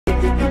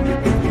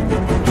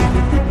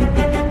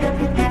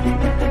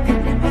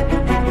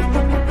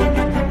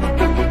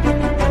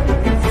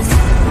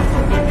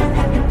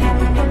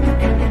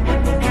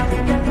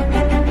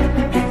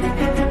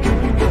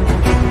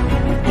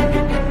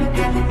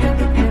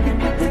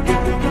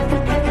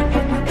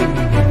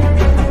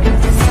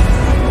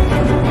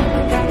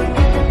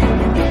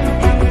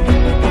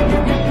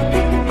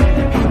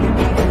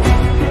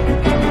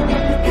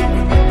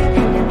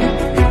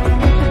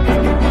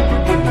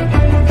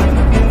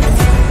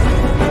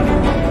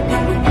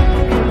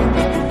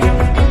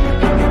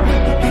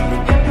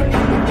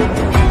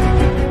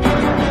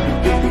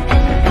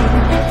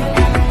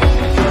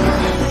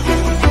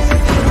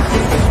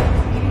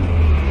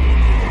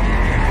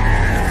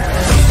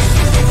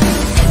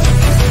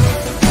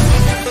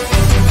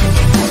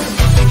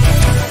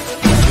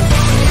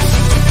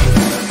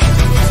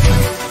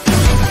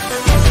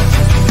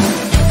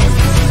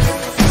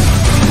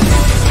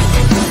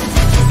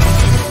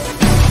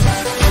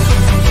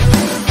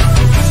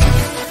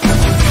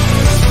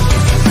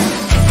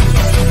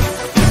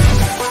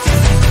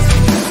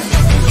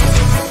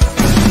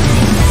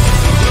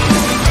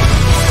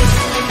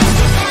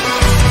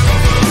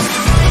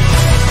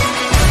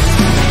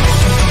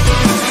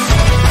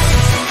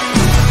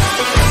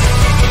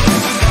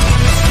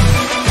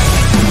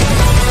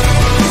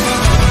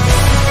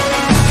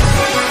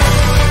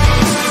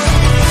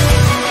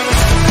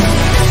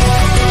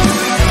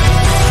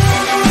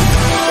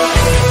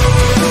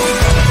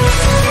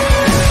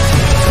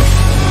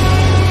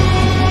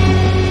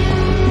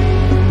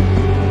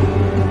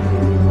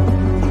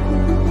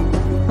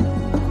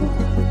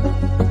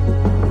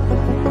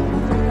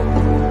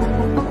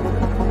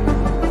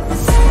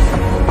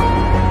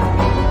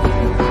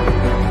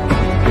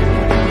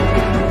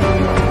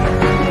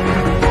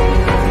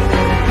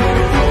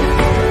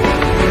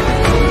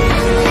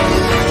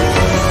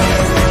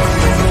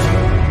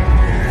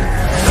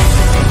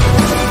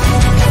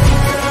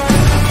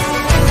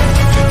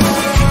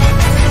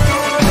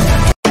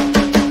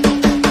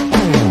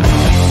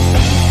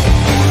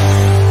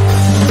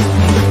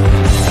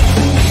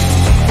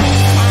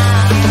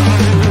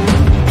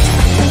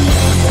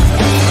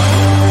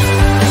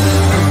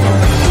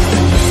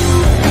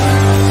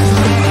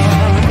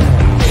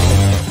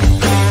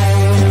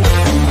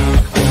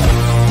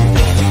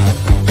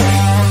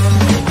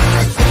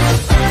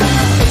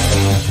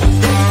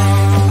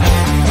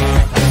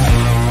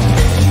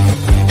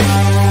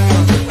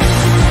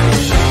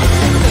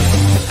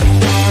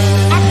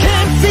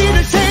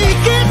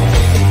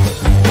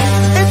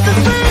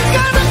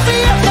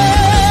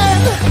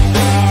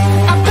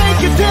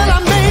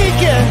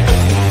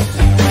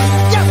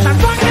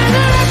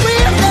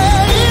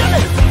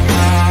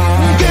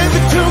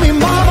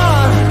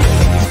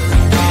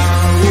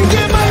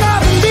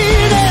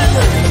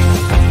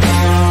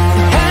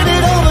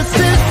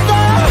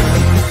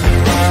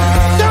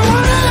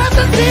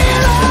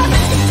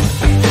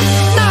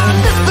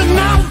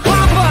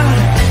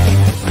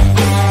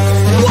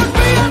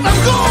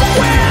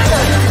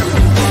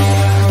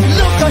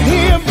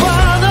here,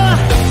 brother.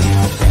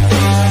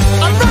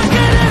 I'm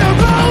rocking and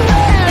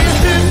rolling. Is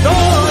this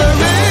all there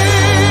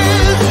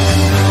is?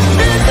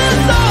 Is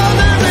this all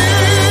there is?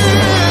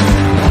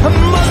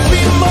 Must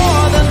be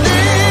more than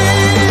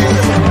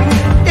this.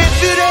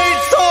 If it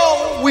ain't so,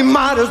 we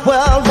might as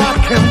well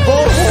rock and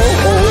roll.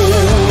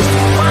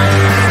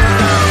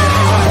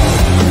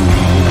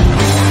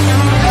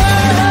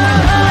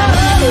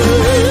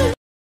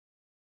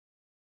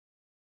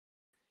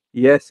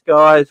 Yes,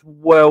 guys,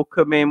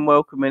 welcome in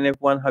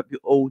everyone. Hope you're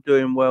all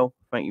doing well.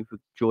 Thank you for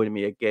joining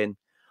me again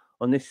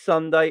on this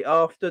Sunday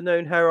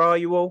afternoon. How are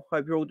you all?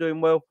 Hope you're all doing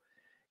well.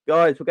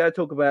 Guys, we're going to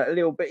talk about a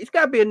little bit. It's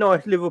going to be a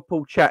nice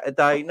Liverpool chat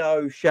today.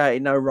 No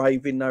shouting, no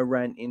raving, no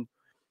ranting.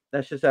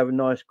 Let's just have a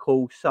nice,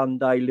 cool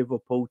Sunday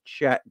Liverpool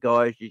chat,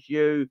 guys. Just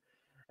you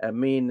and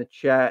me in the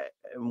chat.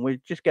 And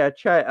we're just going to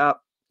chat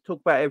up,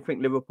 talk about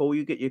everything Liverpool.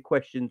 You get your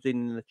questions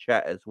in the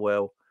chat as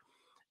well.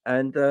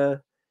 And,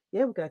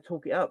 yeah, we're going to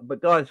talk it up.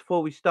 But, guys,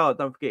 before we start,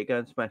 don't forget to go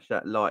and smash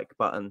that like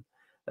button.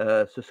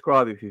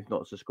 Subscribe if you've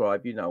not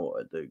subscribed. You know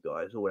what to do,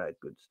 guys. All that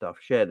good stuff.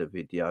 Share the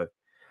video.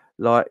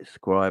 Like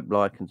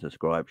and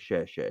subscribe.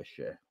 Share.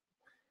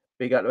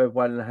 Big up to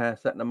everyone in the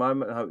house at the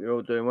moment. I hope you're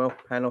all doing well.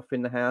 Panoff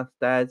in the house.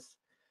 Daz.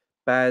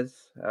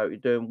 Baz. I hope you're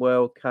doing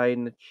well. Kay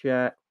in the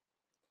chat.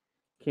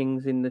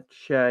 King's in the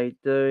chat. How you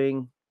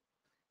doing?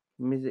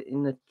 Mizzet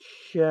in the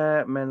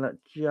chat, man like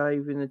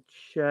Jave in the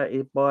chat,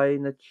 Ibai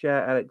in the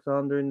chat,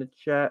 Alexander in the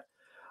chat.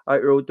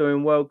 Hope you're all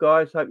doing well,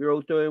 guys. Hope you're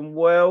all doing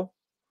well.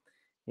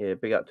 Yeah,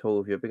 big up to all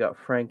of you. Big up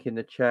Frank in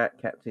the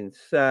chat, Captain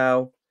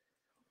Sal.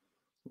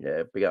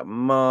 Yeah, big up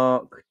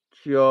Mark,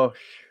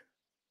 Josh,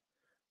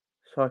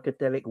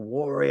 Psychedelic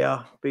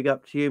Warrior. Big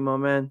up to you, my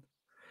man.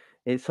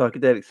 It's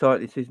Psychedelic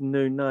Site. It's his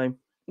new name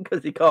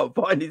because he can't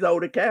find his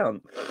old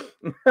account.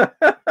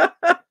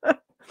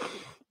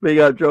 Big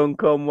up John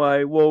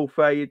Conway. Wolf,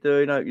 how you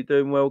doing? Hope you're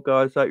doing well,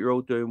 guys. Hope you're all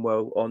doing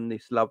well on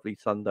this lovely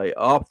Sunday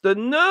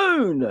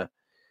afternoon.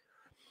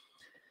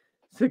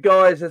 So,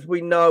 guys, as we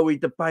know, we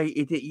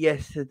debated it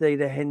yesterday,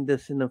 the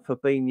Henderson and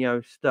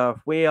Fabinho stuff.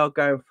 We are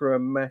going through a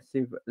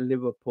massive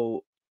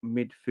Liverpool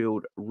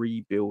midfield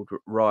rebuild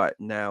right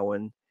now.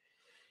 And,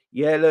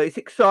 yeah, look, it's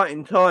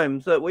exciting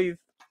times. That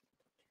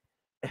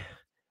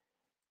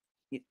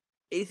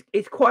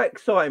It's quite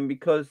exciting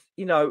because,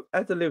 you know,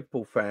 as a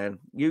Liverpool fan,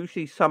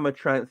 usually summer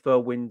transfer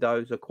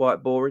windows are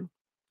quite boring.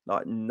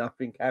 Like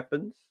nothing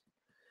happens.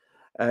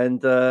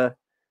 And at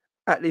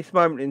this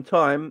moment in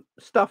time,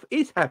 stuff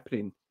is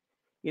happening.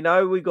 You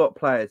know, we got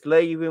players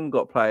leaving, we've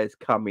got players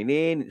coming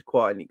in. It's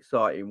quite an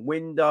exciting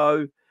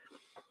window.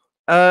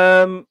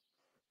 And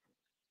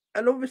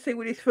obviously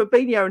with this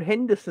Fabinho and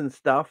Henderson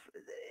stuff,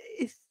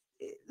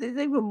 there's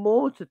even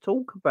more to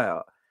talk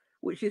about,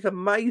 which is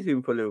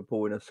amazing for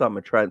Liverpool in a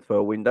summer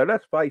transfer window.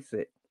 Let's face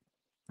it.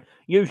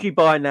 Usually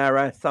by now,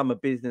 our summer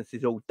business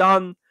is all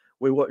done.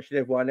 We're watching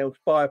everyone else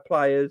buy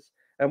players,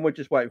 and we're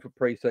just waiting for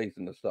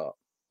pre-season to start.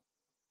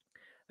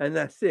 And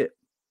that's it.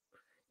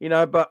 You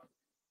know, but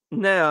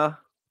now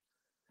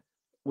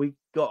we've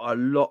got a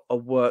lot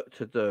of work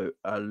to do.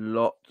 A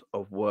lot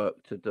of work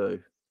to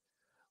do.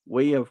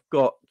 We have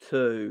got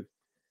to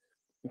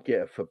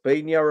get a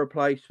Fabinho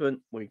replacement.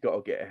 We've got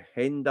to get a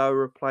Hendo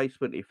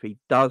replacement if he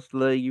does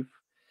leave.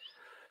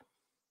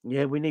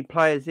 Yeah, we need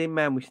players in,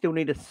 man. We still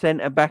need a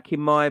centre back, in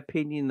my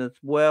opinion, as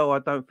well. I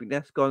don't think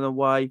that's gone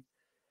away.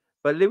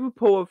 But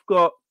Liverpool have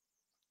got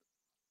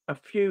a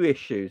few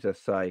issues, I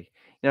say.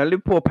 You know,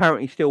 Liverpool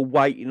apparently still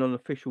waiting on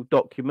official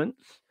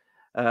documents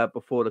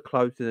before the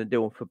closing of the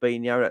deal on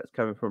Fabinho. That's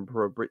coming from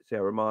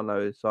Fabrizio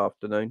Romano this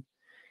afternoon.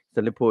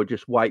 So Liverpool are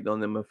just waiting on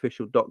them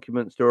official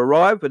documents to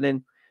arrive, and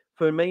then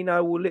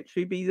Firmino will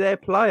literally be their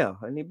player,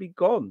 and he'll be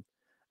gone.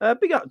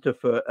 Big up to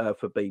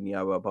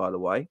Fabinho, by the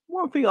way.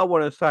 One thing I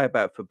want to say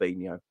about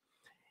Fabinho.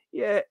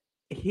 Yeah,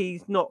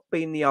 he's not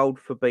been the old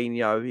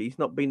Fabinho. He's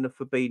not been the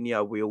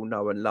Fabinho we all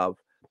know and love.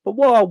 But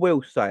what I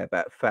will say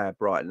about Fab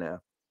right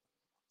now,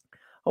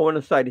 I want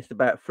to say this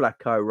about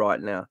Flacco right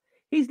now.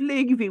 He's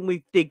leaving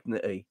with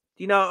dignity.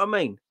 Do you know what I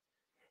mean?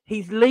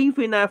 He's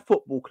leaving our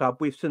football club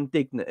with some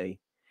dignity.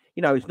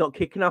 You know, he's not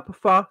kicking up a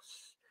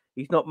fuss.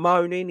 He's not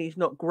moaning. He's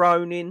not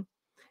groaning.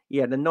 He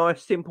had a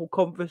nice, simple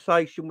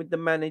conversation with the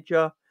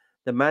manager.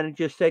 The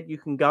manager said you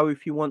can go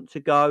if you want to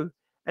go.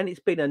 And it's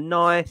been a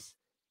nice,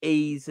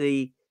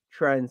 easy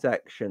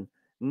transaction.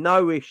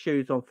 No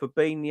issues on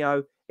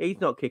Fabinho. He's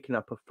not kicking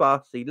up a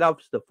fuss. He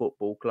loves the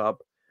football club.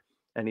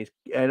 And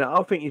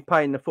I think he's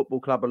paying the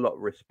football club a lot of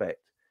respect.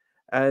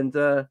 And,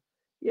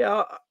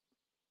 yeah,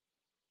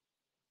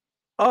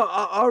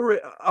 I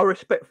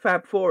respect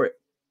Fab for it.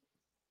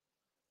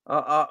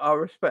 I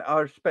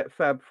respect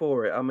Fab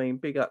for it. I mean,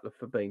 big up the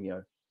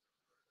Fabinho.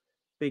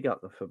 Big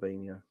up the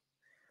Fabinho.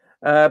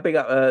 Big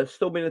up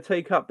Storm in the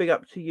Teacup. Big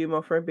up to you,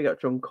 my friend. Big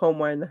up John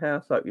Conway in the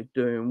house. Hope you're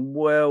doing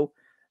well.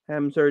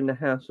 Hamza in the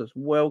house as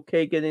well.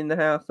 Keegan in the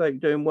house. Hope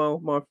you're doing well,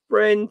 my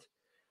friend.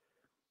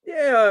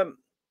 Yeah,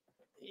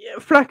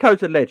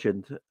 Flacco's a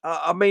legend.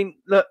 I mean,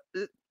 look,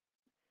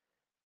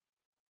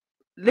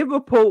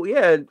 Liverpool,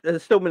 yeah,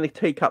 Storm in the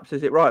Teacup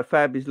says it right.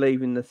 Fab is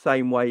leaving the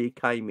same way he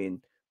came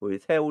in, with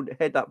his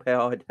head up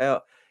held,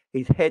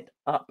 his head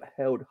up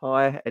held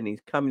high, and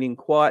he's coming in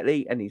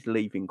quietly and he's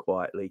leaving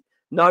quietly.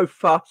 No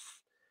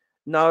fuss,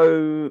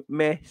 no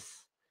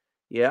mess.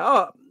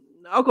 Yeah,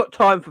 I've got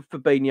time for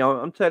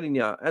Fabinho. I'm telling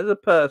you, as a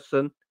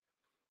person,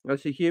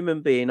 as a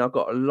human being, I've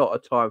got a lot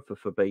of time for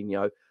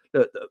Fabinho.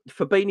 Look,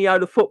 Fabinho,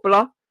 the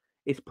footballer,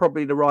 it's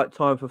probably the right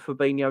time for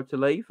Fabinho to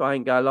leave. I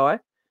ain't gonna lie.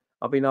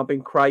 I've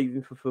been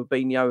craving for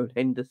Fabinho and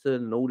Henderson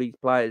and all these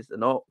players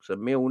and Ox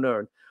and Milner,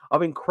 and I've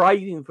been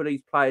craving for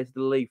these players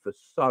to leave for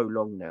so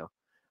long now,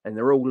 and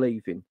they're all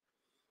leaving.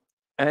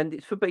 And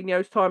it's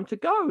Fabinho's time to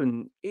go,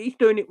 and he's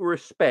doing it with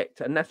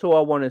respect, and that's all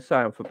I want to say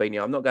on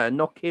Fabinho. I'm not going to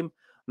knock him.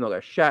 I'm not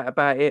going to shout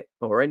about it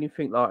or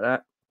anything like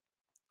that.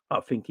 I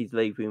think he's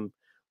leaving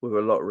with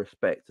a lot of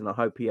respect, and I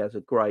hope he has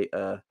a great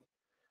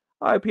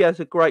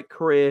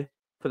career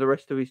for the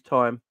rest of his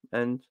time.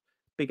 And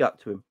big up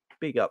to him,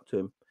 big up to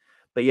him.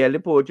 But yeah,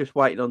 Liverpool are just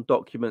waiting on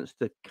documents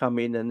to come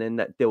in, and then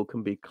that deal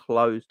can be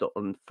closed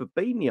on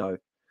Fabinho.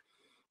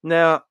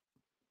 Now,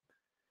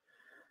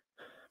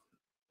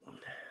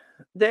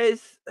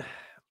 there's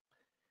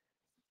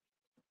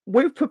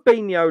with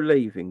Fabinho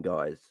leaving,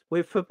 guys.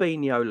 With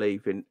Fabinho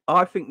leaving,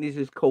 I think this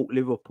has caught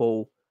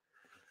Liverpool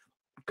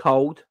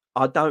cold.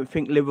 I don't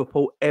think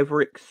Liverpool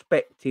ever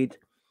expected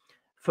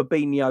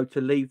Fabinho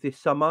to leave this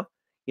summer.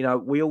 You know,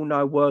 we all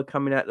know word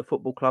coming out of the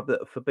football club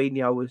that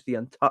Fabinho was the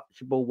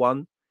untouchable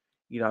one,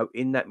 you know,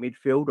 in that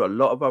midfield. A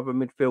lot of other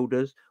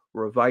midfielders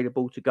were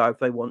available to go if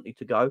they wanted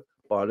to go.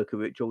 By the look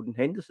of it, Jordan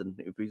Henderson,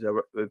 if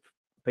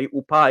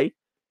people pay,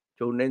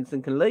 Jordan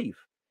Henderson can leave.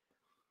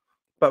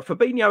 But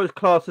Fabinho is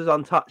classed as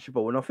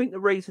untouchable. And I think the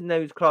reason they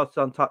was classed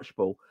as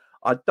untouchable,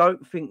 I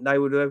don't think they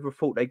would have ever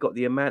thought they got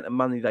the amount of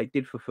money they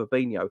did for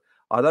Fabinho.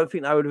 I don't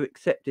think they would have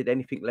accepted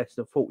anything less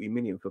than 40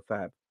 million for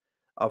Fab.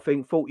 I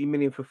think 40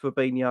 million for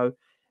Fabinho,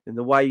 and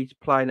the way he's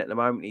playing at the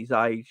moment, his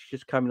age,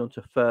 just coming on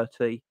to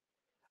 30,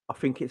 I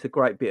think it's a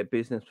great bit of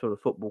business for the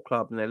football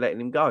club, and they're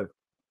letting him go.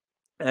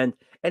 And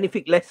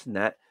anything less than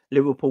that,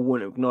 Liverpool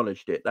wouldn't have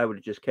acknowledged it. They would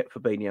have just kept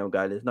Fabinho and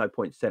going, there's no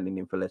point selling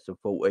him for less than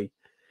 40.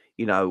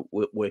 You know,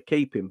 we're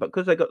keeping. But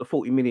because they got the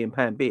 £40 million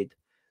bid,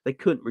 they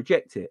couldn't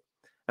reject it.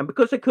 And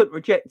because they couldn't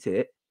reject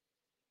it,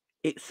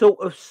 it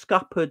sort of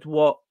scuppered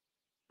what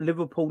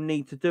Liverpool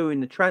need to do in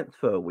the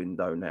transfer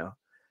window now.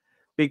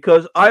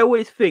 Because I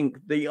always think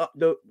the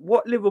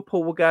what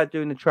Liverpool were going to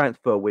do in the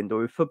transfer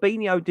window, if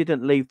Fabinho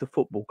didn't leave the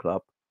football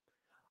club,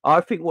 I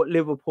think what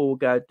Liverpool were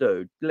going to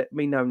do, let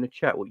me know in the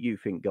chat what you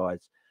think,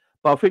 guys.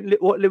 But I think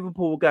what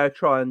Liverpool were going to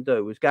try and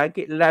do was go and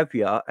get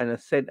Lavia and a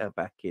centre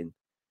back in.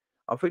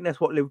 I think that's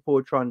what Liverpool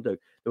were trying to do.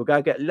 They were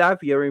going to get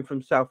Lavia in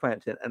from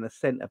Southampton and a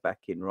centre back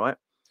in, right?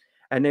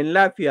 And then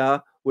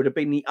Lavia would have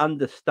been the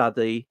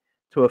understudy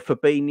to a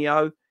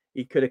Fabinho.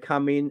 He could have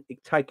come in,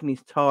 taken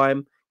his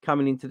time,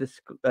 coming into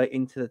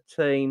the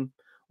team,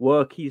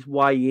 work his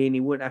way in. He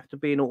wouldn't have to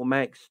be an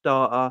automatic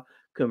starter.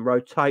 Can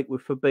rotate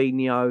with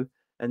Fabinho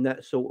and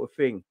that sort of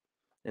thing,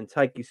 and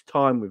take his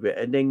time with it.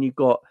 And then you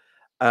got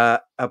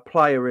a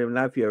player in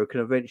Lavia who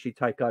can eventually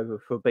take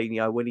over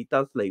Fabinho when he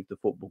does leave the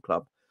football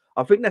club.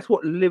 I think that's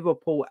what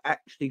Liverpool are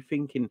actually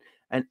thinking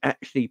and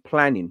actually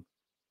planning.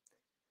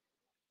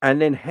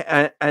 And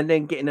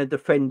then getting a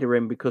defender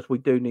in, because we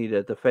do need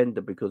a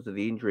defender because of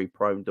the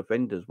injury-prone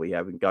defenders we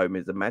have in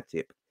Gomez and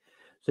Matip.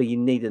 So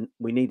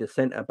we need a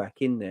centre back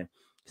in there.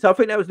 So I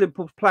think that was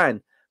Liverpool's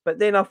plan. But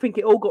then I think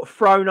it all got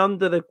thrown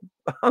under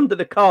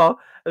the car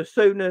as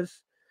soon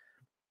as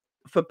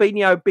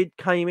Fabinho bid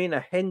came in,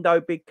 a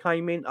Hendo bid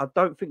came in. I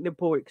don't think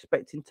Liverpool were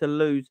expecting to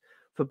lose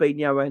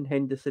Fabinho and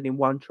Henderson in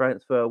one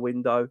transfer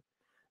window.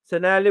 So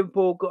now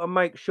Liverpool got to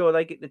make sure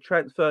they get the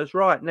transfers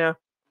right. Now,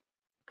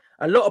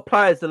 a lot of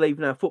players are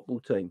leaving our football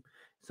team.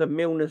 So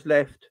Milner's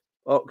left,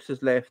 Ox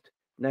has left,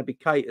 Naby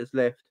Keita's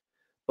left,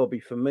 Bobby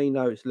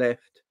Firmino's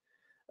left,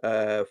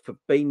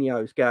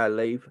 Fabinho's going to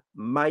leave.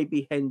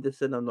 Maybe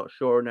Henderson, I'm not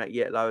sure on that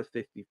yet, though, it's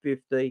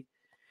 50-50.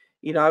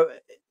 You know,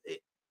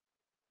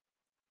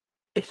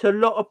 it's a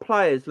lot of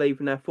players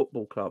leaving our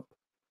football club.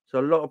 So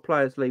a lot of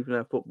players leaving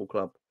our football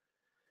club.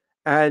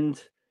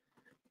 And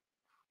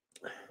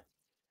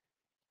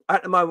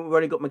at the moment, we've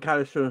only got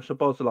McAllister and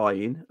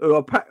Szoboszlai in, who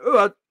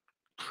are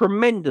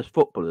tremendous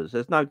footballers.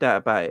 There's no doubt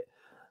about it.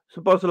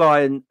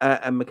 Szoboszlai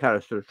and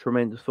McAllister are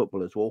tremendous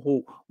footballers.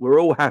 We're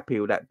all happy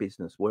with that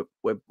business.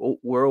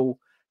 We're all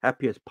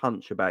happy as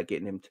punch about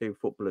getting them two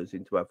footballers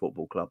into our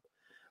football club.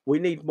 We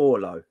need more,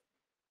 though.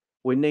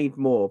 We need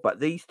more. But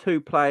these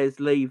two players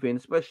leaving,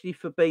 especially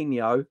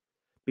Fabinho,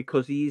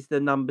 because he is the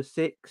number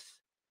 6,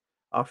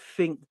 I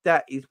think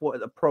that is what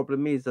the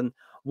problem is. And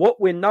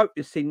what we're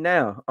noticing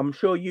now, I'm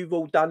sure you've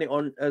all done it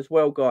on as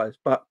well, guys,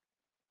 but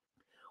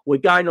we're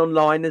going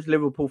online as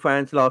Liverpool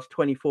fans the last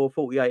 24,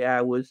 48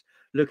 hours,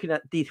 looking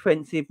at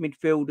defensive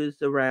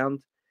midfielders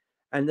around,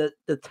 and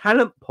the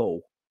talent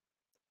pool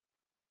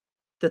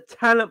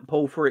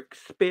for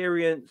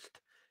experienced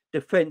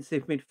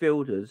defensive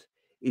midfielders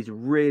is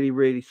really,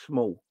 really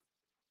small.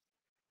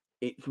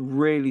 It's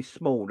really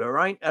small. There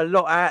ain't a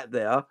lot out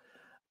there.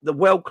 The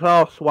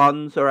world-class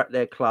ones are at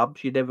their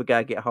clubs. You're never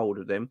going to get hold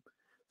of them.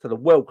 So the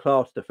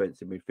world-class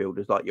defensive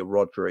midfielders like your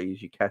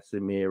Rodris, your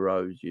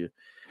Casemiros,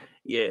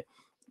 your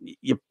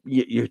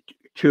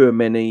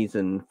Tchouaménis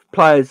and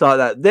players like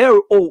that, they're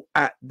all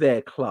at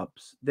their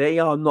clubs. They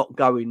are not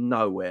going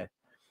nowhere.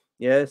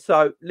 Yeah,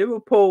 so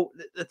Liverpool,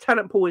 the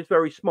talent pool is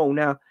very small.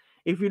 Now,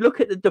 if you look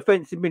at the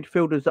defensive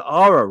midfielders that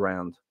are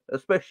around,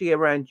 especially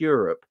around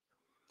Europe,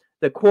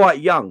 they're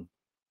quite young.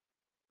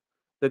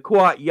 But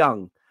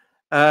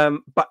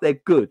they're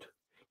good.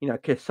 You know,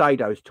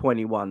 Casado's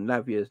 21,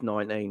 Lavia's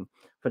 19,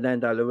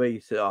 Fernando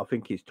Luis, I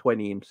think he's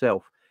 20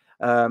 himself.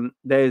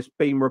 There's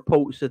been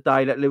reports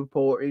today that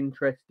Liverpool are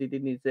interested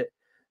in, is it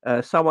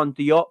someone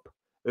Diop,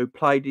 who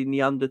played in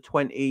the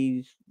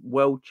under-20s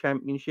World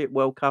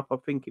Cup, I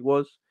think it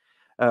was.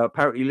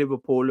 Apparently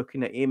Liverpool are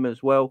looking at him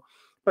as well.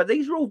 But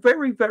these are all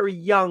very, very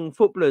young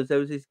footballers. There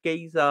was this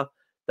geezer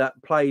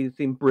that plays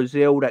in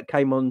Brazil that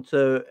came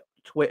onto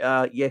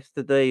Twitter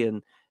yesterday,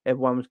 and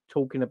everyone was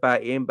talking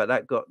about him, but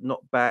that got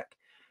knocked back.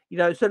 You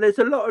know, so there's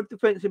a lot of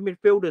defensive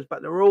midfielders,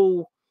 but they're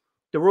all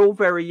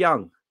very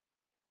young.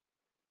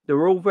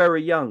 They're all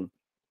very young.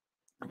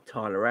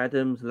 Tyler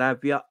Adams,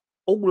 Lavia,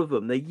 all of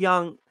them. They're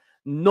young,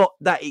 not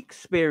that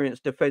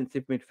experienced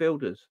defensive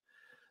midfielders.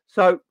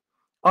 So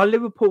are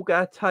Liverpool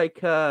going to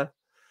take a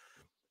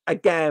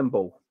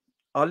gamble?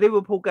 Are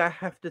Liverpool going to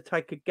have to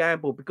take a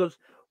gamble? Because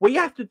we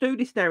have to do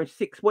this now in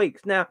 6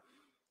 weeks. Now,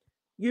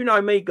 you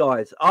know me,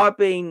 guys.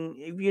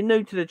 If you're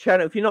new to the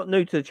channel, if you're not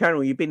new to the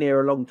channel, you've been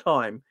here a long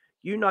time,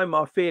 you know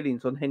my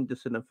feelings on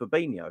Henderson and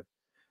Fabinho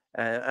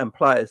and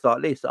players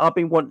like this. I've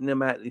been wanting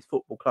them out of this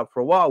football club for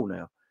a while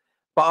now.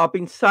 But I've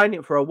been saying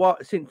it for a while,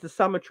 since the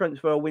summer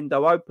transfer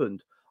window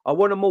opened. I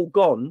want them all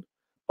gone,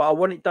 but I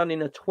want it done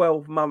in a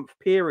 12-month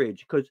period,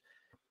 because,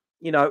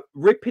 you know,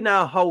 ripping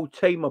our whole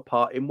team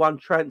apart in one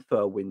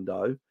transfer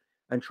window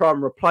and try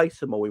and replace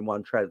them all in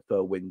one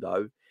transfer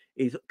window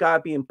is going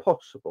to be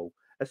impossible,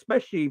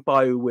 especially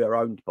by who we're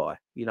owned by.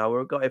 You know,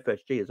 we've got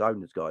FSG as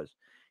owners, guys,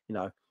 you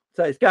know,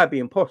 so it's going to be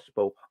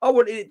impossible. I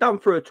wanted it done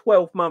for a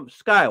 12-month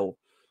scale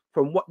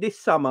from this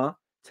summer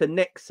to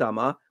next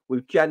summer,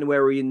 with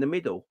January in the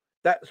middle.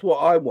 That's what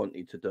I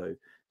wanted to do.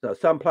 So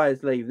some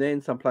players leave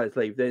then, some players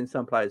leave then,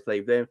 some players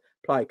leave then,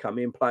 player come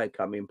in, player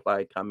come in,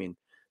 player come in.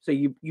 So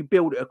you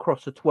build it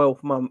across a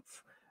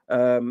 12-month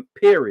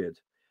period.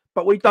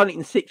 But we've done it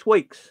in 6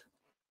 weeks.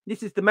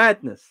 This is the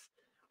madness.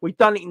 We've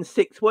done it in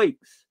 6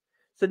 weeks.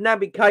 So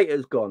Naby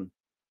Keita's gone.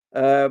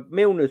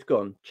 Milner's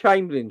gone.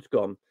 Chamberlain's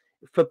gone.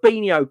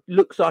 Fabinho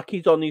looks like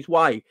he's on his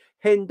way.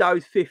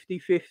 Hendo's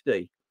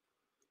 50-50.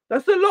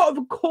 That's a lot of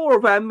a core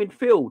of our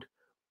midfield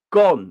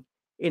gone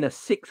in a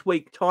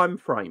 6-week time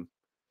frame.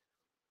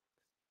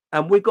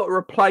 And we've got to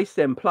replace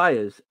them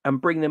players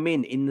and bring them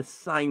in the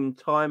same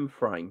time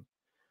frame,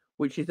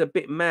 which is a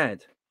bit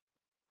mad.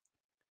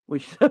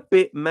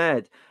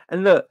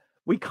 And look,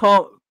 we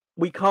can't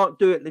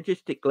do it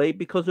logistically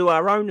because who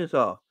our owners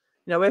are.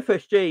 You know,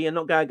 FSG are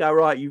not going to go,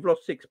 right, you've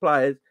lost 6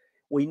 players.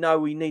 We know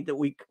we need that.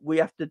 We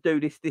have to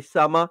do this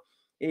summer.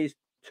 Is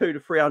 200 to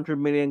 300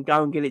 million.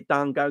 Go and get it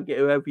done. Go and get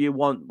whoever you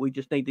want. We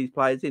just need these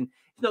players in.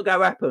 It's not going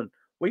to happen.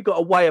 We've got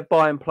a way of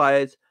buying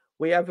players.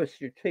 We have a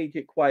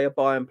strategic way of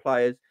buying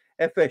players.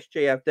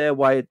 FSG have their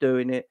way of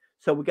doing it.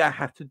 So we're going to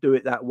have to do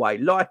it that way.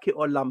 Like it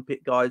or lump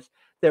it, guys.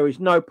 There is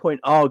no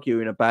point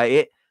arguing about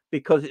it,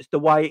 because it's the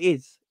way it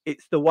is.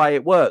 It's the way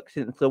it works.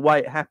 It's the way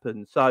it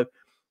happens. So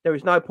there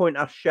is no point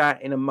us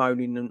shouting and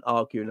moaning and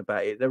arguing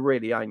about it. There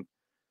really ain't.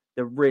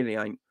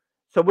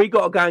 So we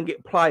got to go and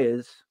get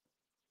players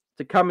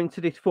to come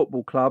into this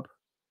football club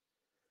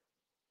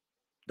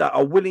that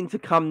are willing to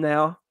come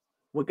now.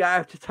 We're going to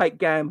have to take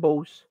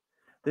gambles.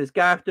 There's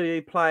going to have to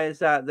be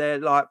players out there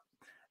like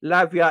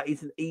Lavia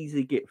is an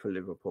easy get for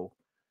Liverpool.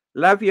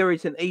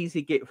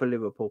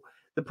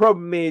 The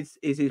problem is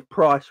his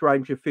price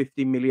range of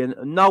 50 million.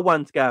 And no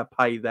one's going to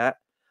pay that.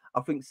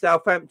 I think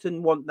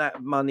Southampton want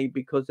that money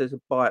because there's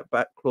a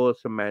buy-back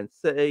clause from Man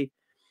City.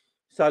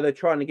 So they're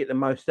trying to get the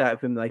most out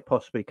of him they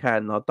possibly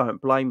can. And I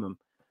don't blame them.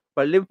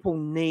 But Liverpool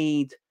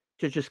need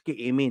to just get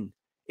him in.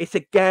 It's a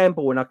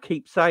gamble. And I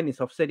keep saying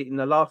this. I've said it in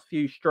the last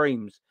few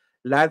streams.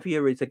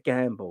 Lavia is a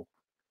gamble.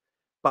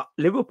 But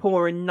Liverpool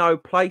are in no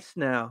place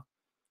now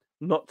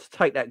not to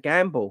take that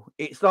gamble.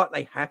 It's like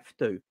they have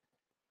to.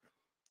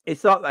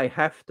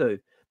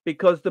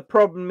 Because the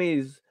problem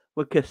is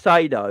with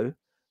Casado,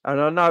 and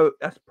I know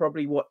that's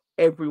probably what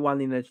everyone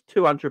in, there's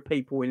 200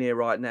 people in here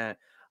right now,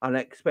 and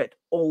I expect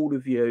all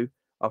of you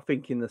are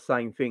thinking the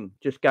same thing.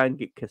 Just go and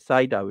get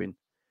Casado in.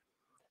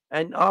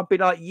 And I'll be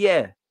like,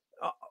 yeah,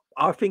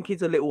 I think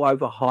he's a little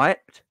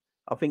overhyped.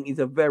 I think he's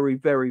a very,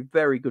 very,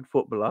 very good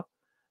footballer.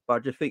 But I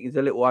just think he's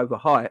a little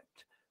overhyped.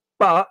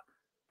 But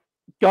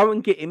go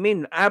and get him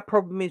in. Our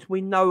problem is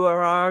we know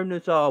where our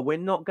owners are. We're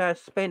not going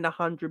to spend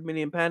 £100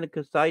 million on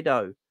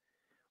Casado.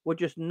 We're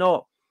just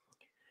not.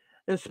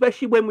 And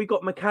especially when we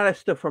got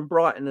McAllister from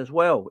Brighton as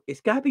well.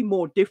 It's going to be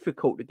more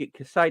difficult to get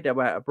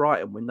Casado out of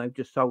Brighton when they've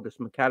just sold us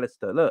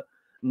McAllister. Look,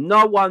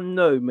 no one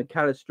knew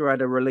McAllister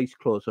had a release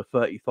clause of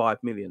 35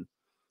 million.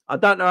 I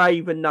don't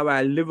even know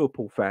how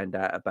Liverpool found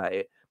out about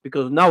it.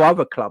 because no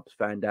other clubs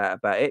found out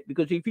about it.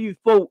 Because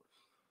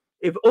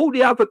if all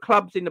the other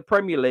clubs in the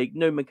Premier League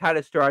knew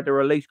McAllister had a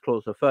release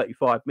clause of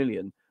 35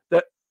 million,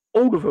 that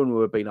all of them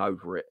would have been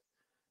over it.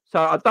 So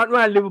I don't know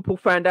how Liverpool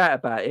found out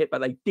about it,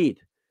 but they did.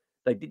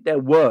 They did their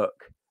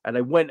work and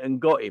they went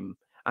and got him.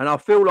 And I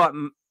feel like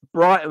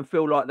Brighton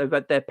feel like they've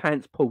had their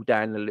pants pulled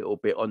down a little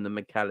bit on the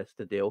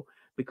McAllister deal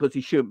because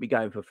he shouldn't be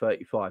going for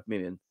 35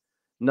 million.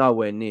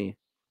 Nowhere near.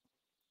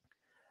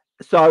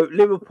 So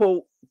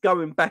Liverpool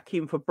going back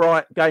in for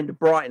going to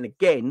Brighton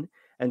again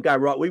and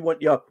going, right, we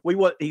want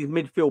his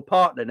midfield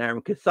partner now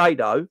in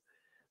Casado.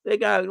 They're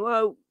going,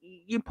 well,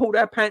 you pulled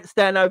our pants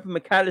down over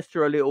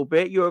McAllister a little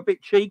bit. You're a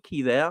bit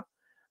cheeky there.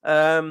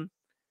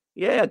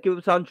 Yeah, give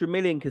us 100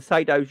 million.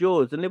 Casado's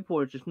yours. And Liverpool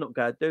are just not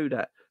going to do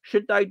that.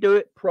 Should they do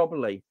it?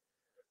 Probably.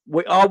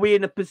 Are we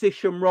in a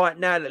position right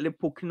now that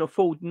Liverpool can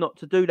afford not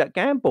to do that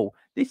gamble?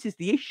 This is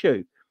the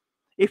issue.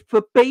 If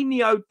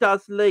Fabinho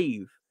does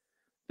leave,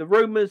 the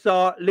rumours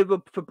are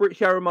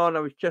Fabrizio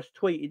Romano has just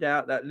tweeted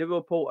out that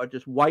Liverpool are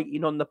just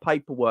waiting on the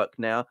paperwork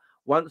now.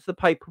 Once the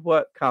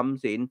paperwork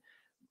comes in,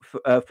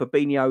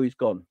 Fabinho is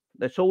gone.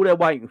 That's all they're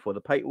waiting for.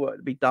 The paperwork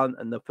to be done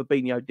and the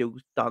Fabinho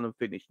deal's done and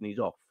finished and he's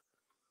off.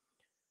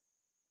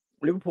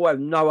 Liverpool have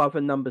no other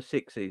number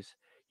sixes.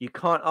 You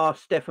can't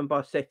ask Stefan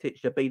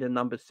Bajcetic to be the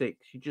number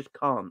 6. You just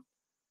can't.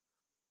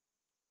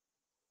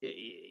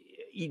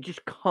 You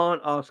just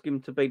can't ask him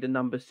to be the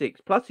number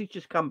 6. Plus, he's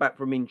just come back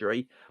from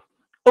injury.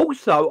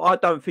 Also, I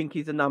don't think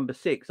he's a number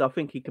 6. I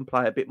think he can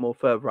play a bit more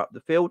further up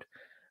the field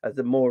as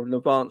a more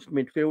advanced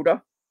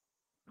midfielder.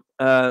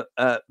 A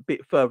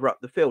bit further up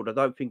the field. I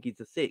don't think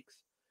he's a 6.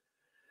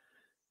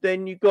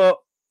 Then you got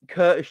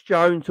Curtis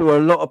Jones, who a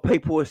lot of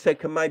people have said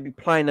can maybe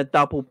play in a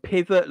double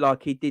pivot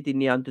like he did in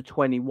the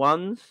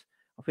under-21s.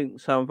 I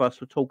think some of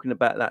us were talking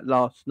about that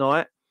last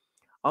night.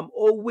 I'm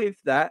all with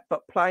that,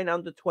 but playing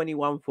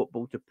under-21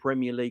 football to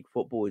Premier League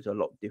football is a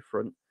lot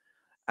different.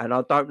 And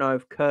I don't know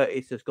if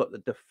Curtis has got the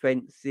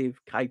defensive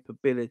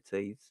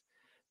capabilities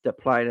to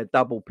play in a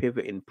double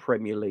pivot in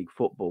Premier League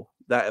football.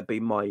 That would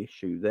be my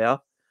issue there.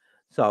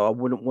 So I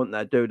wouldn't want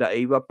to do that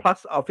either.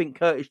 Plus, I think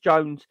Curtis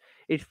Jones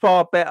is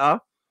far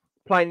better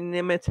playing in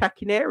them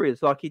attacking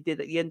areas like he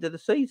did at the end of the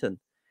season.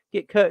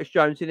 Get Curtis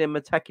Jones in them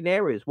attacking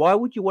areas. Why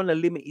would you want to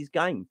limit his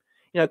game?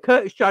 You know,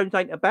 Curtis Jones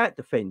ain't about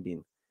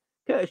defending.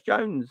 Curtis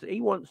Jones, he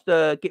wants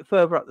to get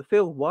further up the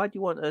field. Why do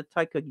you want to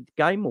take a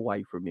game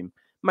away from him?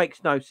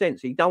 Makes no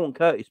sense. You don't want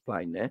Curtis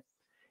playing there.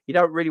 You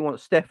don't really want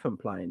Stefan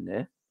playing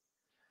there.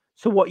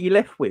 So what are you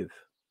left with?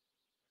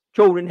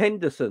 Jordan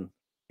Henderson,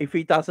 if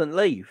he doesn't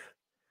leave.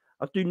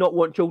 I do not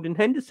want Jordan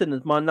Henderson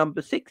as my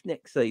number 6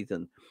 next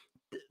season.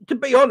 To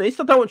be honest,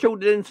 I don't want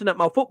Jordan Henderson at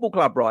my football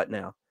club right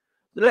now,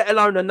 let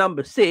alone a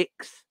number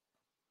 6.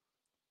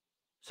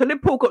 So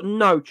Liverpool got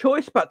no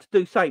choice but to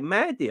do something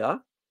mad here.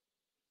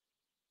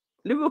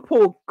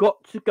 Liverpool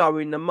got to go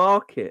in the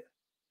market.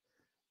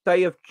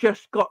 They have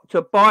just got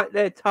to bite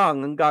their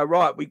tongue and go,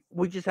 right,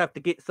 we just have to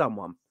get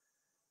someone.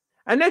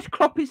 Unless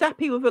Klopp is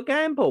happy with a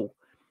gamble.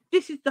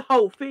 This is the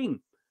whole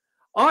thing.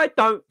 I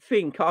don't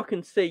think I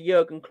can see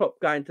Jurgen Klopp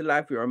going to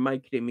Lavia and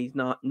making him his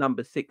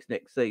number 6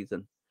 next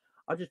season.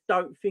 I just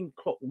don't think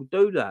Klopp will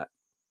do that.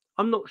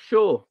 I'm not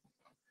sure.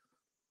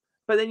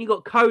 But then you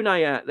got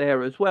Kone out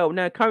there as well.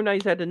 Now,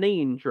 Kone's had a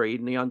knee injury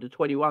in the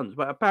under-21s,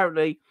 but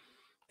apparently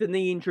the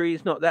knee injury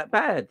is not that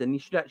bad, and he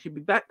should actually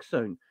be back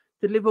soon.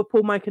 Did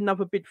Liverpool make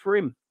another bid for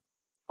him?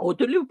 Or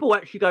did Liverpool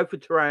actually go for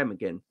Thuram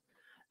again?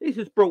 This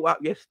was brought up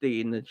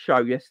yesterday in the show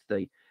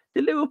yesterday.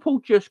 Did Liverpool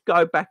just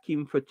go back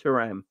in for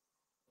Thuram?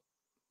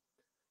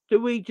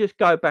 Do we just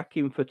go back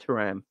in for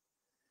Thuram?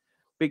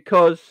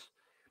 Because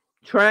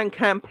Thuram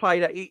can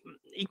play that.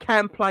 He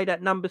can play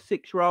that number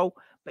 6 role,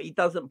 but he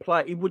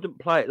wouldn't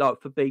play it like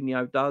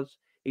Fabinho does.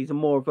 He's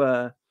more of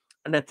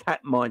an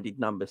attack-minded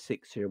number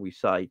 6, shall we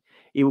say.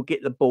 He will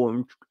get the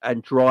ball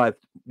and drive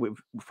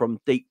from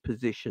deep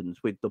positions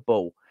with the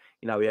ball.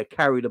 You know, he'll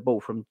carry the ball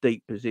from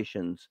deep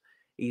positions.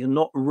 He's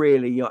not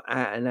really your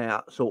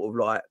out-and-out sort of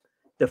like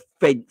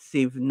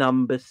defensive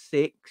number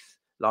 6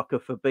 like a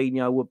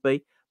Fabinho would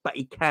be, but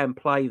he can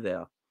play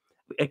there.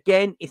 But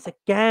again, it's a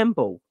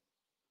gamble.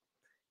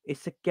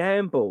 It's a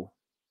gamble.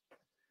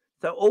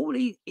 So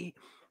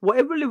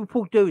whatever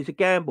Liverpool do is a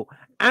gamble.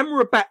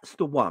 Amrabat's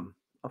the one.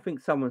 I think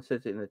someone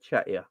says it in the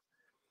chat here.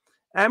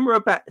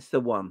 Amrabat's the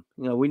one.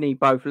 You know, we need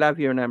both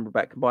Lavia and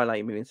Amrabat combined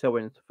 8 million, so we're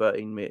into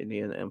 13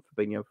 million and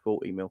Fabinho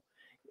 40 mil.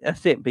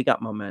 That's it. Big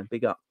up, my man.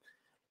 Big up.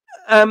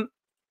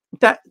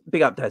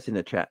 Big up, that's in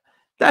the chat.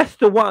 That's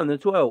the one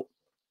as well.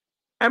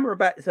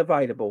 Amrabat is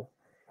available.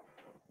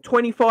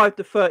 25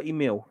 to 30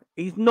 mil.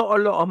 He's not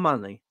a lot of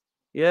money.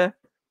 Yeah.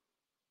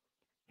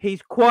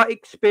 He's quite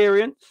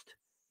experienced.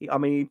 I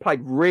mean, he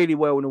played really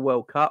well in the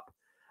World Cup.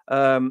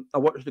 I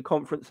watched the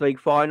Conference League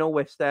final,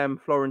 West Ham,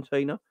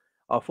 Fiorentina.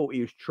 I thought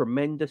he was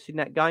tremendous in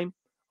that game.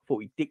 I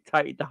thought he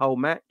dictated the whole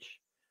match.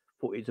 I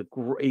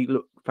thought he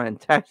looked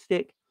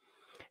fantastic.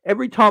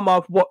 Every time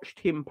I've watched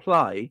him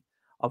play,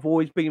 I've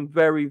always been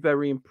very,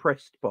 very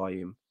impressed by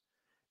him.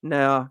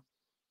 Now,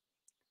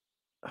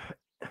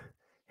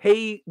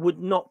 he would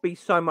not be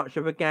so much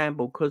of a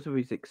gamble because of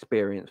his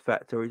experience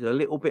factor. He's a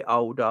little bit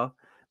older,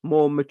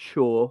 more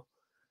mature,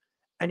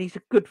 and he's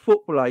a good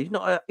footballer. He's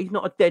not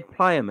a dead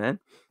player, man.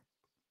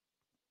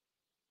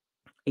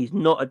 He's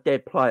not a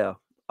dead player.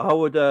 I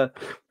would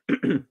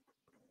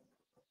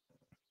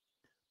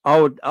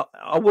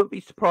I wouldn't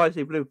be surprised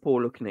if Liverpool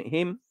are looking at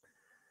him.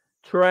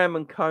 Turam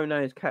and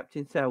Kone, as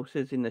Captain Sal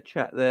says in the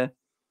chat there.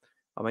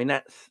 I mean,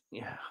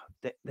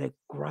 they're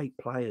great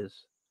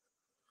players.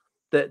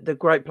 They're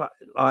great players.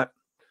 Like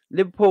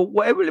Liverpool,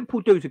 whatever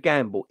Liverpool do is a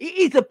gamble. It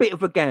is a bit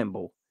of a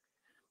gamble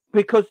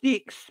because the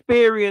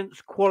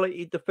experienced,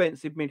 quality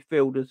defensive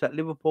midfielders that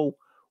Liverpool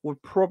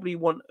would probably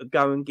want to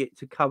go and get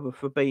to cover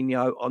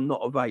Fabinho are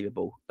not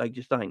available. They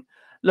just ain't.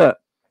 Look,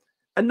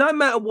 and no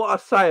matter what I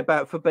say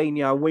about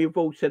Fabinho, we've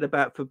all said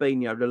about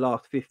Fabinho the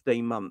last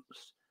 15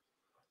 months,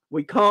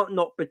 we can't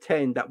not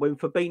pretend that when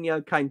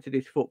Fabinho came to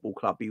this football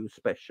club, he was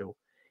special.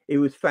 He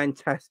was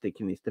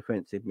fantastic in his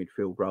defensive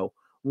midfield role.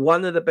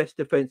 One of the best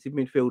defensive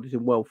midfielders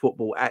in world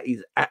football at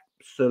his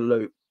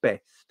absolute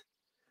best.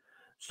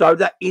 So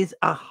that is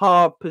a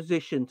hard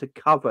position to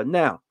cover.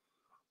 Now,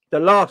 the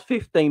last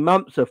 15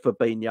 months of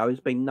Fabinho has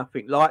been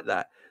nothing like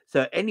that.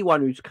 So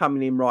anyone who's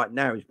coming in right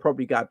now is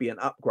probably going to be an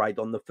upgrade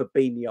on the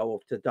Fabinho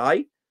of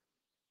today.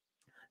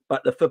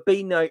 But the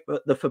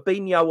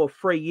Fabinho of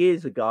 3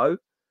 years ago,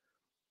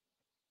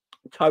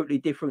 totally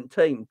different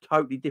team,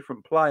 totally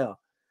different player.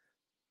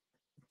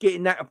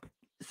 Getting that,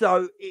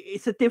 so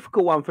it's a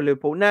difficult one for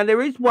Liverpool. Now,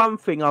 there is one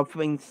thing I've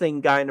been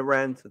seeing going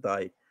around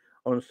today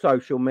on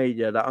social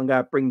media that I'm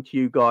going to bring to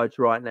you guys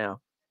right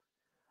now.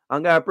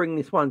 I'm going to bring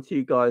this one to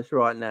you guys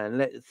right now, and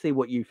let's see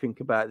what you think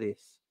about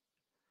this.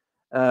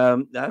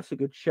 That's a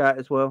good shout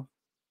as well.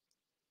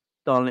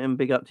 Darlington,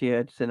 big up to you,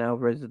 Edson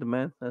Alvarez is the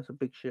man. That's a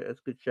big shout. That's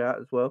a good shout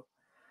as well.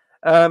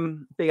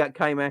 Big up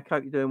K-Mac.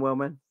 Hope you're doing well,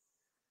 man.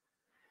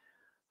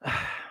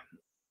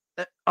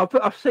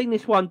 I've seen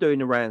this one doing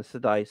the rounds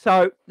today.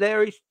 So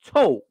there is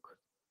talk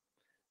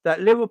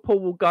that Liverpool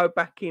will go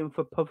back in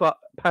for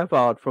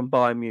Pavard from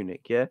Bayern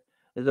Munich. Yeah,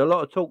 there's a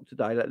lot of talk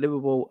today that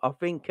Liverpool. I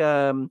think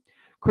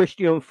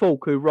Christian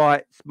Falk, who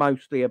writes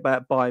mostly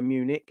about Bayern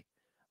Munich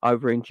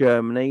over in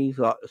Germany, he's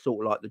like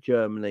sort of like the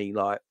Germany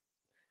like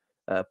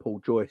Paul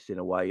Joyce in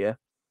a way. Yeah,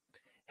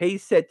 he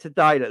said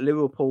today that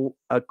Liverpool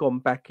had gone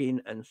back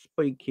in and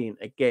speaking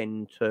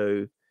again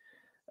to.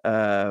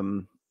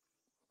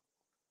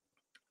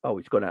 Oh,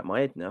 it's gone out of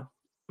my head now.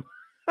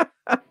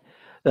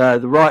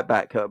 The right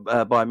back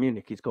by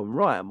Munich has gone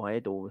right out of my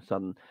head all of a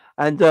sudden.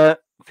 And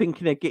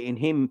thinking of getting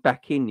him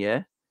back in,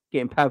 yeah?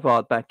 Getting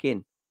Pavard back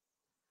in.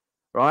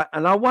 Right?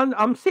 And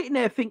I'm sitting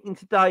there thinking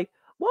today,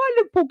 why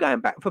are Liverpool going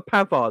back for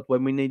Pavard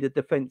when we need a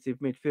defensive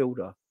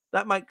midfielder?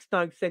 That makes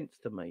no sense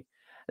to me.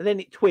 And then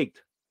it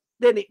twigged.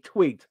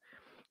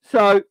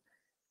 So,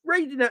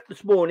 reading that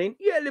this morning,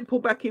 yeah, Liverpool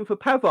back in for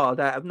Pavard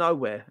out of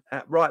nowhere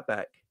at right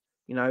back.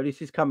 You know,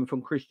 this is coming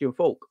from Christian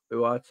Falk,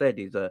 who I said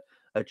is a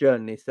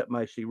journalist that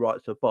mostly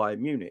writes for Bayern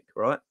Munich,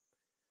 right?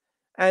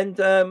 And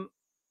Sank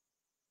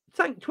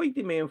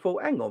tweeted me and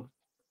thought, hang on,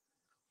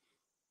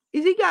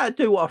 is he going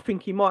to do what I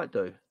think he might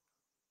do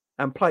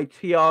and play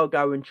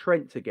Thiago and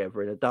Trent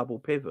together in a double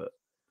pivot?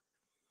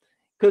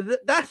 Because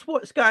that's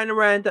what's going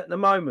around at the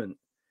moment.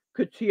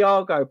 Could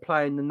Thiago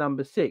play in the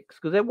number 6?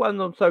 Because everyone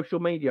on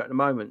social media at the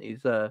moment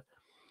is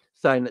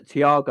saying that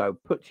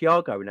put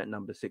Thiago in that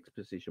number 6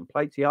 position,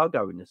 play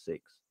Thiago in the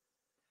 6.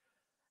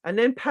 And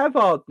then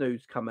Pavard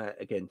news come out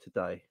again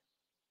today,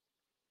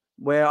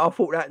 where I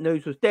thought that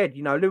news was dead.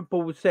 You know,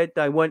 Liverpool said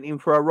they went in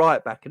for a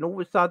right back, and all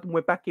of a sudden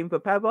we're back in for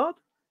Pavard.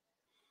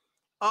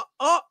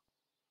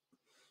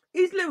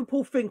 Is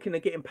Liverpool thinking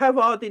of getting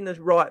Pavard in as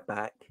right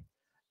back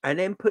and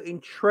then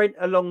putting Trent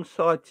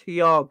alongside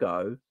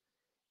Thiago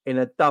in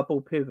a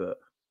double pivot?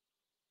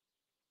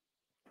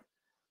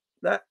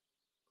 That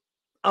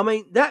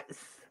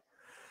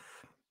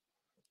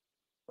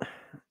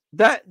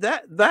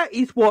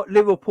is what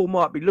Liverpool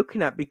might be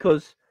looking at,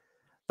 because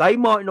they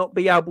might not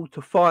be able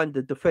to find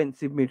the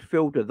defensive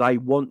midfielder they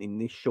want in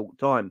this short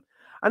time.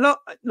 And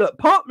look,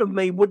 part of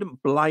me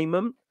wouldn't blame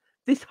them.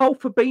 This whole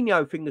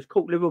Fabinho thing has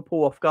caught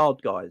Liverpool off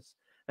guard, guys.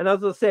 And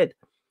as I said,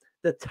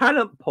 the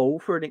talent pool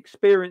for an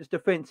experienced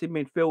defensive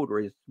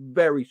midfielder is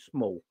very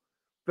small.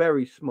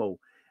 Very small.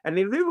 And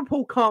if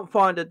Liverpool can't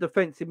find a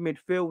defensive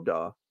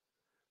midfielder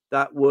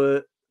that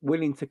were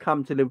willing to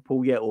come to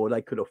Liverpool yet, or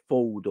they could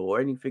afford,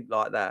 or anything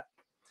like that,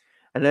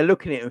 and they're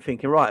looking at it and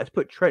thinking, right, let's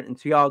put Trent and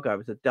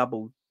Thiago as a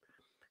double.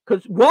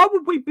 Because why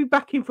would we be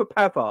backing for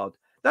Pavard?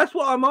 That's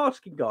what I'm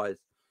asking, guys.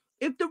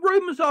 If the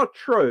rumours are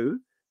true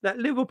that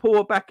Liverpool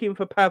are backing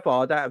for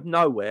Pavard out of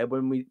nowhere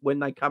when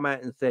they come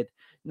out and said,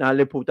 no,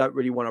 Liverpool don't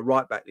really want a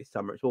right back this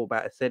summer, it's all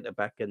about a centre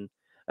back and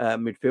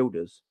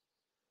midfielders.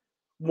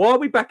 Why are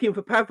we backing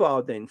for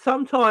Pavard then?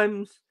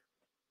 Sometimes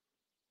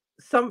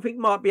something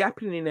might be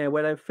happening in there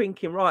where they're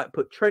thinking, right,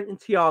 put Trent and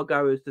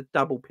Thiago as the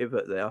double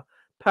pivot there,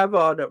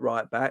 Pavard at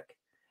right back,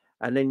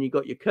 and then you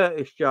got your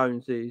Curtis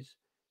Joneses,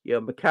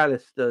 your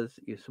McAllisters,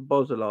 your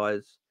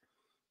Szoboszlais,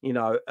 you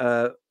know,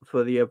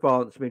 for the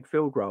advanced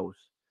midfield roles.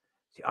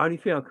 It's the only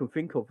thing I can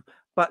think of.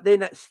 But then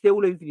that's still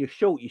leaving you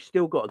short. You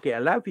still got to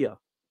get a Lavia.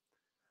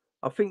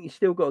 I think you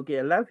still got to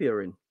get a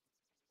Lavia in.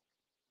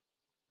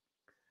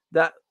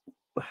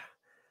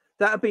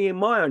 That'd be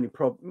my only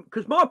problem.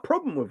 Because my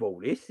problem with all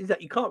this is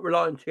that you can't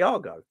rely on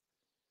Thiago. You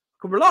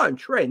can rely on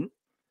Trent,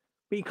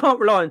 but you can't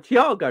rely on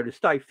Thiago to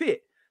stay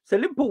fit. So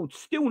Liverpool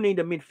still need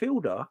a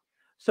midfielder.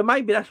 So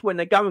maybe that's when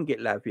they go and get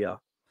Lavia.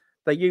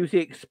 They use the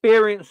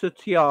experience of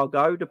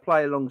Thiago to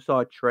play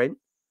alongside Trent.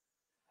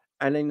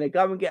 And then they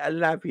go and get a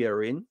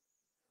Lavia in,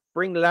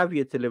 bring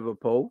Lavia to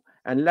Liverpool,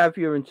 and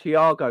Lavia and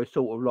Thiago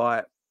sort of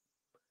like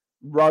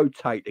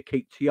rotate to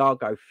keep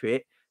Thiago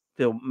fit,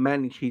 to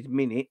manage his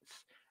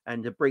minutes,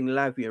 and to bring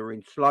Lavia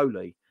in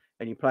slowly.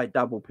 And you play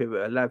double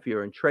pivot of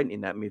Lavia and Trent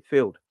in that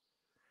midfield.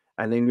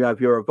 And then you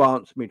have your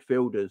advanced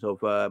midfielders of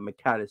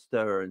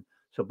McAllister and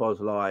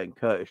Szoboszlai and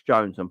Curtis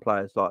Jones and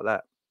players like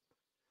that.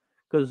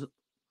 Because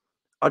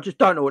I just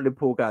don't know what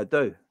Liverpool are going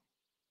to do.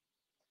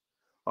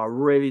 I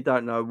really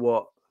don't know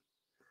what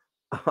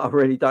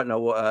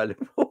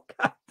Liverpool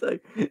are going to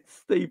do.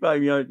 Steve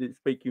Amione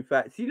speaking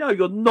facts. You know,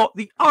 you're not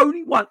the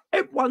only one.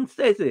 Everyone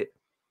says it.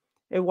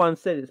 Everyone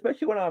says it,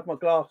 especially when I have my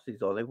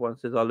glasses on. Everyone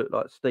says I look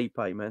like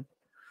Stipe, man.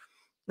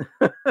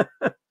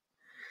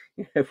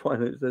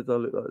 Everyone says I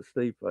look like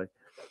Stipe.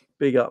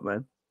 Big up,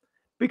 man.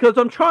 Because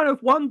I'm trying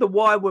to wonder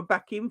why we're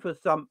back in for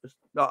some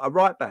like a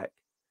right back.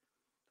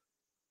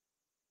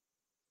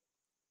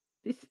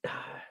 This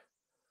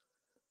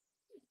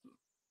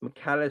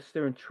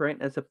McAllister and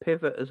Trent as a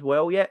pivot as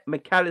well. Yeah,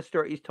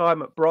 McAllister at his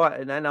time at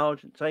Brighton and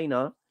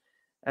Argentina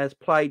has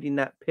played in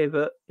that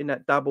pivot, in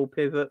that double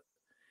pivot.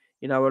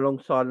 You know,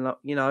 alongside,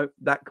 you know,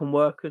 that can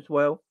work as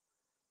well.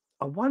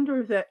 I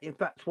wonder if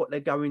that's what they're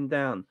going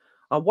down.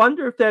 I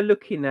wonder if they're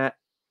looking at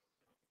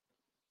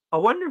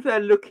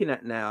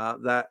now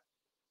that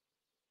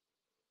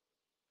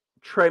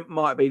Trent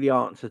might be the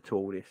answer to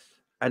all this,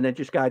 and they're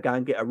just going to go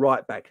and get a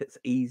right back that's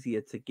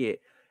easier to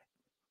get.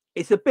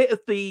 It's a bit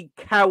of the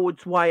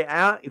coward's way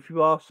out, if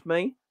you ask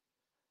me.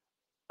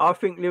 I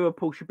think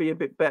Liverpool should be a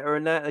bit better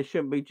in that. They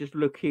shouldn't be just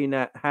looking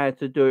at how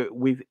to do it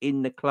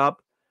within the club.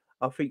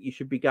 I think you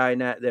should be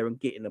going out there and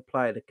getting a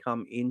player to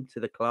come into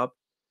the club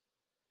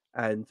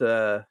and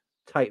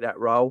take that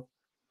role.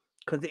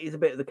 Because it is a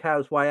bit of the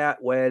cow's way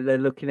out where they're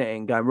looking at it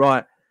and going,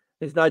 right,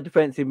 there's no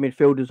defensive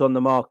midfielders on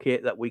the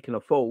market that we can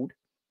afford.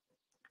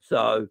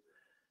 So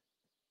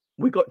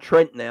we got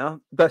Trent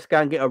now. Let's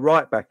go and get a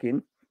right back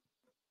in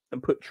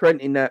and put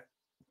Trent in that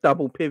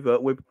double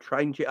pivot. We'll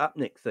change it up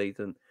next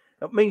season.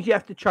 That means you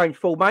have to change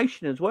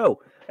formation as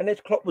well. And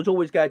this Klopp was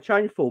always going to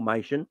change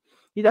formation.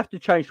 You'd have to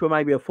change to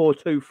maybe a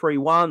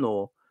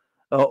 4-2-3-1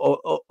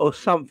 or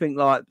something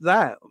like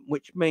that,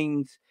 which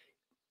means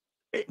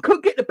it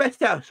could get the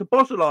best out of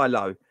Szoboszlai,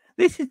 though.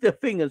 This is the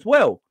thing as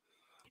well.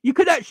 You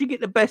could actually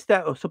get the best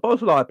out of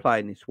Szoboszlai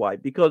playing this way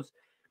because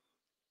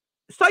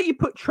say you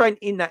put Trent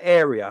in that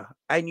area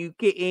and you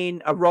get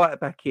in a right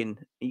back in,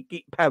 you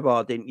get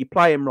Pavard in, you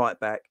play him right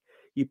back,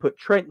 you put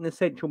Trent in the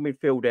central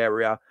midfield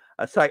area,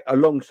 say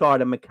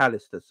alongside a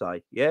McAllister,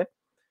 say, yeah,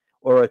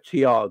 or a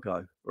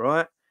Thiago,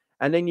 right?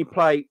 And then you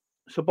play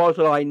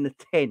Szoboszlai in the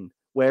 10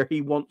 where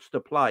he wants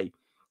to play.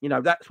 You know,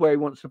 that's where he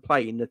wants to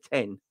play, in the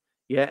 10.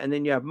 Yeah, and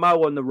then you have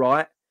Mo on the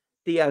right,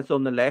 Diaz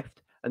on the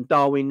left, and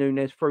Darwin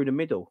Núñez through the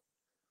middle.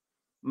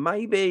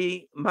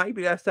 Maybe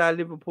that's how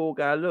Liverpool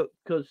go look,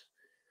 because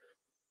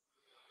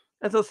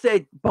as I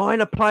said,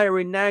 buying a player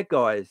in now,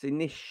 guys, in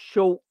this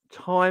short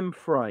time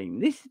frame,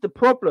 this is the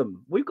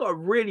problem. We've got a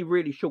really,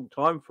 really short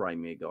time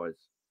frame here, guys.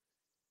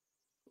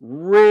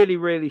 Really,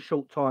 really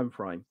short time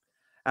frame.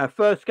 Our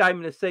first game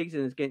of the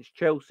season is against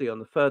Chelsea on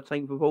the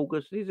 13th of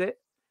August, is it?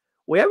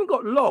 We haven't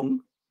got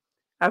long.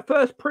 Our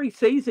first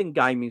pre-season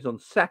game is on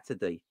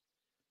Saturday.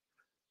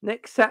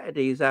 Next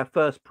Saturday is our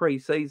first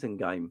pre-season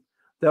game.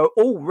 They're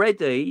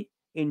already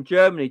in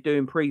Germany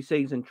doing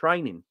pre-season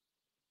training.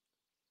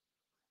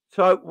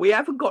 So we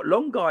haven't got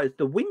long, guys.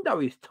 The window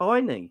is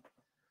tiny.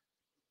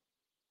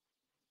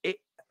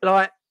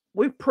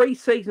 With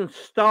pre-season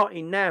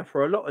starting now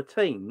for a lot of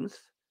teams,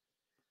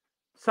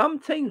 some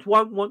teams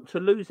won't want to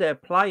lose their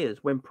players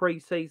when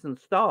pre-season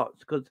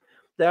starts because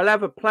they'll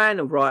have a plan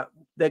of, right,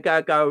 they're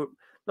going to go,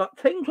 like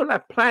teams will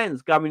have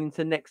plans going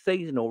into next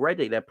season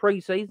already. Their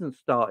pre-season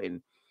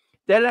starting.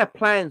 They'll have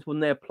plans when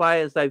their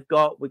players they've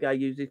got, we're going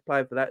to use this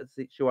player for that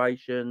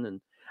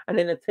situation. And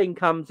then a team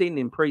comes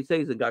in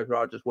pre-season and goes,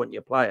 right, I just want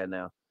your player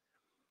now.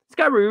 It's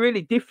going to be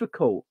really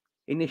difficult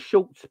in this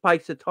short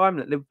space of time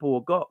that Liverpool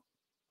have got.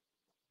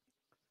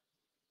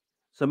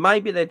 So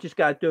maybe they're just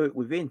going to do it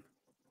within.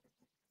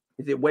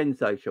 Is it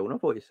Wednesday, Sean? I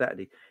thought it was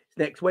Saturday. It's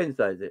next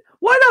Wednesday, is it?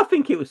 Why did I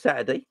think it was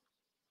Saturday?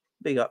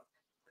 Big up.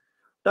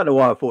 Don't know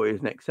why I thought it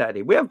was next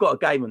Saturday. We have got a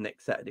game on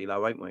next Saturday,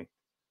 though, ain't we?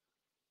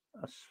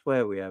 I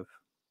swear we have.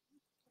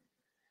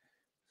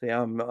 See,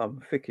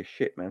 I'm thick as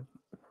shit, man.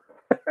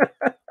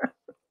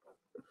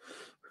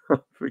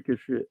 I'm thick as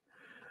shit.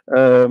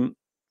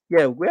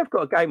 Yeah, we have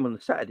got a game on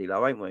the Saturday,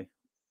 though, ain't we?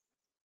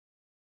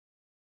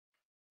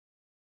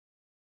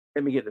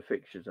 Let me get the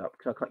fixtures up.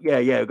 Yeah,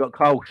 we've got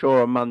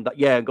Coleshaw on Monday.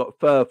 Yeah, we've got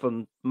Firth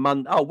on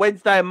Monday. Oh,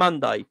 Wednesday and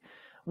Monday.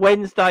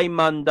 Wednesday,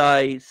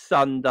 Monday,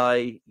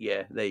 Sunday.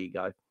 Yeah, there you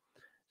go.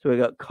 So we've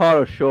got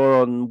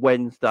Coleshaw on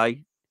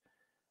Wednesday.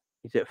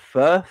 Is it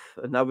Firth,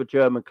 another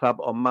German club,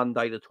 on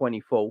Monday the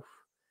 24th.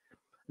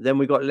 Then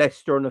we got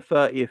Leicester on the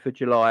 30th of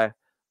July,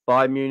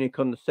 Bayern Munich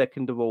on the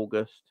 2nd of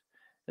August,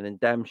 and then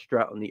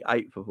Darmstadt on the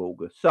 8th of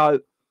August.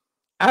 So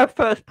our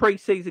first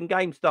pre-season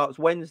game starts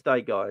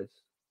Wednesday, guys.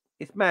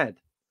 It's mad.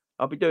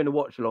 I'll be doing a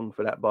watch along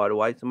for that, by the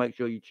way, so make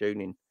sure you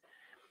tune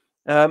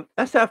in.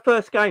 That's our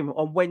first game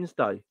on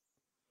Wednesday.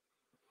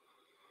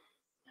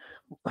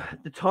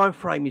 The time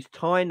frame is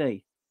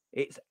tiny.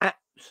 It's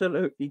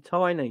absolutely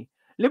tiny.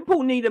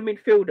 Liverpool need a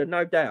midfielder,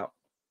 no doubt.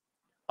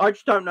 I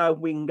just don't know if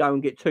we can go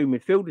and get two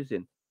midfielders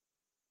in.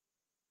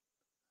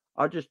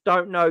 I just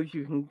don't know if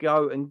you can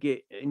go and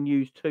get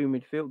two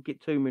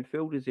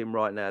midfielders in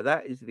right now.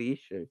 That is the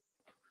issue.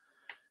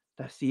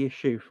 That's the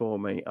issue for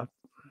me.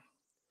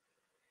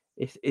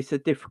 It's a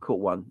difficult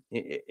one.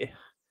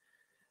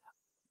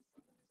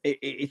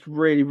 It's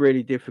really,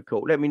 really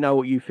difficult. Let me know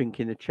what you think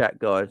in the chat,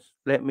 guys.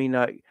 Let me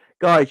know.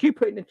 Guys, you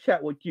put in the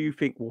chat what do you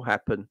think will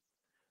happen.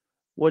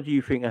 What do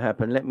you think will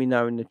happen? Let me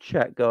know in the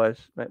chat, guys.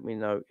 Let me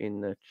know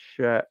in the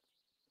chat.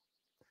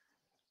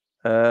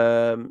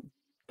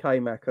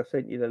 K-Mac, I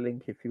sent you the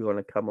link if you want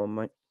to come on,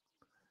 mate.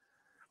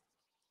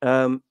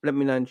 Let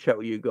me know in the chat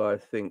what you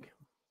guys think.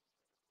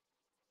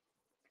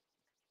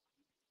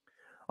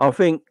 I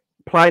think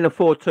playing a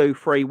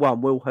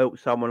 4-2-3-1 will help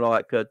someone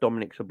like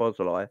Dominic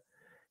Szoboszlai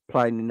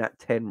playing in that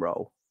 10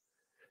 role.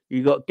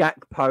 You got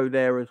Gakpo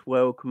there as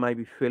well, can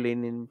maybe fill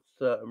in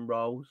certain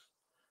roles.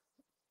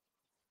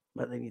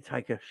 But then you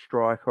take a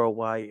striker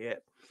away. Yeah.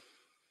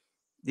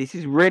 This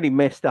is really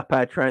messed up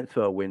our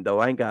transfer window,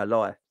 I ain't gonna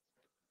lie.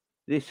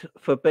 This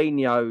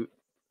Fabinho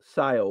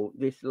sale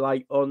this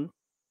late on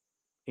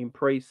in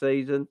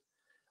pre-season,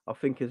 I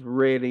think has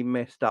really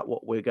messed up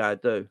what we're going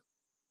to do.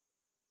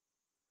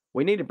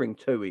 We need to bring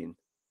two in.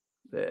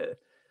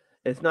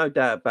 There's no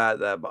doubt about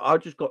that. But I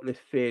just got this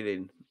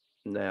feeling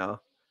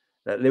now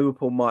that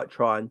Liverpool might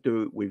try and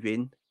do it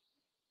within.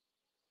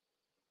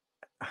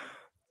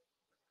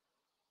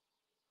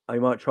 They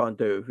might try and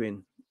do it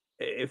within.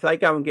 If they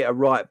go and get a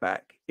right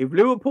back, if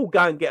Liverpool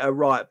go and get a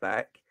right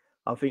back,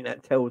 I think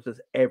that tells us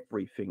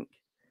everything.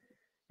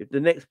 If the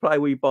next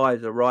player we buy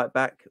is a right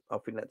back, I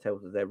think that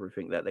tells us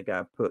everything, that they're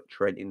going to put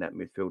Trent in that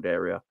midfield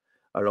area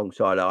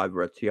alongside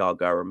either a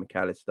Thiago or a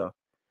McAllister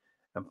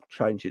and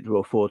change it to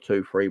a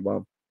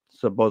 4-2-3-1.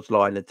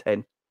 Szoboszlai in the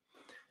 10.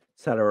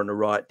 Salah on the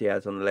right,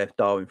 Diaz on the left,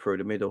 Darwin through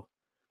the middle.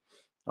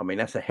 I mean,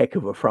 that's a heck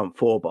of a front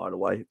four, by the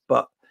way.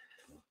 But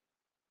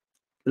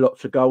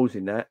lots of goals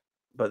in that.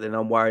 But then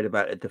I'm worried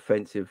about the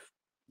defensive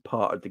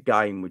part of the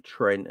game with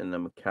Trent and the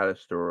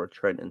McAllister or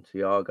Trent and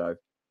Thiago.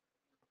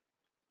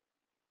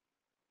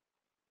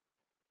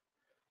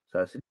 So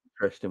it's an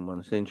interesting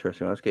one. It's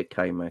interesting. Let's get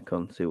K-Mac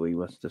on, see what he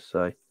wants to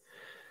say.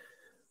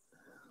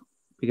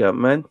 Big up,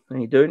 man. How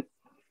you doing?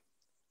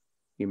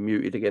 You're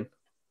muted again.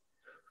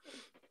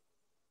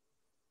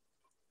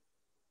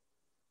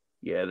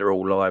 Yeah, they're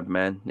all live,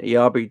 man.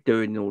 Yeah, I'll be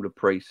doing all the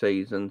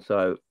pre-season.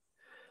 So,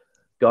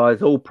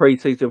 guys, all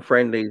pre-season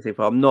friendlies. If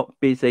I'm not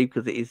busy,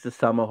 because it is the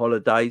summer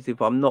holidays, if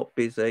I'm not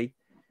busy,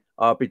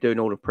 I'll be doing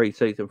all the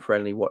pre-season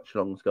friendly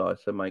watch-alongs, guys.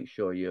 So make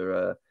sure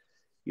you're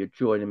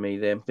joining me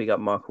then. Big up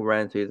Michael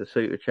Ramsey, the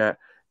super chat.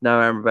 No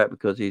Amrabat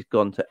because he's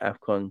gone to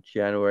AFCON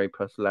January,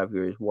 plus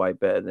Lavia is way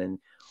better than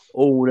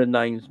all the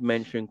names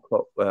mentioned.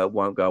 Klopp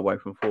won't go away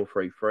from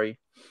 4-3-3.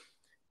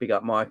 Big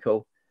up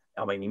Michael.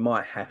 I mean, he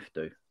might have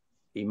to.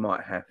 He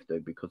might have to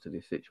because of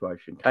this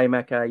situation.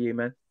 K-Mac, how are you,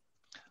 man?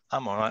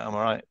 I'm all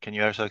right. Can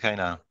you hear us okay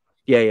now?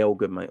 Yeah, all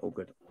good, mate. All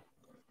good.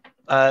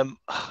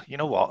 You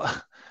know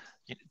what?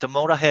 The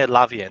more I hear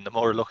Lavia and the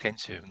more I look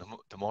into him,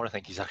 the more I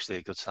think he's actually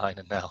a good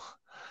signing now.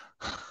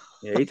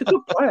 Yeah, he's a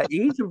good player.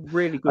 He's a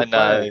really good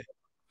player.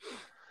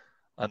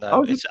 I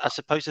know. I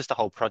suppose it's the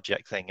whole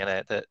project thing,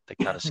 innit, that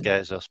kind of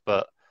scares us.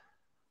 But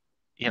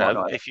you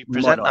know, if you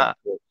present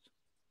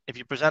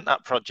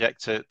that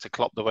project to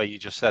Klopp the way you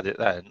just said it,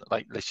 then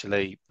like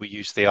literally we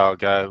use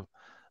Thiago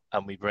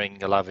and we bring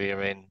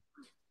Lavia in,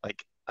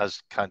 like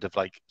as kind of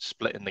like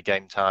splitting the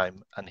game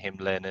time and him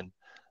learning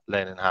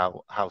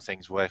how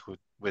things work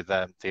with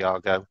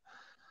Thiago.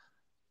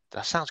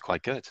 That sounds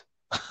quite good.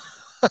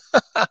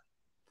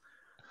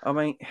 I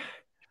mean,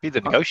 be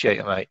the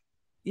negotiator, mate.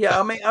 Yeah,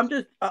 I mean, I'm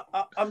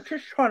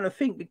just trying to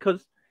think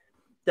because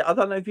I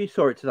don't know if you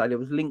saw it today. There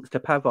was links to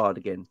Pavard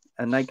again,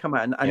 and they come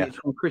out and it's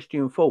from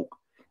Christian Falk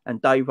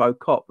and Dave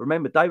O'Cop.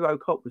 Remember, Dave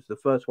O'Cop was the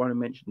first one who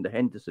mentioned the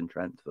Henderson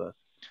transfer,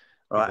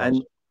 right?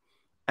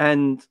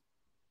 And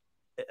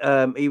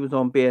he was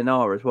on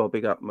BNR as well.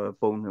 Big up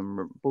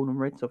Born and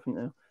Reds, I think.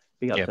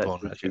 Big up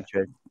Born Reds,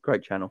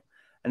 great channel.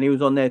 And he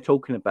was on there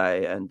talking about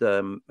it and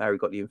how he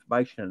got the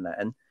information and that.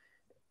 And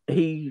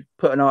he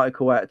put an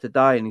article out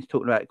today and he's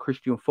talking about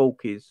Christian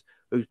Falk, who's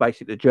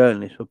basically the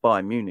journalist for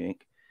Bayern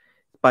Munich,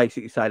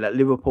 basically saying that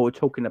Liverpool are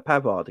talking to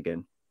Pavard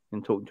again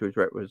and talking to his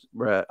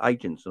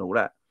agents and all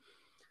that.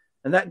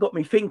 And that got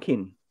me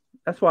thinking.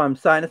 That's why I'm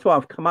saying, that's why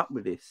I've come up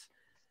with this.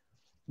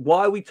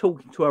 Why are we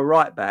talking to a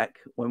right back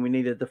when we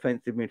need a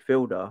defensive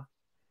midfielder?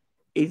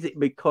 Is it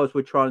because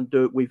we're trying to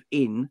do it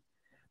within?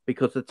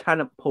 Because the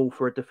talent pool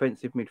for a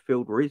defensive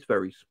midfielder is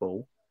very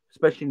small,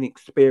 especially an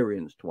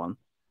experienced one,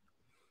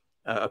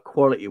 a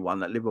quality one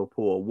that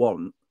Liverpool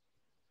want.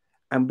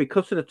 And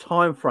because of the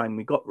time frame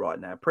we got right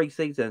now,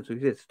 pre-season, so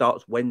it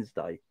starts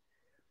Wednesday,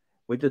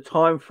 with the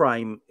time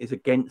frame is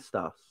against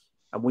us,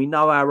 and we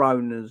know our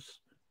owners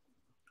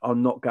are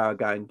not going to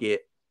go and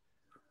get,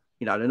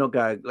 they're not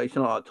going. It's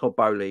not like Todd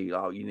Bowley.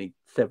 Oh, you need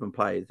 7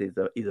 players.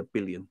 Is a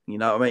billion. You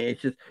know what I mean?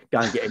 It's just go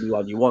and get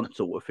anyone you want,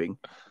 sort of thing.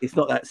 It's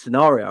not that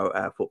scenario at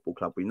our football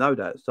club. We know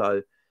that.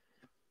 So,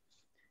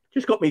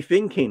 just got me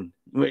thinking.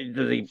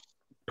 Does he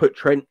put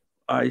Trent?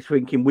 I was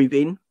thinking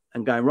within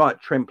and going right.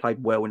 Trent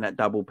played well in that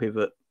double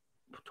pivot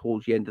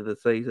towards the end of the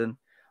season.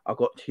 I've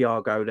got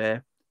Thiago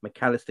there.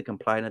 McAllister can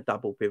play in a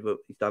double pivot.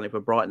 He's done it for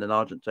Brighton and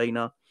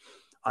Argentina.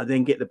 I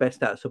then get the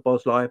best out of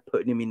Szoboszlai,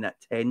 putting him in that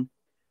 10.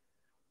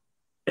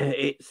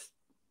 It's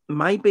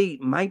maybe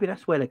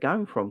that's where they're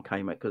going from,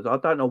 K-Mate, because I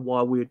don't know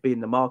why we would be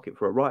in the market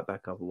for a right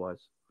back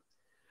otherwise.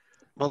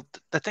 Well,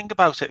 the thing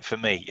about it for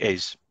me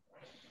is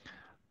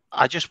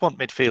I just want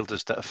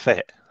midfielders that are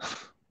fit,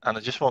 and I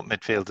just want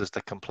midfielders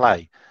that can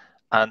play.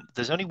 And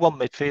there's only one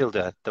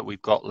midfielder that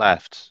we've got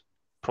left,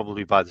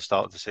 probably by the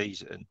start of the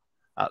season,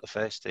 at the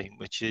first team,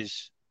 which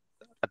is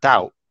a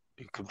doubt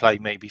who can play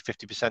maybe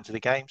 50% of the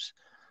games,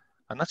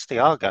 and that's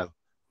Thiago.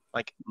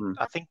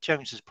 I think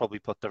Jones has probably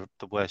put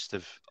the worst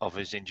of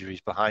his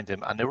injuries behind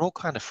him, and they're all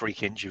kind of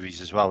freak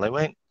injuries as well. They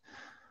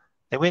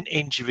weren't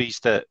injuries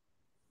that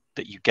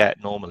you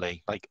get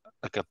normally,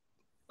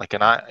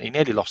 he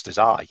nearly lost his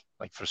eye,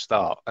 for a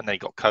start, and then he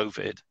got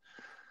COVID,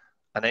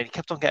 and then he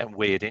kept on getting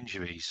weird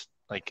injuries.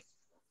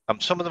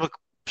 Some of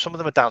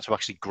them are down to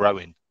actually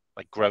growing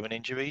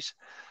injuries.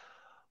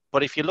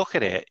 But if you look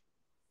at it,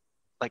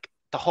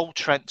 the whole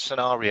Trent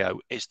scenario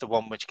is the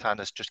one which kind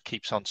of just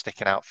keeps on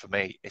sticking out for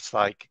me. It's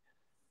like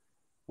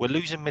we're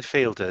losing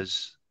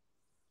midfielders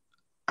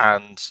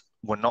and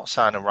we're not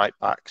signing right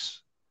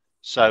backs.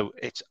 So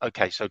it's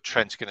okay. So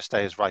Trent's going to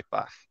stay as right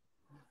back.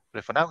 But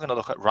if we're now going to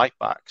look at right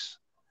backs,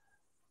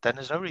 then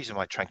there's no reason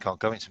why Trent can't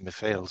go into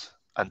midfield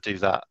and do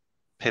that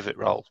pivot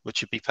role, which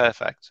would be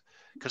perfect.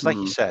 Because like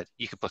you said,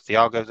 you could put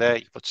Thiago there,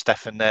 you could put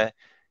Stefan there,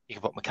 you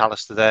could put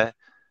McAllister there.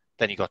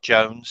 Then you got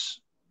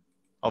Jones.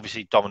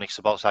 Obviously, Dominic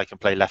Szoboszlai can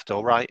play left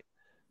or right.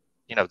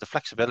 The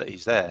flexibility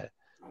is there.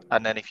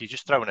 And then if you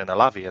just throw in a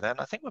Lavia, then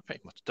I think we're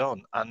pretty much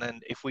done. And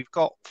then if we've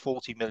got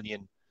 40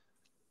 million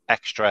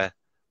extra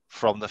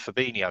from the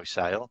Fabinho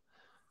sale,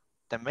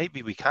 then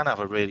maybe we can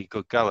have a really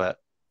good go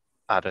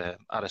at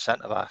a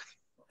centre back.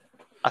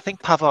 I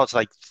think Pavard's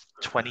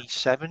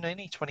 27, isn't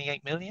he?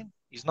 28 million.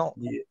 He's not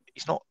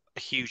a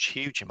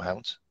huge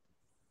amount.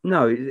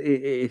 No,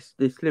 it's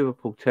this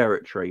Liverpool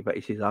territory, but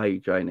it's his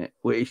age, ain't it?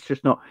 Well, it's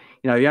just not.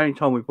 The only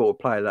time we bought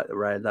a player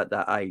around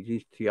that age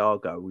is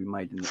Thiago. We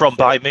made from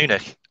Bayern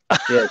Munich.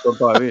 Yeah, from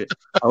Bayern Munich,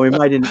 and we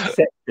made an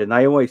exception.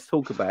 They always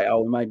talk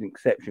about, we made an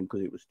exception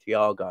because it was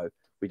Thiago.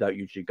 We don't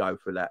usually go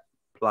for that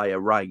player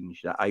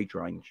range, that age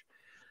range.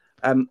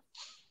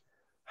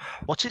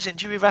 What's his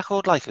injury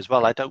record like as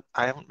well? I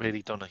haven't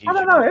really done a huge. I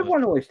don't know.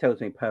 Everyone always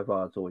tells me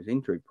Pavard's always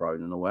injury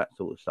prone and all that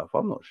sort of stuff.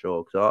 I'm not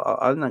sure because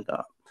I don't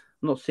know.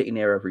 I'm not sitting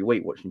there every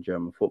week watching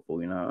German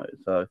football,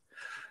 So,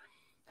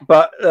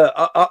 but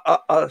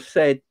I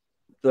said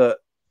that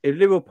if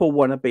Liverpool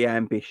want to be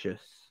ambitious,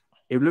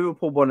 there's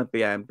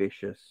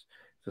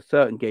a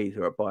certain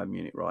geezer at Bayern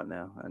Munich right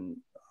now, and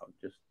I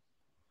just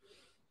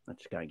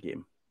go and get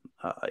him.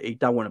 He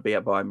don't want to be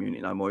at Bayern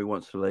Munich no more. He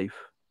wants to leave.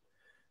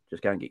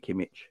 Just go and get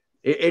Kimmich.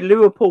 If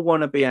Liverpool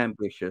want to be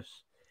ambitious,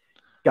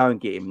 go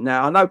and get him.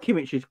 Now I know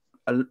Kimmich is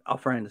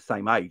around the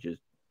same age as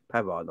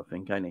Pavard, I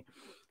think, ain't he?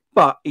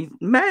 But he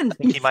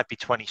might be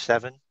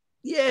 27.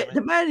 Yeah,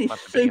 the man is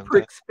super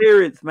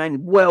experienced,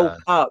 man. World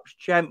Cups,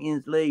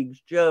 Champions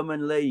Leagues,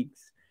 German leagues,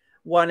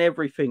 won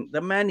everything.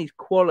 The man is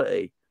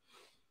quality.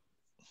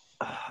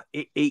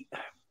 He's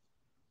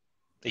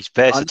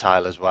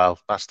versatile as well.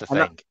 That's the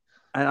thing.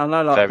 And I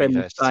know, like Ben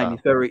was saying,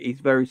 he's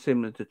very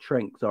similar to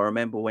Trent. Because I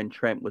remember when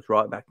Trent was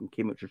right back and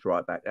Kimmich was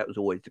right back. That was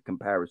always the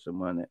comparison,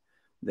 wasn't it?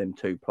 Them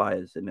two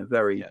players, and they're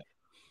very. Yeah.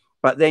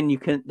 But then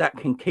that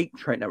can keep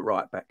Trent at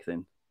right back.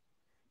 Then.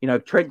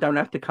 Trent don't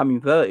have to come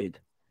inverted.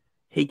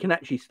 He can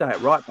actually stay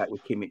at right back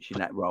with Kimmich in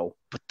that role.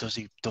 But does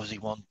he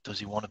want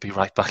to be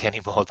right back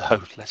anymore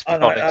though? Let's be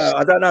honest.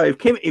 I don't know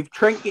if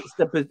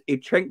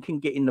Trent can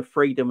get in the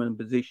freedom and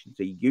positions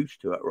he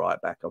used to at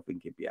right back, I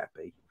think he'd be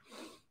happy.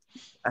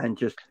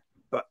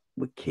 But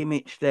with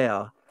Kimmich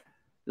there,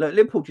 look,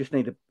 Liverpool just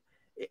need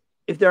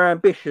if they're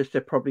ambitious,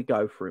 they'll probably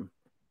go for him.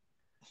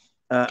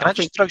 Can I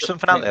just throw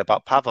something out there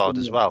about Pavard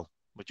as well,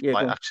 which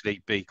might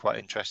actually be quite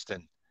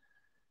interesting?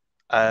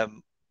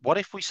 What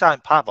if we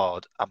signed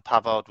Pavard and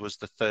Pavard was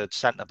the third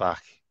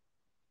centre-back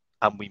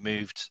and we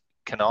moved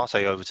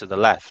Canate over to the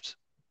left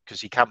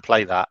because he can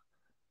play that?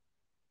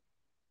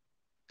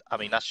 I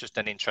mean, that's just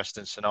an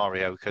interesting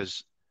scenario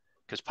because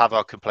because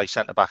Pavard can play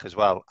centre back as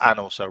well, and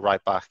also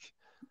right back,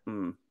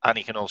 and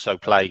he can also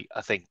play.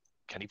 I think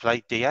can he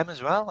play DM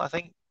as well? I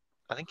think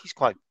he's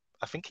quite.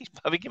 I think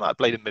he might have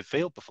played in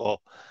midfield before.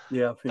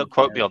 Yeah, I think don't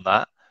quote me on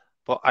that,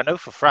 but I know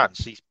for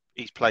France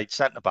he's played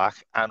centre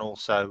back and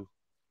also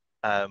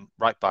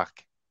right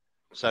back,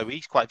 so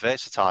he's quite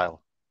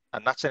versatile,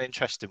 and that's an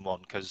interesting one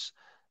because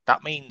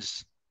that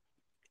means,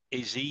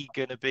 is he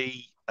going to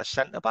be a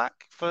centre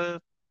back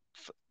for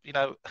you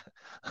know?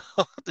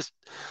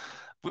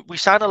 We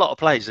sign a lot of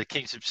players that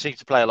seem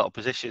to play a lot of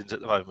positions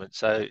at the moment,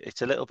 so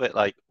it's a little bit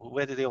like,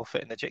 where do they all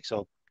fit in the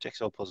jigsaw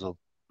puzzle?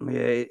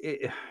 Yeah,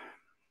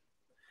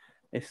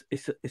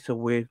 it's a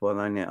weird one,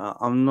 ain't it?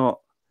 I'm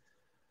not.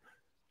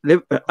 I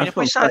mean, if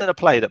we're signing a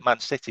player that Man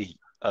City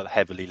are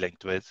heavily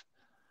linked with,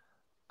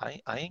 I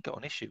ain't got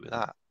an issue with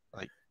that.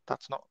 Like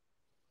that's not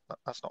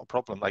a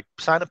problem. Like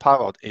signing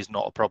Pavard is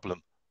not a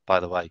problem, by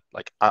the way.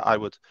 Like I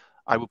would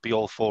be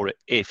all for it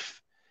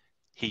if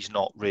he's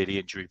not really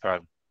injury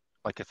prone,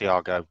 like a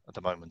Thiago at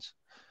the moment.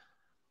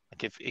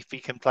 Like if he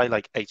can play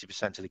like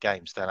 80% of the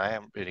games, then I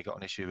haven't really got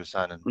an issue with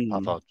signing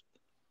Pavard.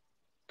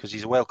 Because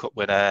he's a World Cup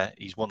winner,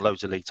 he's won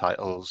loads of league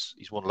titles,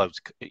 he's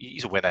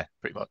a winner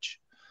pretty much.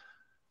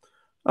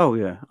 Oh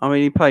yeah, I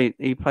mean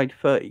he played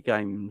 30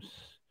 games,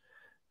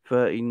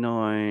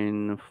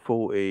 39,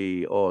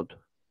 40 odd.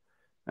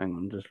 Hang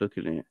on, just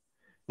looking at it.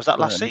 Was that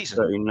last season?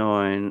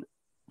 39,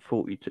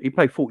 42. He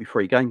played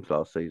 43 games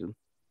last season.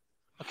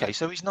 Okay,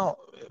 so he's not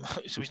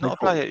a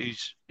player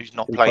who's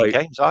not playing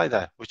games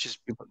either, which is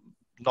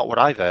not what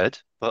I've heard.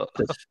 But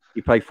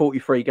he played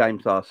 43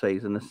 games last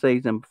season. The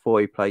season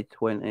before he played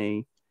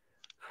 20,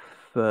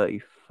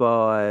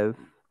 35.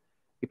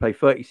 He played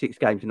 36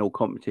 games in all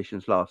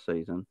competitions last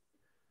season.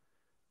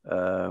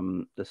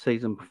 The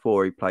season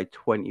before he played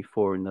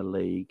 24 in the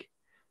league,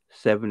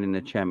 7 in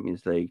the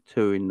Champions League,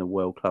 2 in the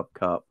World Club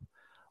Cup,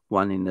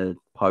 1 in the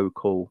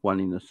Pokal, 1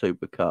 in the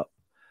Super Cup,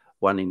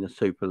 1 in the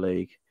Super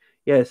League.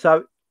 Yeah,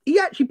 so he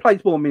actually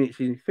plays more minutes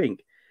than you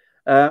think.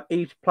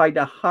 He's played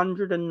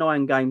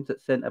 109 games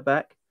at centre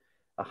back,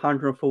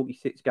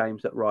 146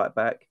 games at right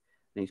back,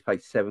 and he's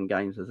played 7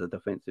 games as a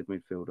defensive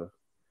midfielder.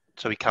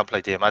 So he can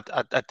play DM.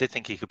 I did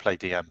think he could play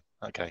DM.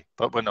 Okay,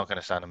 but we're not going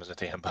to sign him as a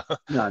DM.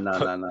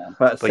 No.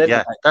 But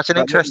yeah, that's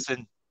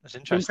interesting. That's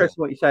interesting.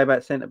 What you say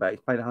about centre back.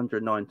 He's played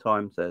 109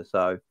 times there.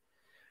 So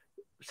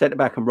centre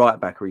back and right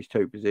back are his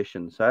 2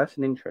 positions. So that's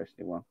an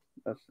interesting one.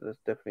 That's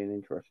definitely an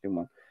interesting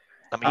one.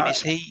 I mean,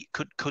 is he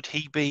could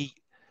he be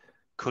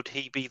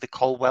the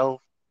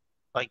Colwell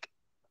like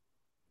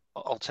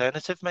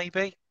alternative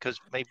maybe? Because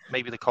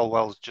maybe the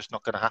Colwell's just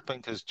not going to happen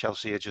because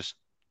Chelsea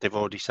they've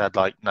already said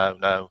like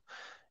no,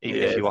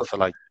 even if you offer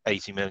like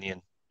 80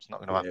 million. It's not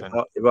going to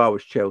happen. If I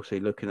was Chelsea,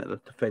 looking at the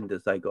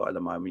defenders they got at the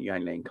moment, you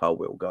ain't letting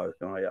Colwill go.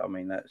 I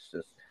mean,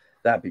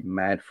 that'd be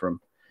mad for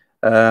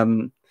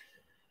him.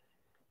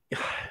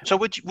 So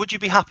would you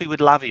be happy with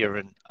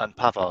Lavia and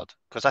Pavard?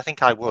 Because I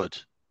think I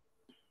would,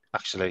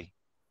 actually.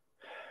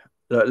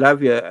 Look,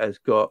 Lavia has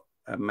got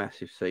a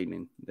massive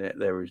ceiling.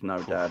 There is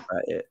no doubt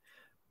about it.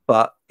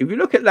 But if you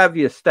look at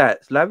Lavia's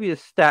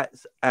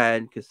stats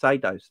and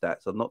Casado's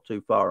stats are not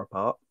too far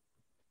apart.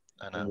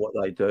 I know what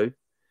they do.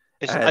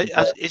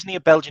 Isn't he a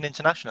Belgian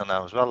international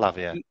now as well,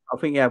 Lavia? I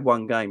think he had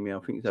 1 game. Yeah, I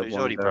think he's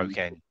already broke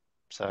in.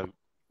 So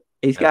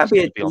he's got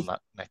to be on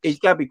that next. He's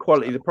got to be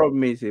quality. The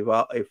problem is if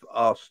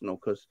Arsenal,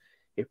 because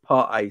if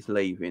Partey's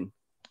leaving,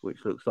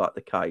 which looks like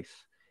the case,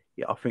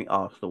 yeah, I think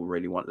Arsenal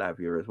really want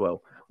Lavia as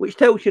well. Which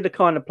tells you the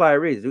kind of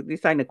player he is.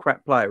 This ain't a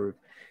crap player.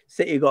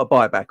 City got a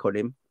buyback on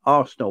him.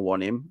 Arsenal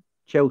want him.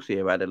 Chelsea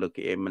have had a look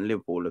at him, and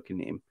Liverpool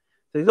looking at him.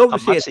 So he's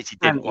obviously Man City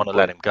didn't want to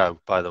let him go.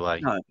 By the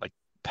way, like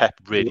Pep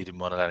really didn't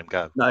want to let him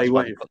go. No, he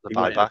wanted the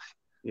buyback.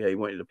 He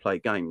wanted to play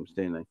games,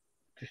 didn't he?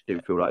 Just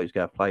didn't feel like he was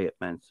going to play at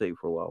Man City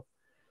for a while.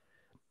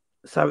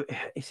 So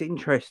it's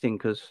interesting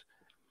because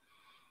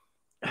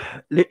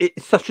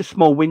it's such a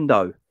small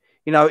window.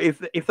 You know, if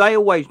they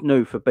always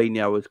knew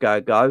Fabinho was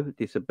going to go,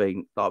 this would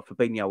been like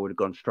Fabinho would have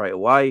gone straight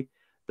away.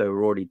 They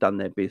were already done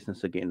their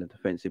business of getting a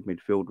defensive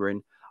midfielder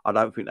in. I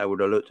don't think they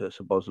would have looked at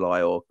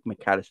Szoboszlai or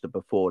McAllister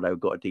before they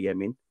got a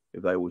DM in.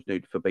 If they always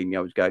knew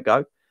Fabinho was going to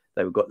go,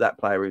 they would have got that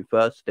player in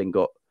first, then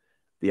got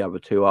the other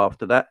 2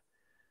 after that.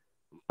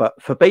 But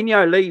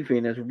Fabinho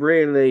leaving has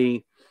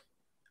really,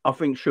 I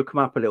think, shook him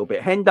up a little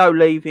bit. Hendo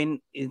leaving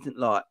isn't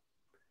like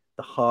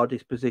the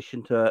hardest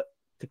position to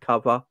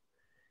cover.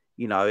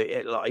 You know,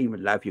 like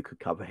even Lavia could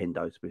cover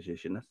Hendo's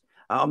position.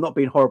 I'm not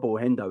being horrible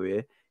with Hendo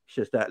here. It's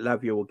just that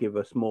Lavia will give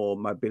us more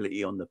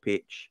mobility on the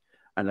pitch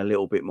and a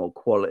little bit more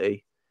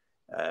quality,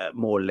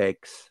 more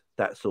legs,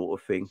 that sort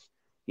of thing.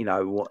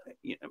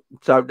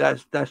 So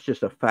that's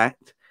just a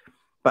fact.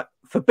 But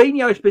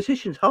Fabinho's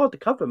position's hard to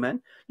cover,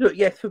 man. Look,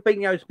 yes,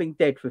 Fabinho's been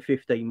dead for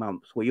 15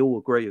 months. We all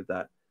agree with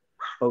that.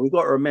 But we've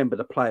got to remember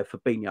the player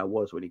Fabinho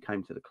was when he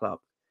came to the club.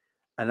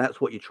 And that's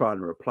what you're trying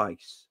to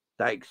replace.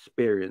 That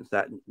experience,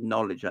 that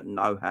knowledge, that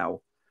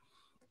know-how.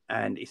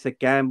 And it's a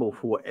gamble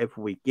for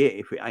whatever we get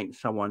if it ain't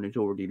someone who's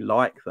already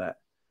like that.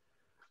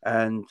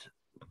 And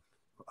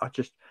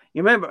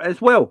You remember as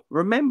well.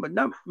 Remember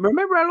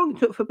how long it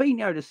took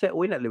Fabinho to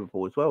settle in at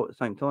Liverpool as well at the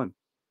same time.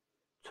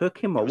 Took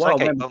him a It was while.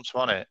 like 8 months,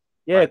 wasn't it?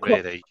 Yeah, like,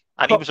 really.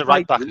 And he was a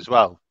right back as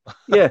well.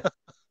 Yeah.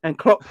 And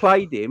Klopp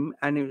played him,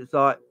 and it was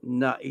like,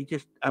 no,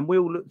 and we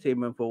all looked at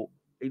him and thought,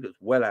 he looks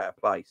well out of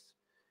place.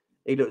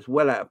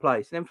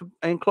 And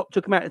then Klopp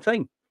took him out of the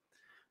team.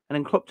 And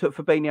then Klopp took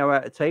Fabinho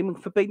out of the team, and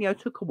Fabinho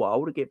took a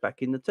while to get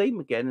back in the team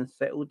again and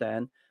settle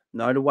down.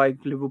 Know the way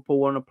Liverpool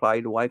want to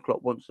play, the way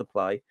Klopp wants to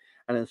play.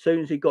 And as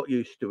soon as he got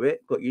used to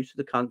it, got used to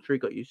the country,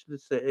 got used to the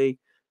city,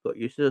 got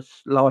used to the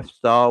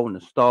lifestyle and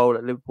the style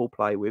that Liverpool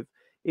play with,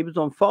 he was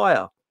on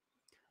fire.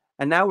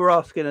 And now we're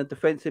asking a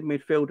defensive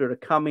midfielder to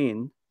come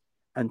in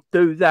and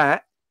do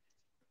that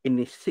in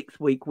this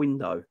 6-week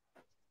window.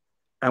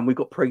 And we've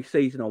got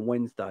pre-season on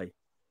Wednesday.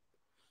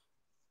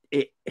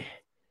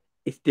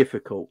 It's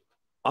difficult.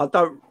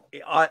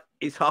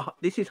 It's hard.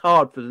 This is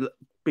hard for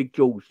Big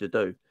George to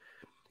do.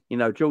 You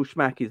know, George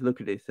Smack is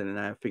looking at this and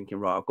now thinking,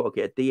 right, I've got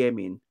to get a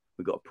DM in.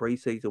 We've got a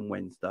pre-season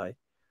Wednesday.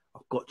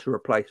 I've got to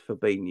replace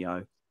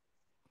Fabinho.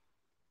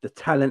 The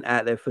talent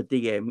out there for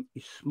DM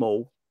is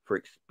small for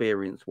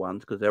experienced ones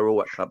because they're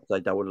all at clubs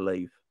they don't want to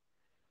leave.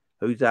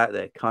 Who's out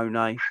there?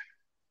 Kone,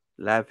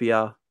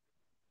 Lavia,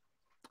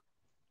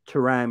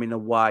 Thuram in a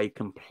way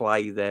can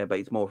play there, but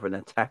he's more of an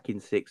attacking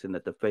 6 than a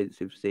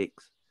defensive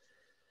 6.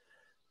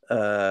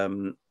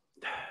 You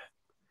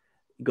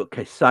got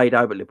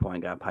Caicedo, but Liverpool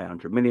ain't going to pay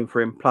 100 million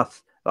for him.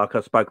 Plus, like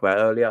I spoke about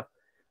earlier,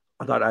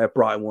 I don't know if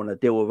Brighton want to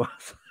deal with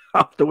us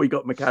after we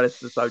got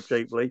McAllister so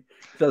cheaply.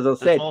 So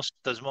as I said,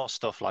 there's more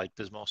stuff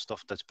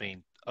that's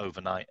been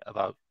overnight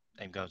about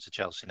him going to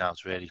Chelsea now.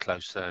 It's really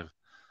close, so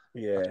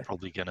yeah, that's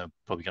probably gonna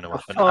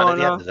happen. And at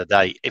the end of the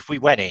day, if we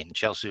went in,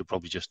 Chelsea would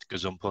probably just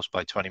gazump us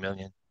by 20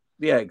 million.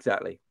 Yeah,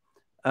 exactly.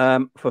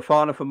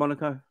 Fofana for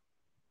Monaco.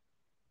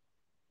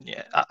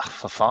 Yeah,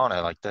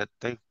 Fofana, like they're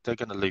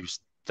going to lose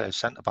their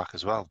centre back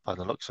as well by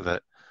the looks of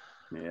it.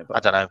 Yeah, but I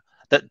don't know.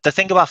 The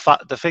thing about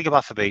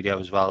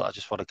Fabinho as well, I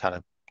just want to kind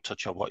of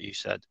touch on what you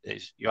said.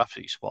 Is you're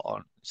absolutely spot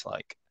on. It's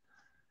like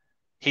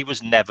he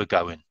was never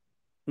going.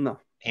 No,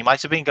 he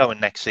might have been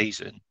going next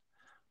season,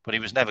 but he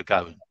was never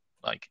going.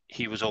 Like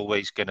he was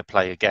always going to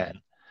play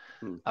again,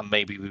 and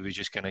maybe we were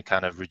just going to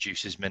kind of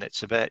reduce his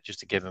minutes a bit just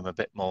to give him a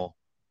bit more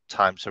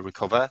time to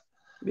recover.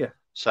 Yeah.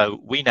 So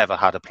we never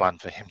had a plan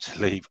for him to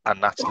leave,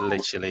 and that's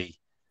literally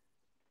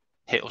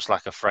hit us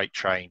like a freight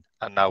train.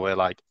 And now we're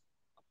like,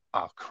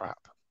 oh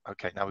crap.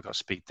 Okay, now we've got to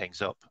speed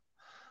things up.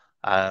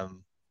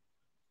 And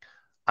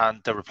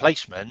the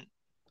replacement,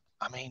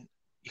 I mean,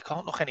 you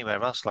can't look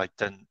anywhere else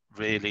then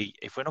really,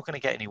 if we're not going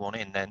to get anyone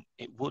in, then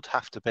it would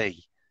have to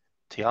be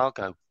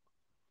Thiago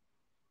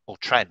or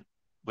Trent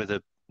with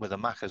a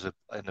Mac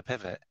in the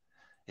pivot.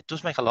 It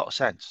does make a lot of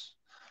sense.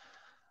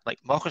 Like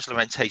Marcus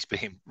Llorente's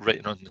being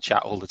written on the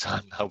chat all the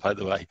time now, by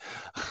the way.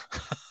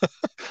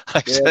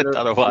 I said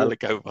that a while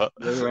ago, but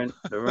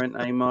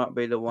Llorente might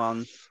be the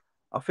one.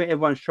 I think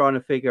everyone's trying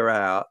to figure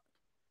out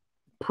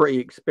pretty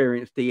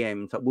experienced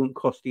DMs that wouldn't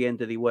cost the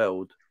end of the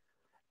world,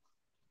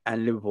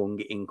 and Liverpool can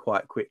get in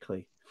quite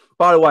quickly.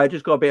 By the way, I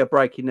just got a bit of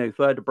breaking news.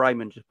 Werder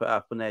Bremen just put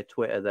up on their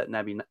Twitter that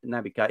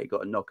Navigator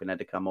got a knock and had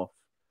to come off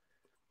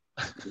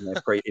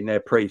in their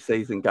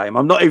pre-season game.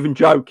 I'm not even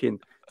joking.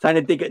 Saying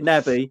a dig at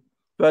Navi.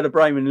 Werder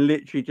Bremen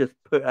literally just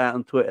put out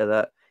on Twitter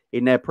that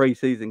in their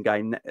pre-season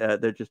game,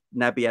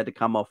 Naby had to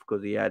come off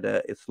because he had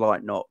a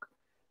slight knock.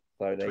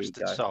 So there you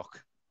go.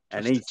 Sock.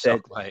 And he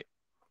said,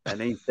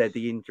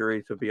 the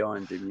injuries were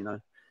behind him. You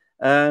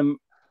know,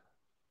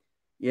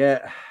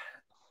 yeah,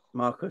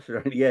 Marcus.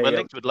 Yeah, we're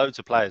linked with loads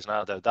of players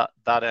now, though.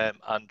 That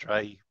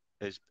Andre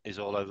is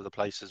all over the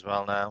place as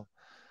well now.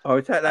 Oh,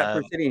 is that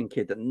Brazilian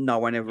kid that no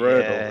one ever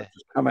heard of?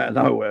 Just come out of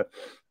nowhere.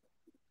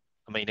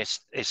 I mean, his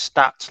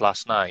stats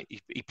last night.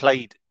 He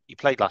played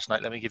last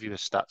night. Let me give you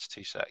his stats.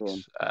 2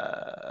 seconds.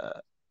 I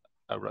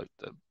wrote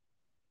them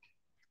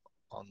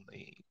on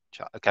the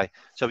chat. Okay,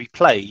 so he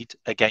played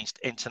against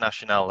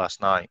Internacional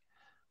last night,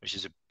 which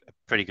is a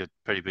pretty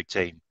big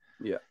team.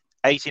 Yeah.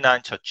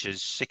 89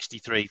 touches,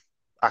 63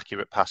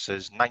 accurate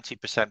passes,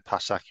 90%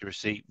 pass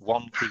accuracy,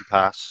 1 key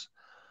pass,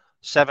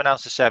 7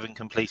 out of 7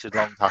 completed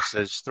long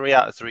passes, 3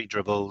 out of 3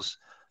 dribbles,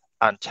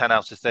 and 10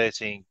 out of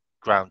 13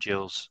 ground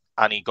duels.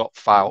 And he got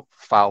fouled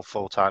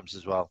 4 times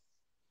as well.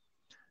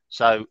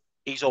 So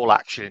he's all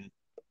action.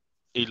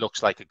 He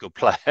looks like a good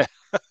player.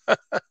 And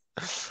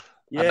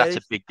that's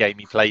a big game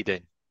he played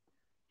in.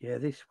 Yeah,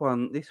 this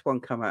one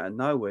come out of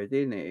nowhere,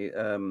 didn't it?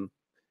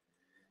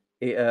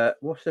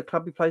 What's the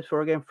club he plays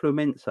for again?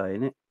 Fluminense,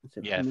 isn't it?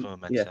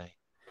 Fluminense.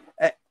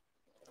 Yeah.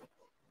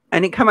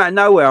 And it came out of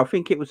nowhere. I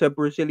think it was a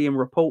Brazilian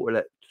reporter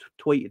that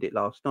tweeted it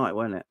last night,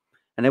 wasn't it?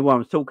 And everyone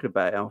was talking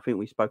about it. I think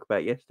we spoke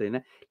about it yesterday. And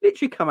it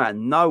literally come out of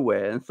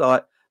nowhere. And it's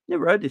like,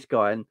 never heard this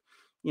guy. And,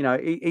 you know,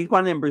 he's one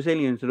of them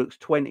Brazilians that looks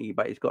 20,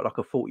 but he's got like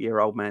a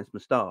 40-year-old man's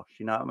moustache.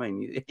 You know what I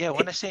mean? Yeah,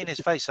 when I seen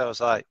his face, I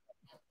was like,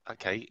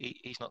 okay,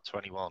 he's not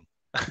 21.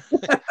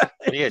 But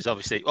he is,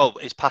 obviously. Well,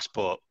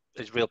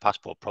 his real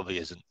passport probably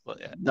isn't. But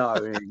yeah. No,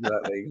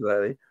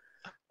 exactly.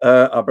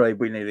 I believe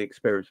we need an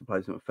experienced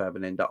replacement for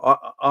Fabinho.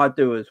 I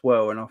do as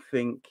well, and I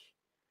think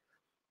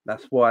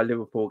that's why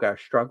Liverpool go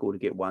struggle to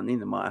get one in.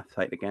 They might have to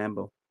take the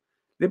gamble.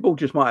 Liverpool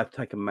just might have to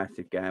take a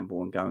massive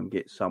gamble and go and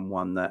get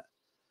someone that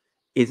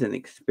isn't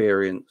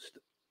experienced.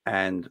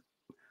 And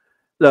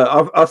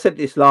look, I said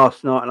this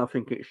last night, and I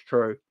think it's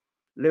true.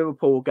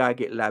 Liverpool go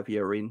get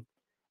Lavia in,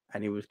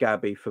 and he was going to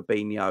be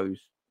Fabinho's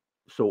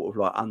sort of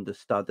like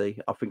understudy.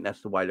 I think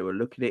that's the way they were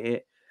looking at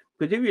it.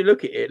 Because if you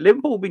look at it,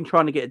 Liverpool have been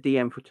trying to get a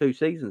DM for 2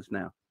 seasons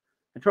now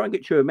and try and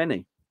get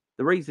Tchouaméni.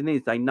 The reason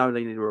is they know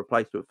they need a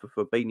replacement for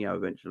Fabinho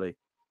eventually.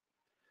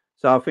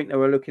 So I think they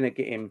were looking at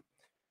getting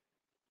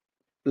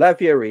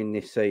Lavia in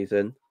this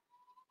season,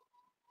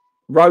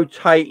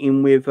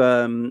 rotating with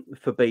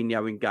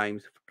Fabinho in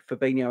games.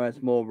 Fabinho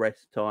has more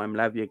rest time.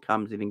 Lavia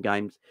comes in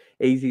games.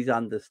 He's his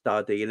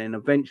understudy. And then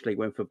eventually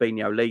when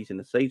Fabinho leaves in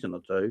a season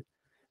or two,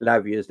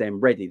 Lavia is then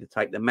ready to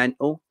take the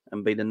mantle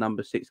and be the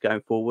number 6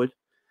 going forward.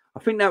 I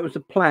think that was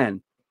the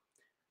plan.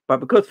 But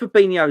because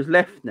Fabinho's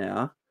left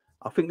now,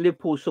 I think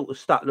Liverpool sort of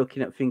start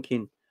looking at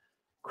thinking,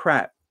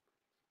 crap,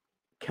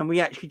 can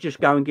we actually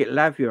just go and get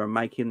Lavia and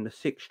make him the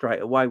 6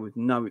 straight away with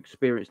no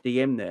experienced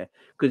DM there?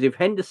 Because if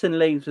Henderson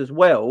leaves as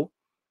well,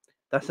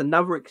 that's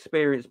another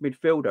experienced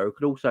midfielder who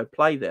could also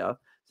play there.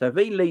 So if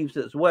he leaves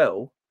as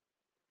well,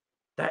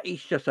 that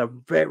is just a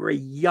very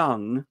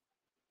young,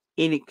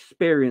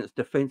 inexperienced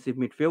defensive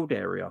midfield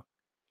area.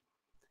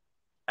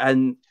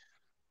 And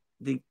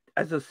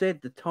as I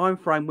said, the time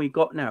frame we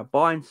got now,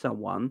 buying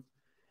someone,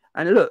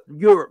 and look,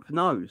 Europe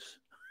knows.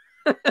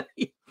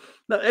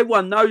 Look,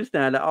 everyone knows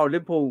now that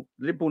Liverpool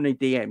need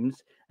DMs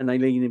and they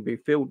need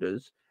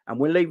midfielders, and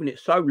we're leaving it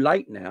so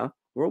late now.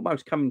 We're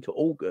almost coming to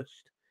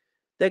August.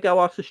 They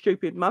go after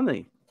stupid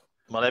money.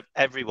 Well,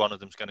 every one of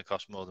them's going to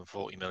cost more than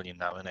 40 million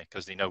now, isn't it?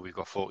 Because they know we've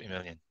got 40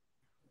 million.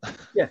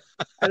 Yeah,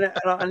 and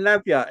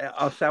Lavia,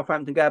 are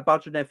Southampton got a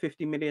budget there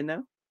 50 million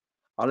now?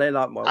 Are they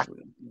like, well,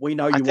 we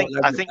know you want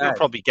Lavia I think we'll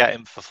probably get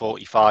him for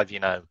 45, you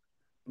know.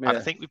 Yeah. And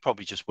I think we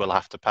probably just will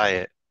have to pay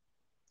it.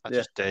 I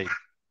just do.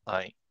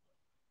 Like,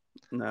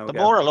 no, the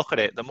more I look at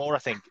it, the more I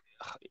think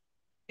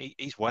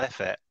he's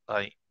worth it.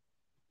 Like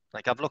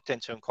I've looked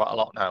into him quite a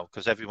lot now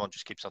because everyone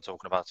just keeps on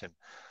talking about him.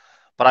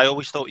 But I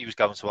always thought he was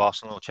going to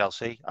Arsenal or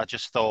Chelsea. I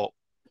just thought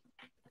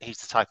he's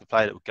the type of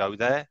player that would go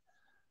there.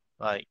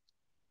 Like,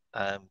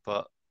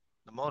 but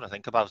the more I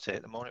think about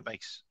it, the more it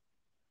makes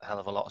a hell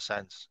of a lot of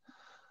sense.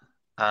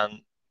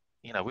 And,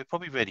 you know, we're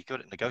probably really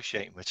good at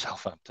negotiating with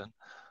Southampton.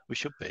 We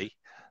should be.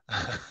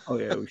 Oh,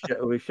 yeah,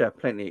 we should have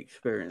plenty of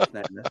experience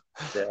now.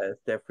 Yeah,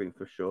 definitely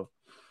for sure.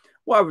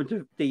 What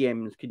other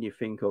DMs can you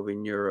think of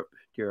in Europe,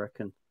 do you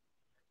reckon,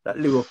 that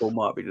Liverpool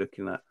might be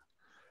looking at?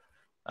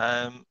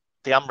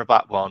 The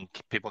Amrabat one,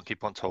 people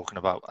keep on talking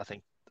about. I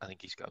think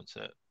he's going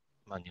to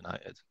Man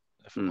United,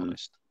 if I'm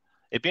honest.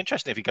 It'd be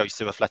interesting if he goes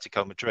to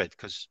Atletico Madrid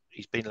because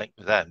he's been linked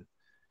with them,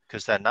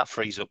 because then that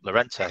frees up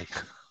Llorente.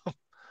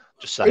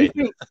 Just saying.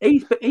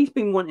 He's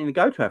been wanting to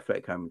go to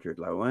Atletico Madrid,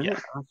 though, hasn't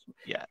it?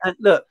 Yeah. And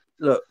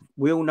look,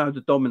 we all know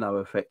the domino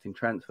effect in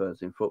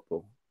transfers in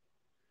football.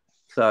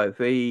 So if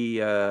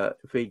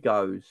he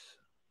goes,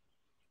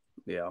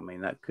 yeah, I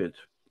mean that could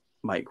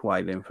make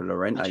way then for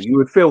Llorente.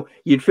 You'd feel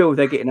if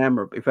they're getting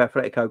Amrabat, if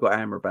Atletico got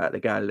Amrabat, they're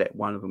going to let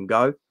one of them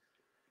go.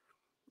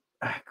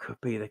 That could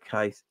be the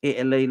case.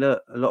 Italy,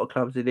 look, a lot of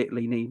clubs in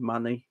Italy need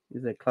money.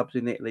 Is there clubs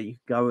in Italy you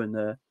go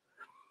and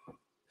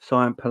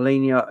sign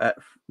Polina at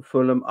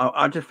Fulham?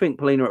 I just think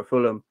Polina at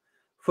Fulham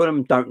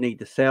don't need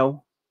to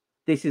sell.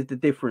 This is the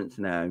difference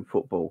now in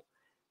football.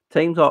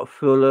 Teams like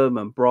Fulham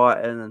and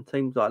Brighton and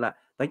teams like that,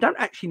 they don't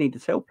actually need to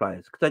sell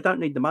players because they don't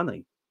need the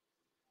money.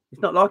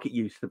 It's not like it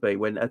used to be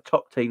when a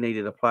top team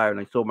needed a player and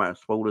they saw him out a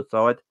smaller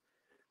side.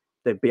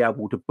 They'd be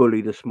able to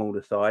bully the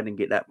smaller side and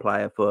get that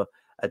player for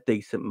a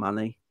decent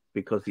money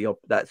because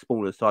that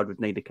smaller side would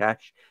need the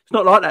cash. It's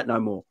not like that no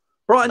more.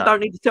 Brighton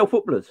don't need to sell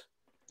footballers.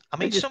 I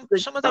mean, some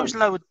of those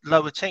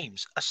lower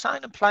teams are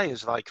signing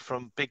players like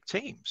from big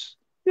teams.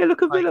 Yeah,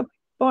 look at Villa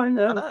buying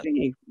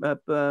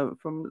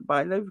from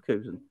Bayer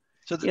Leverkusen.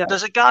 So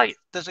there's a guy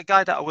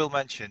that I will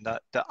mention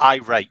that I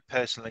rate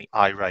personally.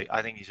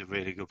 I think he's a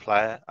really good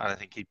player, and I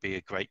think he'd be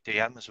a great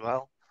DM as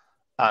well.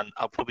 And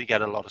I'll probably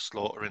get a lot of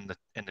slaughter in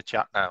the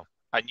chat now,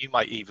 and you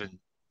might even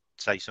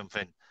say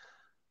something.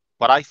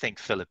 But I think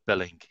Philip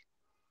Billing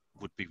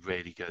would be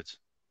really good.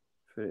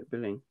 Philip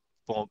Billing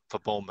for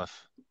Bournemouth.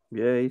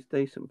 Yeah, he's a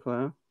decent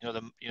player. You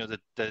know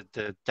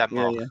the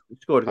Denmark. Yeah. He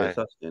scored against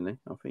us, didn't he?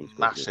 I think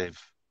massive.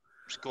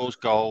 Scores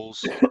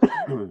goals.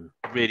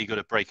 Really good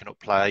at breaking up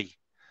play.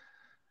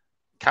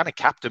 Kind of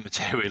captain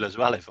material as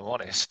well, if I'm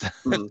honest.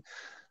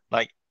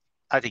 Like,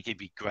 I think he'd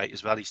be great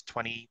as well. He's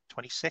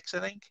 26, I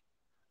think.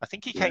 I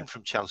think he came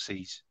from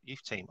Chelsea's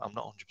youth team. I'm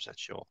not 100%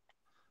 sure.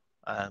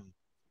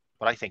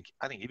 But I think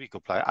he'd be a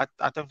good player.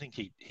 I don't think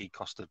he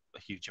cost a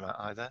huge amount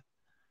either.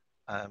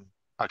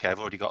 Okay, I've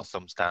already got a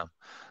thumbs down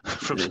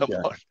from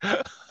someone.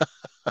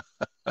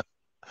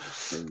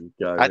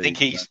 I think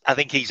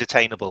he's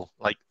attainable,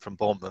 like from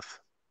Bournemouth.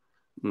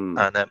 And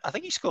I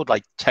think he scored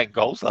like 10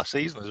 goals last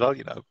season as well,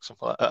 you know,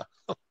 something like that.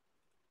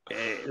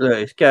 Look,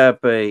 it's gotta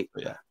be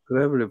Yeah.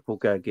 whoever Liverpool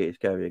go get. It's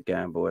gotta be a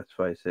gamble. Let's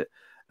face it.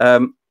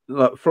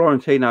 Like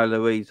Florentino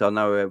Luis, I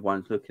know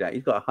everyone's looking at.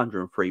 He's got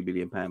 £103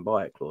 million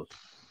buyout clause.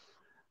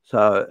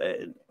 So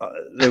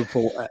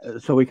Liverpool,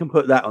 so we can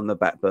put that on the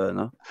back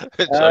burner.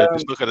 Sorry, I'm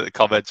just looking at the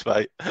comments,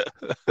 mate.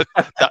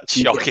 That's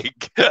shocking.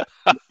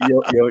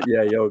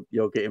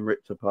 You're getting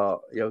ripped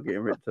apart. You're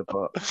getting ripped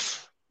apart.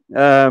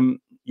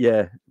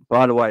 Yeah.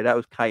 By the way, that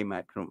was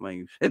K-Mac, not me.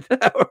 Who said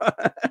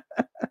that.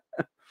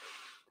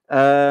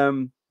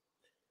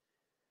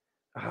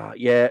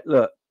 Yeah.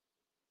 Look,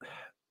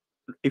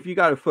 if you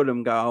go to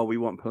Fulham, go, oh, we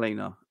want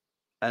Polina,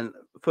 and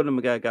Fulham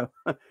go,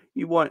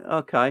 you want,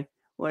 okay,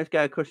 well, let's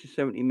go, cost you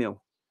 70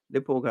 mil.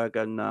 Liverpool go,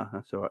 nah,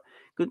 that's all right.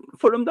 Because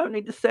Fulham don't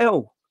need to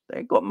sell.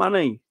 They've got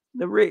money.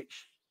 They're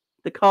rich.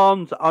 The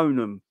Khans own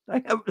them. They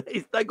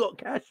got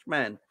cash,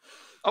 man.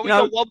 Oh, we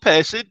got one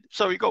person.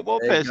 So we got one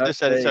person that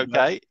said it's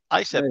okay.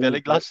 I said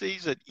billing last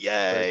season.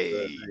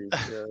 Yay!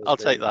 I'll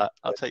take that.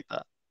 I'll take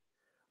that.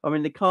 I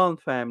mean, the Khan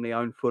family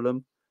own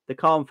Fulham. The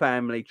Khan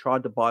family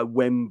tried to buy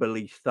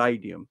Wembley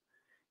Stadium.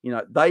 You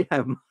know, they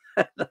have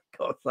they've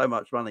got so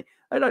much money.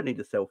 They don't need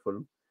to sell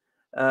Fulham.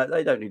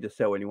 They don't need to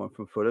sell anyone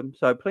from Fulham.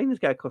 So Polina's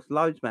going to cost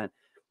loads, man.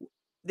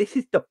 This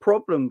is the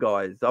problem,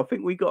 guys. I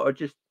think we got to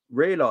just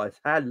realise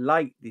how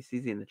late this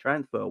is in the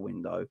transfer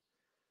window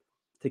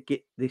to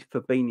get this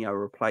Fabinho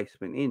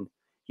replacement in.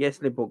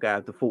 Yes, Liverpool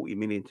have the 40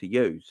 million to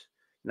use.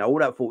 You know, all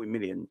that 40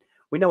 million,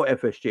 we know what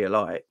FSG are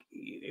like.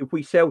 If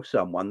we sell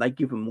someone, they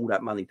give them all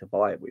that money to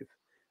buy it with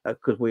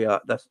because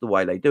that's the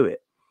way they do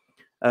it.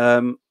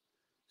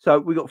 So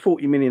we got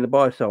 40 million to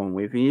buy someone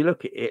with, and you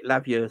look at it,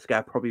 Lavia's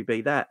going to probably be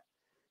that.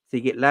 So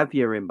you get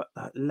Lavia in, but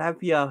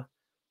Lavia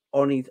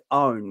on his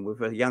own with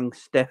a young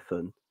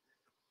Stefan,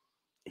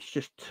 it's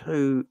just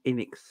too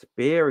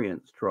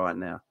inexperienced right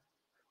now.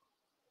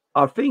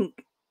 I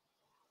think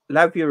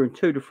Lavia in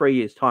 2 to 3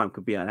 years' time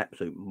could be an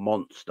absolute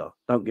monster.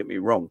 Don't get me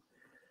wrong.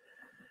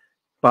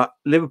 But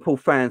Liverpool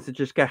fans are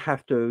just going to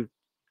have to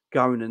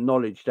go and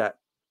acknowledge that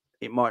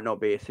it might not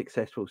be a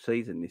successful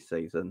season this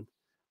season,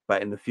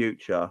 but in the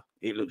future,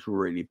 it looks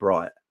really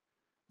bright.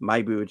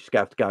 Maybe we'll just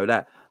have to go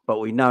that. But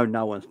we know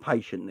no one's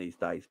patient these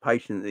days.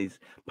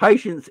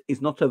 Patience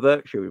is not a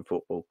virtue in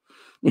football.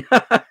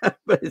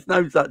 But there's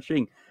no such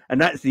thing. And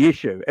that's the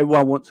issue.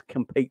 Everyone wants to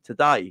compete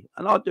today.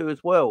 And I do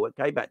as well. What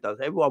K-Back does.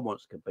 Everyone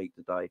wants to compete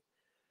today.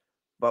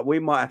 But we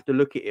might have to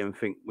look at it and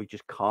think we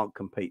just can't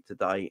compete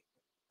today.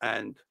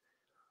 And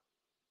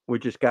we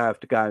just have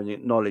to go and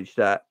acknowledge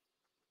that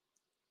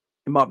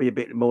it might be a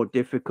bit more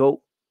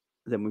difficult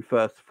than we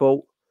first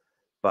thought.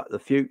 But the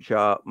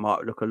future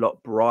might look a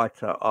lot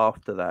brighter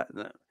after that.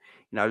 You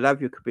know,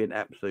 Lavia could be an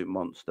absolute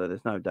monster.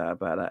 There's no doubt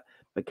about that.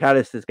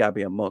 McAllister's going to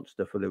be a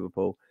monster for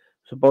Liverpool.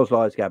 So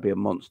Boslai's going to be a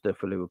monster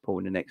for Liverpool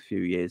in the next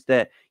few years.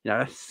 That's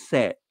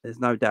set. There's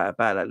no doubt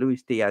about that.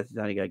 Luis Diaz is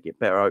only going to get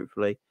better,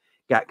 hopefully.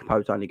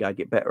 Gakpo's only going to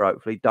get better,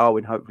 hopefully.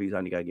 Darwin, hopefully, is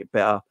only going to get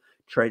better.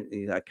 Trent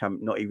is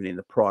not even in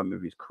the prime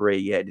of his career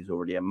yet. He's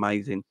already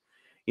amazing.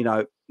 You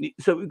know,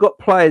 so we've got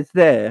players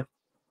there.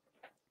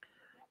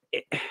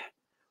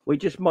 We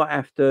just might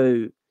have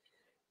to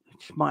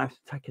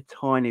take a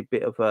tiny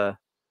bit of a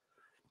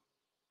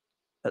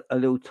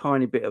little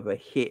tiny bit of a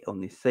hit on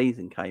this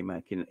season,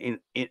 K-Mac,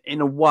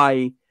 in a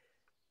way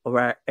of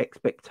our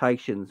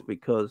expectations,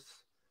 because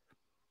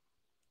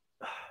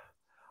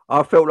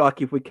I felt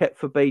like if we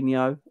kept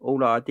Fabinho,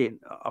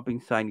 I've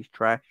been saying he's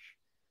trash,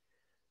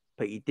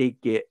 but he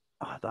did get,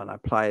 I don't know,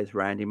 players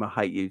around him. I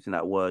hate using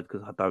that word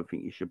because I don't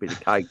think it should be the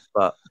case,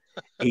 but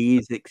he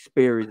is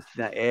experienced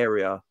in that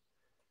area.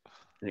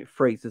 And it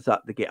frees us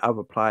up to get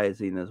other players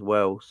in as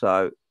well.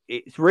 So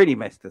it's really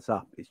messed us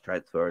up, his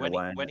transfer in a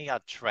way. When he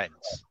had Trent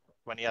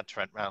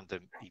round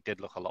him, he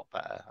did look a lot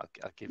better.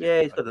 I'll give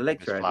he's got the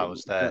legs around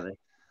flowers him, there.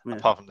 Yeah.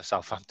 Apart from the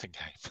Southampton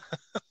game.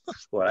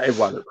 Well,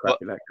 everyone looked crap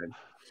in that game.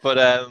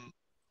 But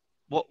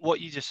what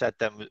you just said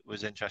then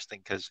was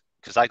interesting because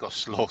I got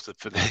slaughtered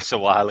for this a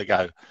while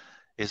ago.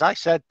 Is I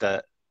said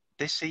that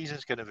this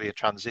season's going to be a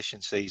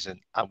transition season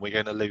and we're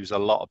going to lose a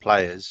lot of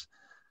players.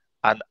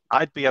 And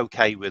I'd be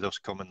okay with us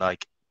coming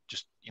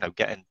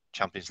getting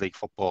Champions League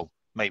football,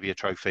 maybe a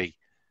trophy,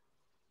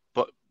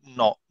 but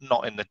not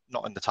in the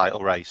title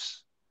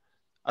race.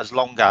 As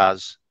long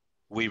as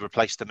we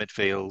replace the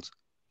midfield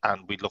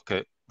and we look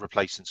at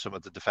replacing some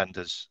of the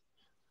defenders,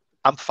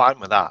 I'm fine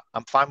with that.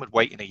 I'm fine with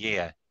waiting a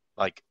year,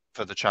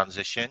 for the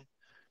transition,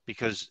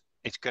 because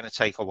it's going to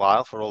take a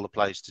while for all the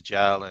players to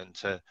gel and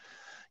to,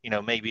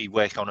 maybe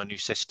work on a new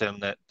system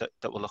that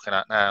we're looking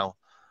at now.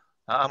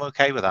 I'm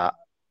okay with that.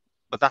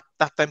 But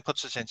that then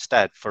puts us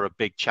instead for a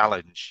big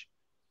challenge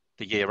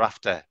the year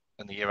after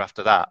and the year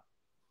after that.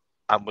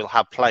 And we'll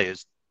have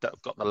players that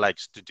have got the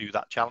legs to do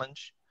that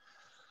challenge.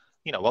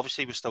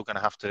 Obviously we're still going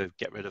to have to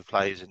get rid of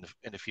players in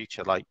the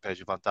future, like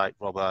Virgil van Dijk,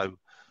 Robbo.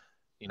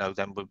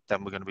 Then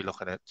we're going to be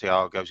looking at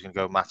Thiago's going to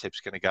go,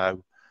 Matip's going to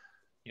go.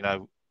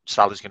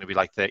 Salah's going to be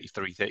like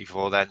 33,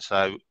 34 then.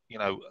 So,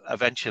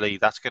 eventually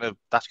that's going to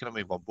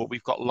move on. But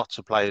we've got lots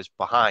of players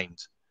behind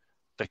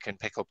that can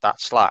pick up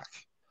that slack.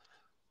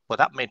 But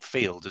that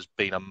midfield has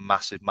been a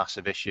massive,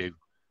 massive issue.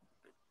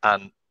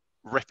 And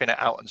ripping it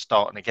out and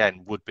starting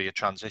again would be a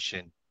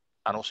transition.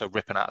 And also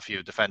ripping out a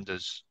few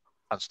defenders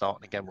and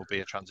starting again will be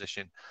a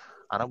transition.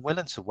 And I'm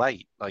willing to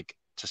wait, like,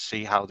 to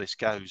see how this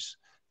goes,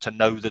 to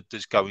know that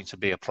there's going to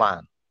be a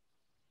plan.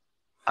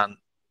 And,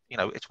 you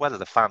know, it's whether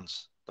the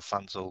fans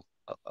will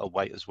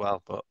wait as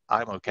well. But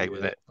I'm okay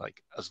with it,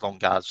 like, as long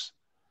as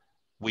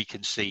we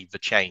can see the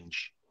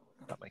change.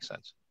 If that makes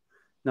sense.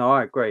 No,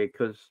 I agree,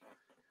 because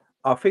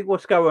I think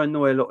what's going to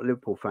annoy a lot of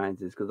Liverpool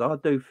fans is because I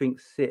do think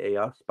City.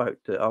 I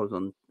was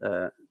on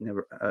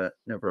Never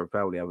a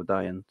Vale the other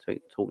day and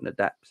talking to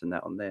Daps and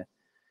that on there,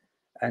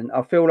 and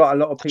I feel like a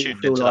lot of people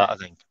feel like that,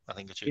 I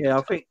think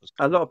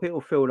a lot of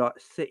people feel like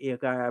City are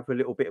going to have a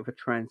little bit of a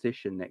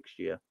transition next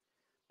year,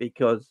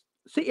 because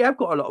City have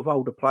got a lot of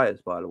older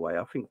players, by the way.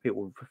 I think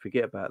people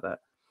forget about that,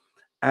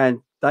 and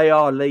they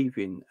are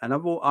leaving.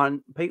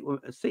 And people,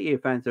 City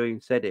fans have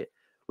even said it.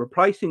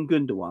 Replacing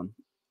Gundogan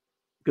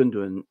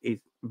is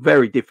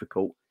very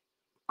difficult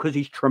because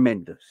he's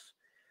tremendous.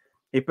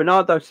 If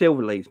Bernardo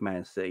Silva leaves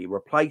Man City,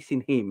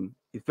 replacing him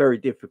is very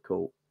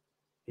difficult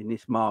in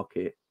this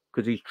market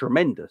because he's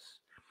tremendous.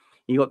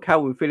 You got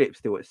Calvin Phillips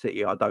still at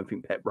City. I don't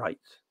think Pep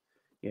rates.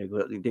 You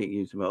know, they didn't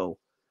use him at all.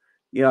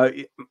 You know,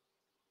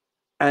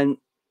 and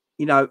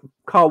you know,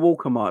 Kyle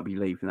Walker might be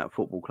leaving that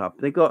football club.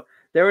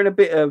 They're in a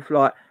bit of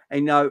like,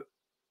 you know,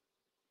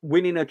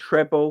 winning a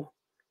treble.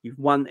 You've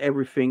won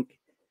everything.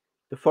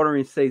 The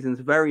following season's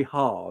very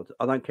hard.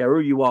 I don't care who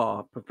you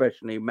are,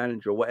 professionally,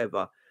 manager, or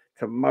whatever,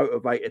 to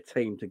motivate a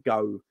team to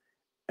go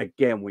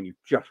again when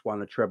you've just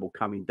won a treble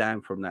coming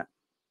down from that.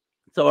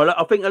 So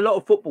I think a lot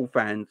of football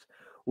fans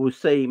will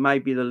see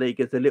maybe the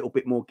league is a little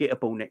bit more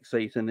gettable next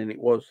season than it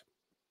was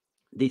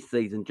this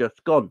season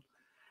just gone.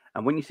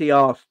 And when you see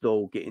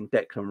Arsenal getting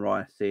Declan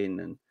Rice in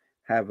and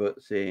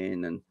Havertz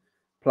in and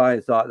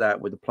players like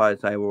that with the players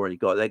they've already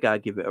got, they're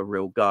going to give it a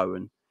real go.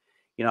 And,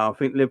 you know, I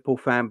think Liverpool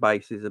fan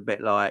base is a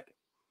bit like,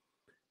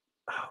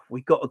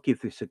 we got to give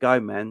this a go,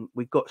 man.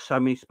 We've got so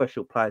many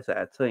special players at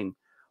our team.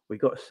 We've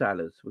got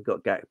Salahs, we've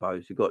got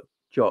Gakpos, we've got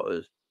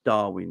Jotas,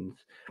 Darwins,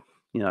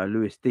 you know,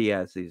 Luis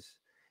Diaz's,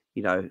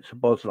 you know,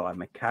 Szoboszlai,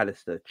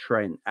 McAllister,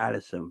 Trent,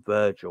 Alisson,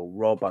 Virgil,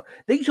 Robbo.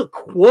 These are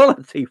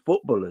quality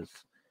footballers,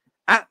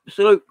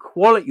 absolute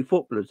quality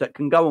footballers that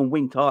can go and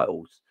win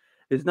titles.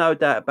 There's no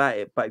doubt about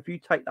it. But if you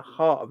take the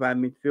heart of our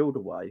midfield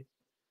away,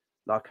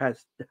 like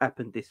has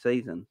happened this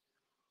season,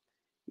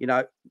 you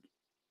know,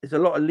 there's a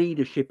lot of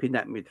leadership in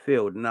that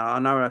midfield. And I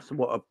know that's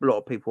what a lot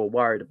of people are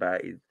worried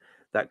about, is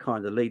that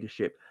kind of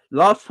leadership.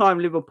 Last time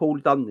Liverpool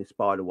done this,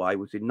 by the way,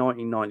 was in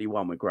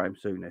 1991 with Graham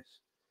Souness.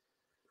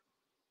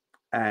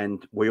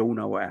 And we all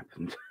know what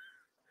happened.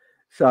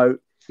 So,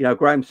 you know,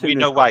 Graham Souness... We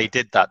know why he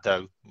did that,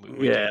 though.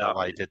 We do know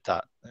why he did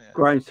that. Yeah.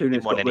 Graham Souness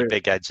didn't want any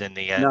big heads in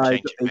the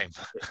changing room.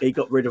 He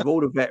got rid of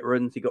all the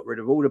veterans. He got rid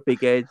of all the big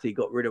heads. He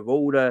got rid of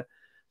all the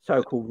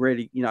so-called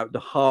really, you know,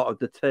 the heart of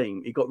the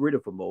team. He got rid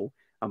of them all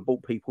and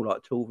bought people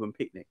like Tulve and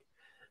Picnic.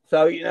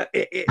 So, you know,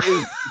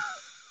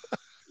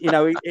 you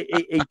know,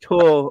 he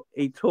tore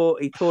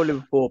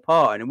Liverpool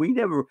apart, and we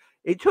never.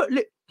 It took,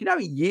 you know,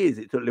 years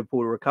it took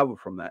Liverpool to recover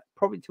from that.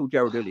 Probably till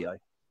Gerard Houllier.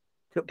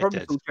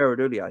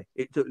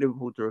 It took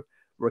Liverpool to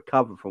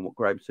recover from what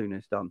Graham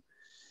Souness done.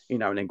 You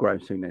know, and then Graham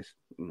Souness,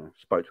 you know,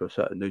 spoke to a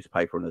certain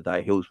newspaper on the day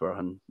at Hillsborough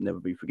and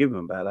never be forgiven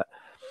about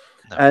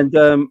that.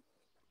 No.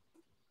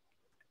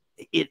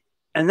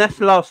 And that's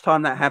the last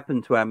time that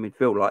happened to our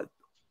midfield. Like,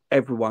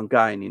 everyone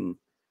going in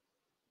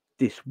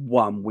this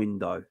one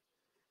window.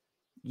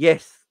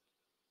 Yes,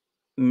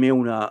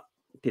 Milner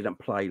didn't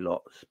play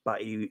lots,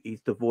 but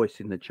he's the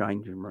voice in the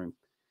changing room.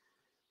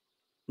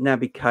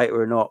 Naby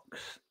Keita and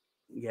Ox,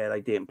 yeah,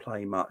 they didn't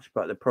play much,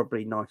 but they're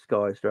probably nice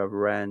guys to have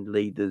around,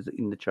 leaders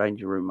in the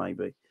changing room,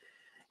 maybe.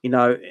 You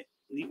know,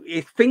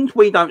 it's things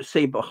we don't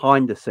see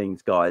behind the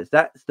scenes, guys.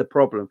 That's the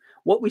problem.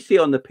 What we see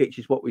on the pitch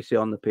is what we see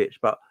on the pitch,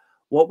 but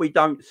what we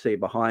don't see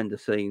behind the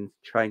scenes,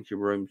 changing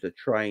rooms, the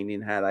training,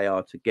 how they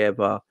are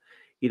together,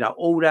 you know,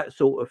 all that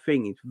sort of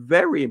thing is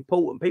very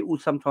important. People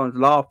sometimes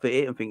laugh at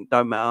it and think it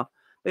don't matter.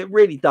 It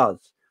really does.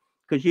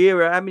 Because you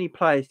hear, how many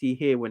players do you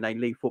hear when they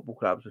leave football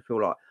clubs and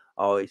feel like,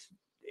 oh, it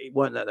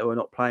weren't that they were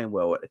not playing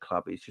well at the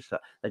club. It's just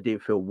that they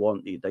didn't feel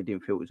wanted. They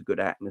didn't feel it was a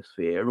good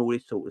atmosphere and all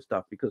this sort of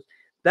stuff, because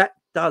that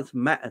does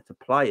matter to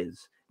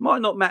players. It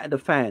might not matter to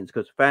fans,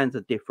 because fans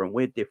are different.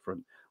 We're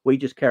different. We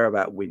just care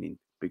about winning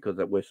because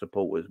we're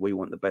supporters. We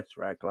want the best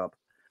for our club.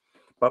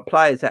 But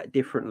players act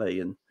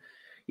differently. And,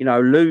 you know,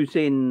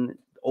 losing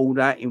all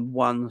that in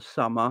one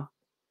summer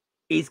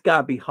is going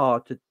to be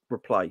hard to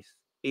replace.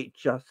 It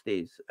just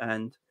is.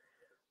 And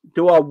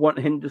do I want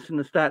Henderson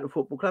to stay at the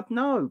football club?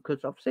 No,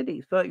 because I've said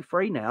he's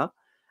 33 now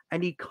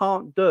and he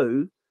can't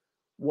do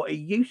what he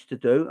used to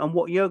do and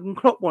what Jurgen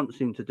Klopp wants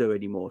him to do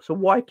anymore. So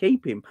why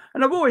keep him?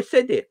 And I've always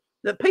said it,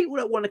 that people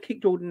that want to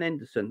kick Jordan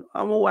Henderson,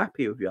 I'm all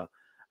happy with you.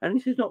 And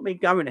this is not me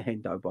going to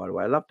Hendo, by the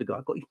way. I love the guy.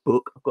 I've got his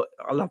book.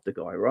 I love the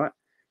guy, right?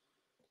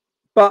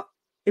 But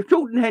if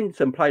Jordan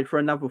Henderson played for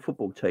another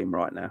football team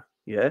right now,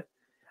 yeah,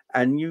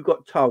 and you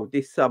got told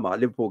this summer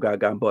Liverpool go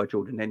and buy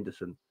Jordan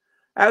Henderson,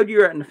 How do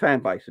you reckon the fan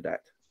base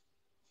adapt?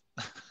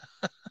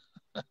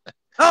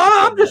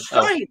 I'm just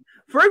saying,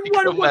 for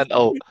everyone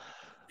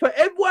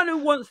who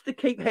wants to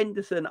keep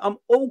Henderson, I'm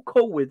all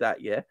cool with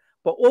that, yeah.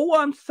 But all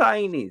I'm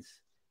saying is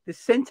the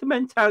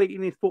sentimentality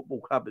in his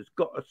football club has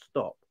got to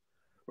stop,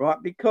 right?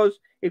 Because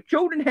if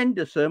Jordan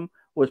Henderson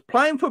was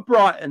playing for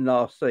Brighton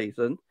last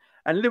season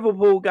and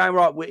Liverpool going,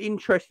 right, we're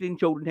interested in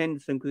Jordan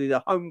Henderson because he's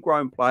a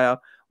homegrown player,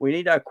 we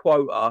need our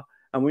quota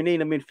and we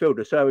need a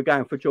midfielder, so we're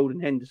going for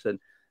Jordan Henderson.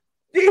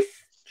 This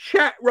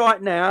chat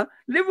right now,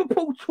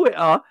 Liverpool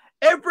Twitter,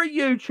 every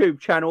YouTube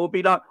channel will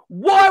be like,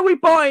 why are we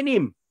buying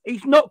him?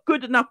 He's not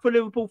good enough for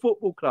Liverpool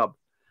Football Club.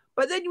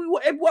 But then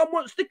everyone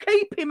wants to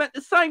keep him at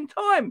the same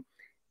time.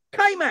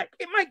 K-Mac,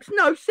 it makes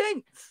no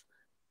sense.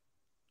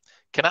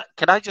 Can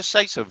I just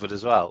say something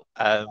as well?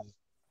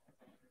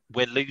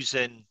 We're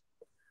losing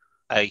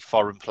a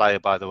foreign player,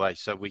 by the way.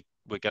 So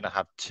we're going to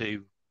have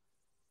two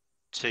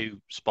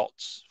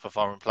spots for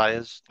foreign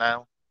players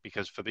now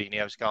because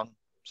Fabinho's gone.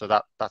 So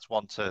that's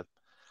one to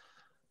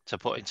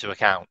put into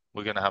account.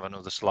 We're going to have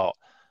another slot.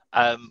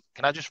 Can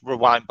I just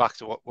rewind back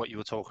to what you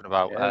were talking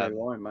about? Yeah,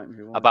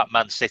 rewind. About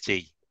Man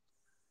City.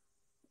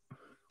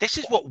 This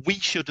is what we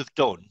should have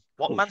done.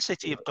 What Man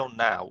City have done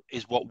now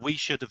is what we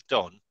should have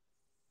done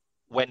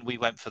when we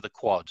went for the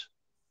quad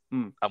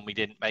and we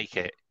didn't make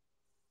it.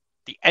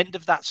 The end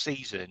of that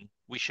season,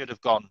 we should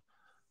have gone,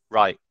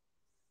 right,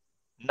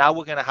 now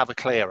we're going to have a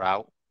clear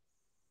out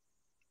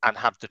and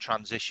have the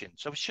transition.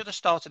 So we should have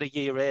started a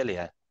year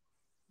earlier.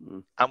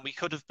 And we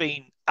could have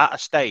been at a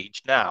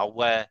stage now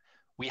where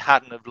we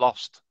hadn't have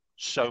lost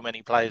so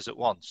many players at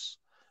once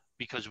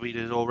because we'd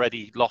had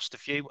already lost a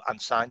few and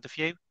signed a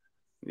few.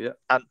 Yeah.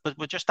 But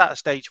we're just at a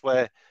stage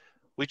where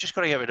we've just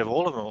got to get rid of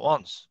all of them at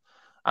once.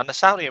 And the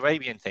Saudi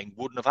Arabian thing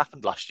wouldn't have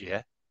happened last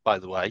year, by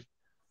the way.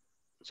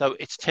 So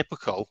it's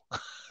typical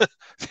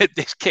that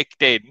this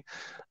kicked in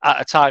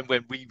at a time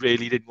when we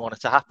really didn't want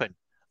it to happen.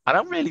 And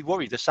I'm really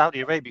worried that Saudi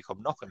Arabia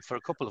come knocking for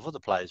a couple of other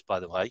players, by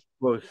the way.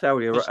 Well,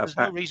 Saudi Arabia. There's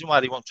no reason why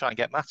they won't try and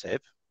get Matip.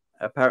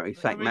 Apparently,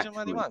 St.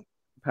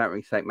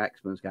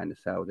 Maximin's going to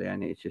Saudi,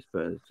 and it's just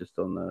on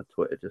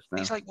Twitter just now.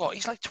 He's like what?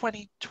 He's like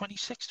 20,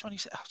 26,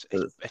 27.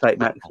 St.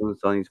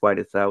 Maximin's on his way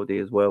to Saudi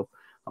as well.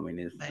 I mean,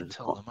 it's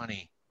mental the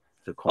money.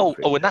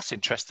 And that's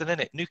interesting,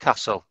 isn't it?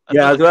 Newcastle.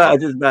 Yeah, I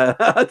just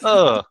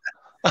so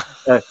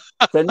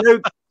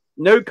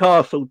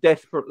Newcastle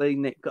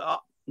desperately.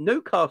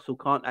 Newcastle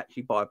can't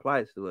actually buy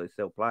players, so they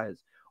sell players.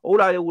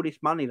 Although all this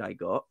money they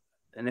got,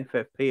 and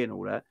FFP and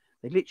all that,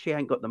 they literally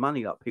ain't got the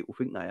money like people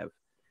think they have.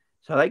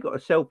 So they got to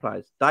sell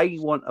players. They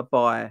want to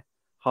buy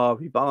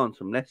Harvey Barnes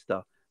from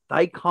Leicester.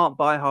 They can't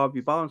buy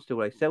Harvey Barnes till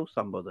they sell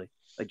somebody.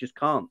 They just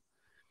can't.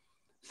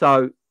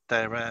 So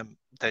they're trying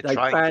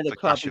for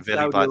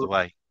Kashvili, by the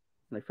way.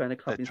 They found a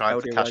club in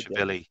Saudi Arabia.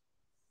 Kashvili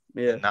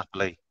in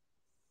Napoli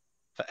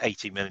for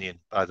 80 million,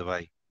 by the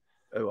way.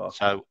 Oh,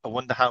 so I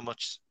wonder how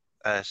much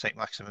St.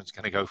 Maximin's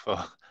going to go for.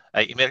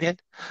 80 million?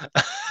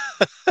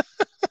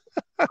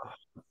 I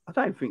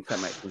don't think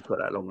St. Maximin's got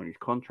that long on his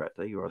contract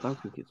either. I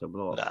don't think it's a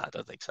lot. No, I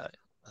don't think so.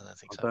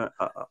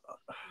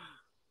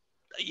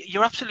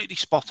 You're absolutely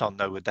spot on,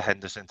 though, with the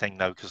Henderson thing,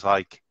 though, because,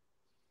 like,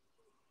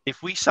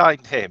 if we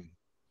signed him,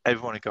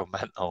 everyone would go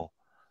mental.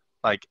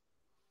 Like,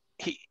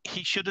 he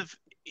should have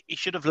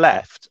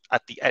left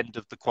at the end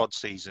of the quad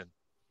season.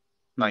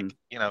 Like,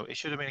 it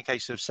should have been a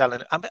case of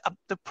selling. I mean,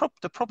 there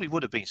probably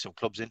would have been some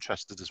clubs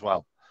interested as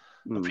well.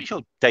 I'm pretty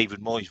sure David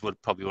Moyes would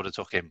have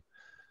took him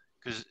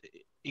because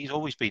he's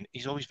always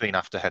been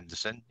after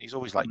Henderson. He's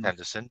always liked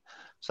Henderson,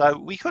 so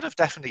we could have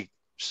definitely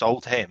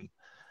sold him.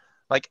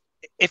 Like,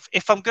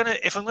 if I'm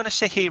gonna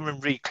sit here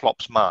and read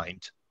Klopp's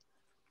mind,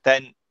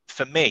 then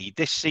for me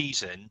this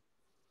season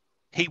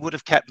he would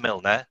have kept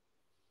Milner.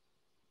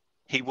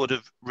 He would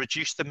have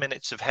reduced the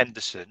minutes of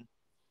Henderson.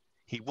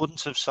 He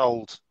wouldn't have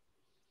sold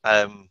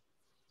Fabinho,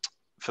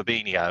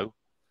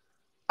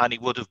 and he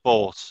would have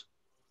bought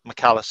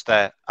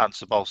McAllister and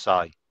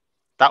Sabolsai.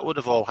 That would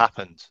have all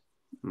happened.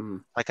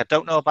 Like, I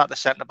don't know about the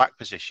centre-back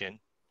position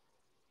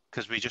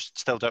because we just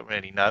still don't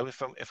really know,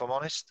 if I'm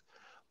honest.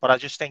 But I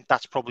just think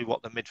that's probably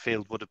what the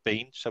midfield would have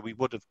been. So we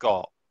would have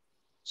got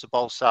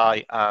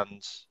Sabolsai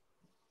and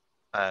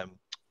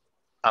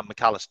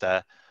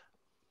McAllister.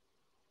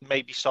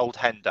 Maybe sold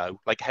Hendo.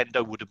 Like,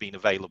 Hendo would have been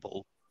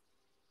available,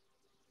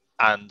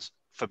 and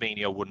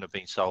Fabinho wouldn't have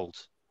been sold,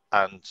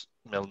 and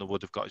Milner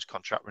would have got his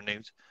contract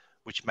renewed,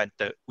 which meant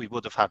that we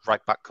would have had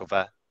right back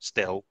cover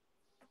still,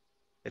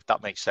 if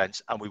that makes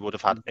sense, and we would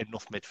have had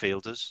enough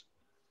midfielders.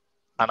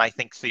 And I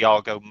think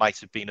Thiago might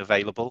have been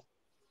available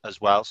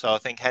as well. So I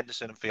think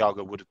Henderson and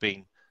Thiago would have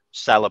been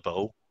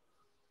sellable,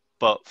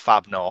 but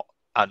Fab not,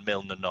 and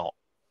Milner not.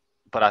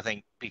 But I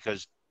think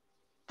because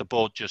the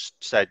board just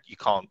said you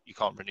can't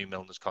renew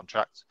Milner's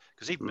contract,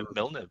 because even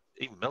Milner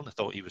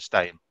thought he was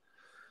staying.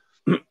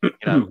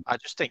 I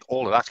just think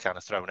all of that's kind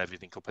of thrown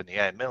everything up in the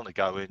air. Milner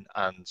going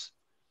and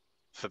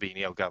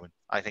Fabinho going.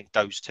 I think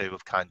those two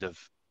have kind of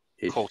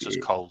caught us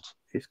cold.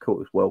 It's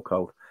caught us well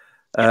cold.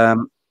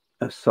 And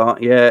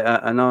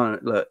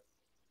look,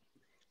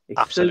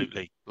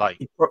 Absolutely. I'm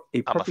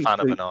a fan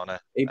of Banana.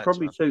 He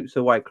probably suits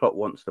the way Klopp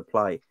wants to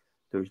play.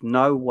 There's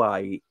no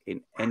way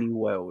in any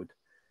world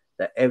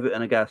that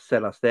Everton are going to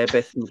sell us their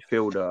best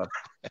midfielder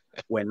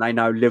when they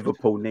know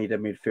Liverpool need a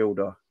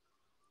midfielder.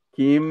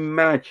 Can you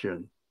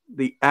imagine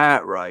the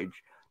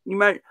outrage?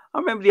 I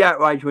remember the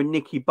outrage when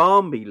Nicky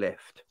Barmby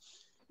left.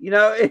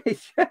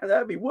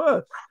 That'd be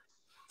worse.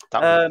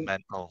 That would be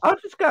mental. I'll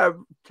just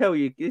go tell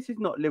you, this is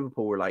not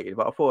Liverpool related,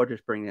 but I thought I'd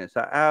just bring this.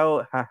 So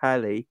Al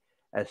Ahly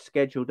has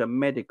scheduled a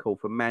medical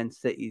for Man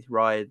City's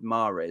Riyad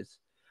Mahrez,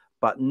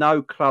 but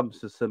no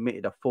clubs have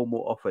submitted a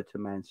formal offer to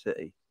Man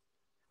City.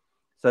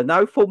 So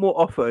no formal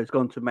offer has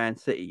gone to Man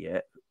City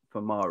yet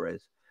for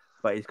Mahrez,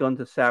 but he's gone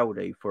to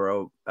Saudi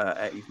for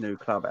at his new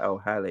club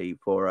Al Ahly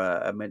for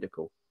a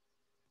medical.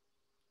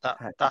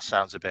 That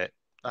sounds a bit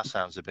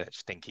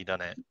stinky,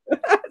 doesn't it?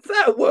 How does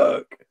that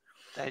work?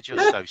 They're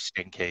just so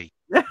stinky.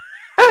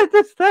 How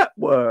does that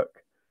work?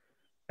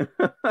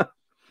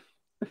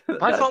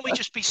 Why can't we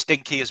just be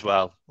stinky as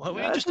well? Why don't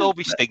we just all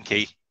be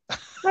stinky?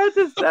 How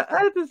does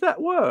that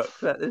work?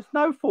 That there's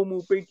no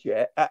formal bid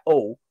yet at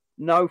all.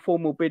 No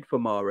formal bid for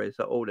Mahrez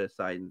at all. They're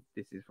saying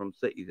this is from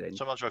City's end.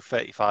 Someone's wrote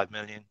 35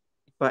 million.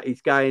 But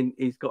he's got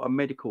a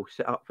medical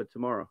set up for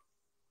tomorrow.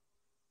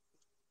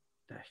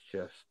 That's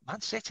just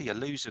Man City are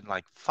losing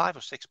like 5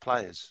 or 6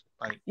 players.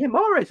 Yeah,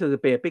 Mahrez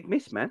would be a big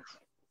miss, man.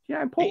 You know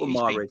how important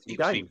Mahrez is. He's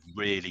been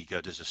really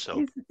good as a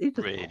sub. He's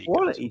a really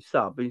quality good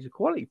sub. He's a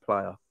quality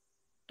player.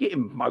 Get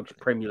him most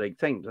Premier League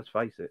teams, let's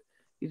face it.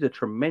 He's a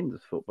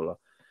tremendous footballer.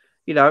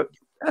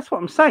 That's what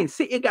I'm saying.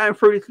 City are going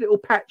through this little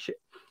patch.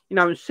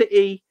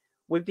 City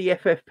with the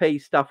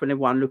FFP stuff and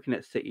everyone looking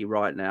at City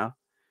right now.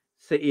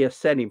 City are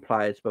selling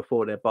players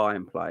before they're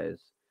buying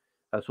players.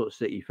 That's what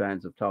City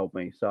fans have told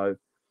me. So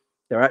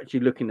they're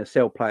actually looking to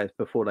sell players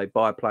before they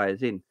buy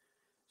players in.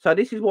 So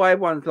this is why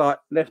everyone's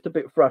left a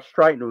bit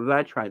frustrated with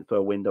our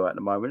transfer window at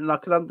the moment. And I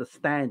can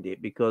understand it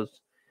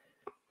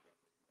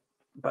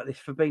but this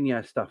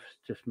Fabinho stuff's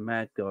just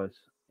mad, guys.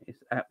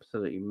 It's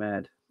absolutely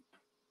mad.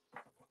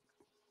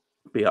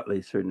 Be up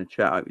these through in the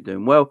chat. I hope you're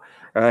doing well.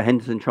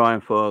 Henderson trying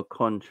for a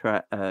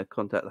contact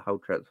the whole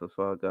transfer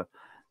saga.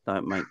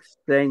 Don't make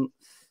sense.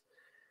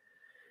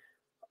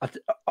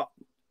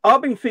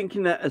 I've been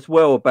thinking that as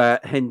well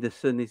about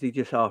Henderson. Is he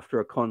just after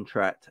a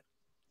contract?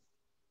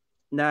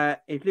 Now,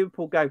 if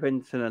Liverpool gave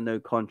Henderson a new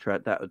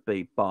contract, that would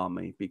be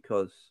balmy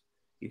because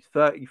he's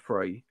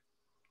 33.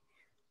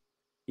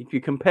 If you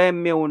compare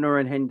Milner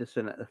and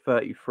Henderson at the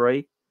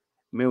 33,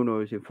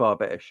 Milner is in far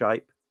better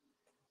shape.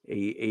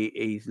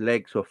 His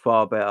legs were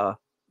far better.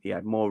 He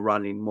had more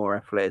running, more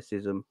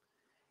athleticism.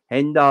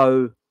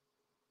 Hendo's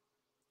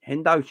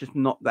just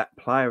not that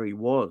player he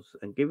was.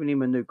 And giving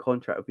him a new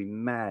contract would be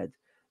mad.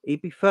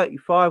 He'd be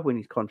 35 when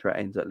his contract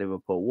ends at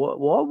Liverpool.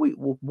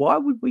 Why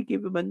would we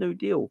give him a new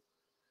deal?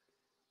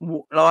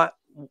 Can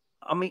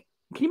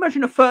you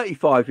imagine a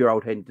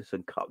 35-year-old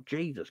Henderson Cup?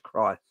 Jesus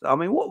Christ.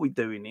 What are we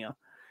doing here?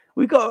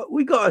 We got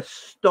to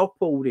stop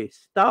all this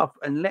stuff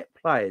and let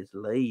players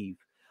leave.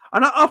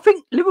 And I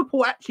think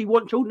Liverpool actually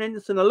want Jordan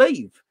Henderson to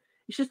leave.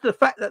 It's just the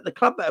fact that the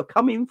club that have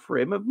come in for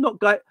him have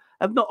not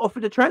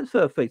offered a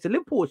transfer fee. So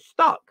Liverpool is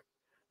stuck.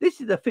 This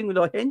is the thing with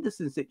the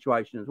Henderson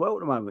situation as well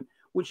at the moment,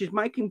 which is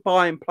making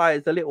buying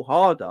players a little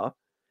harder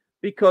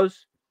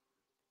because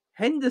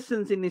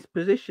Henderson's in this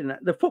position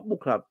at the football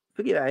club.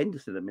 Forget about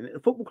Henderson a minute. The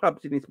football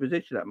club's in this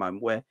position at the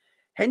moment where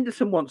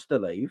Henderson wants to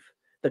leave.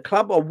 The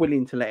club are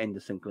willing to let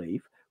Henderson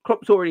leave.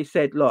 Klopp's already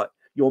said,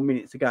 your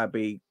minutes are going to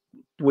be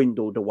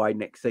dwindled away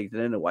next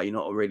season anyway. You're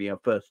not really a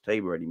first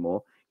teamer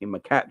anymore. You're my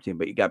captain,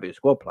 but you're going to be a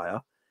squad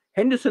player.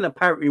 Henderson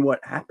apparently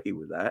weren't happy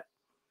with that.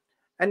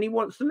 And he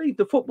wants to leave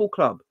the football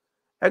club.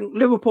 And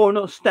Liverpool are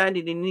not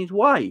standing in his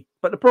way.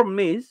 But the problem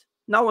is,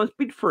 no one's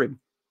bid for him.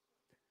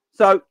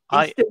 So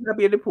he's still going to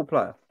be a Liverpool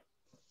player.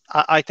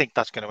 I think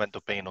that's going to end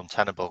up being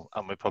untenable,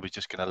 and we're probably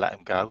just going to let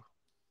him go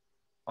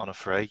on a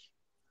free.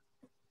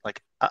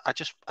 I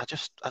just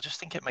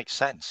think it makes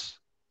sense.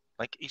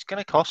 He's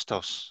going to cost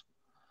us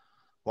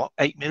what,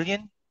 8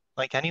 million?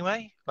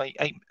 Anyway,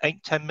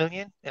 10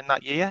 million in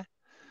that year,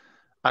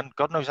 and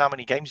God knows how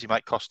many games he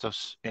might cost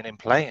us in him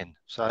playing.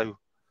 So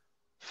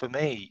for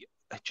me,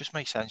 it just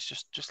makes sense.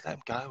 Just let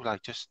him go.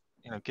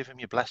 Give him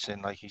your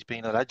blessing. He's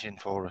been a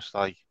legend for us.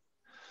 I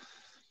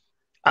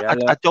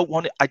don't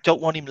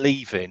want him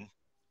leaving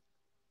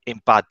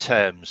in bad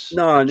terms.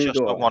 No, I just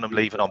don't want him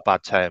leaving on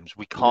bad terms.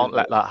 We can't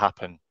let that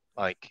happen.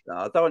 No,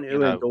 I don't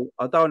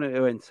want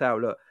to end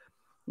Sal. Look,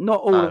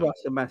 not all of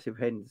us are massive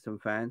Henderson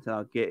fans, and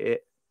I get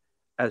it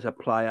as a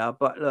player.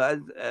 But look,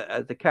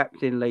 as the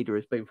captain leader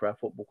has been for our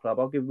football club,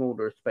 I'll give him all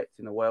the respect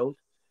in the world.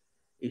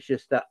 It's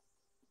just that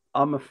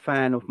I'm a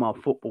fan of my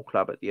football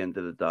club at the end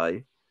of the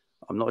day.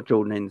 I'm not a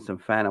Jordan Henderson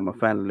fan. I'm a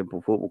fan of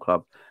Liverpool Football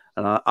Club.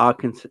 And I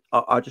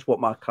just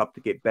want my club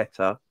to get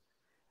better.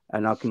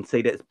 And I can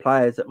see there's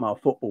players at my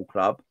football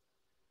club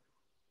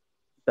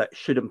that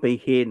shouldn't be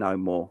here no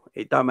more.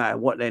 It don't matter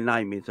what their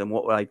name is and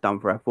what they've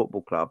done for our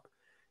football club.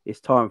 It's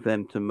time for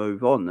them to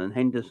move on. And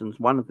Henderson's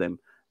one of them.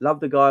 Love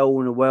the guy all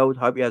in the world.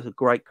 Hope he has a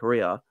great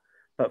career.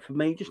 But for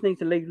me, he just needs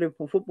to leave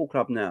Liverpool Football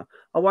Club now.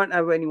 I won't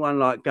have anyone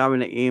like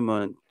going at him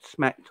and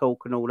smack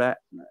talk and all that.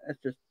 There's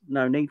just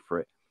no need for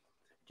it.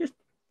 Just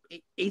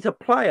he's a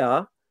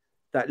player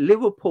that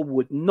Liverpool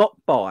would not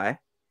buy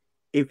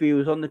if he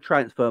was on the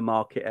transfer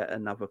market at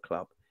another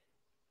club.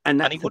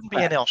 And he wouldn't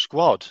be in our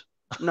squad.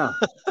 No.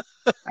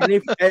 And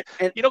if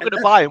you're not going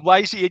to buy him, why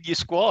is he in your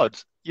squad?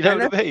 You know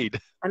what I mean?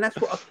 And that's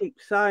what I keep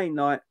saying.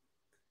 Like,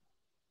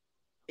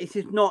 this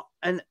is not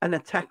an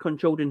attack on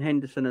Jordan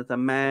Henderson as a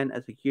man,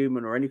 as a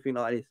human, or anything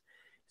like this.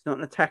 It's not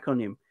an attack on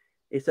him.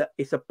 It's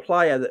a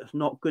player that's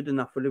not good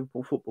enough for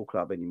Liverpool Football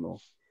Club anymore.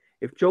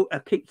 I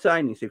keep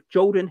saying this, if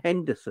Jordan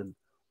Henderson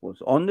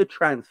was on the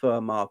transfer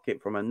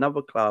market from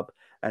another club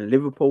and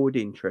Liverpool were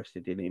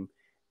interested in him,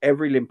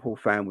 every Liverpool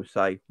fan would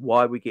say,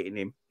 why are we getting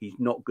him? He's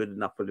not good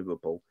enough for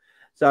Liverpool.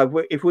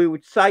 So if we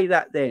would say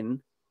that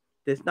then,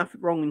 there's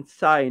nothing wrong in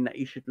saying that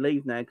he should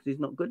leave now because he's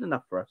not good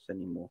enough for us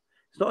anymore.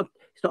 It's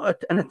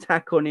not an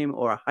attack on him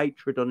or a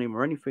hatred on him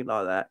or anything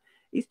like that.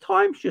 His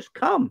time's just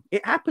come.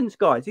 It happens,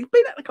 guys. He's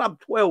been at the club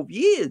 12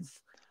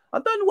 years. I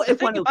don't know what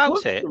everyone else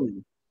wants to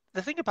do.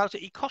 The thing about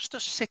it, he cost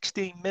us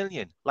 16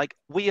 million. Like,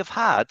 we have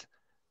had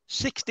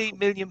 16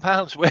 million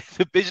pounds worth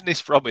of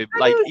business from him.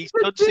 Like, he's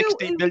done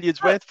 16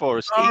 million's worth for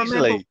us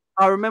easily.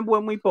 I remember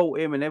when we bought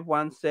him and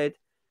everyone said,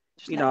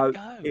 you know,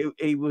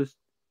 he was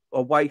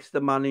a waste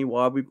of money.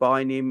 Why are we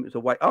buying him? It was a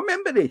waste. I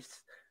remember this.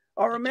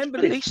 Just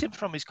release him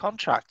from his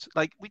contract.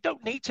 Like, we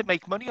don't need to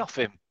make money off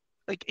him.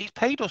 Like, he's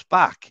paid us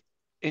back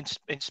in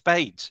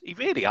spades. He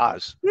really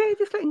has. Yeah,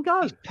 just let him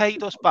go. He's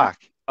paid us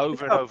back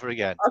over and over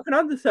again. I can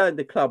understand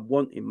the club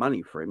wanting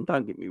money for him.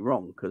 Don't get me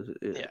wrong, because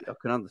I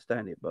can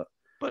understand it. But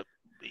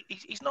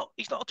he's not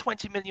a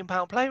 20 million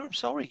pound player. I'm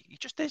sorry, he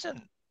just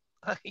isn't.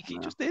 He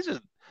just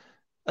isn't.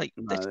 Like,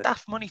 there's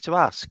daft money to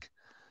ask.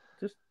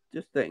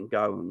 Just let him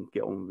go and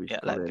get on with his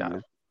let him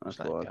go. That's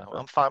let him go.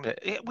 I'm fine with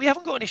it. We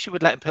haven't got an issue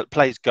with letting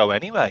players go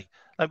anyway.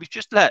 Like, we've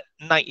just let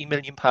 90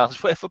 million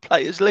pounds worth of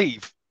players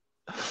leave,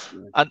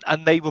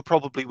 and they were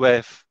probably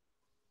worth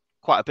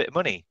quite a bit of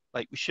money.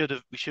 Like, we should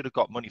have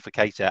got money for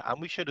Keita,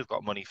 and we should have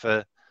got money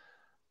for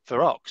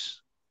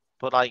Ox.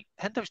 But like,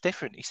 Hendo's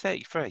different. He's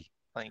 33.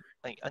 Like,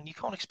 and you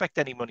can't expect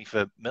any money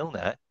for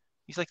Milner.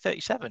 He's like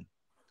 37.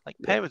 Like,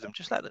 pair with them.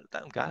 Just let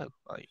them go.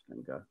 Like, let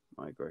them go.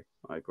 I agree.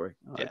 I agree.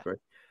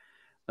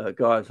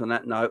 Guys, on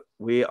that note,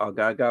 we are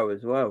going to go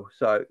as well.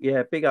 So,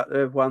 yeah, big up to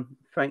everyone.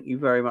 Thank you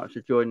very much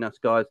for joining us,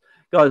 guys.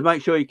 Guys,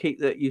 make sure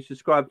you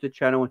subscribe to the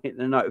channel and hit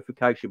the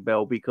notification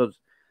bell, because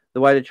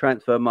the way the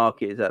transfer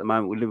market is at the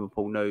moment with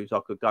Liverpool news, I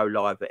could go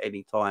live at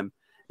any time.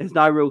 There's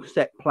no real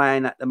set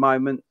plan at the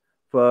moment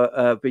for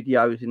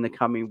videos in the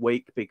coming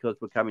week, because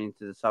we're coming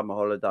into the summer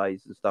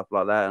holidays and stuff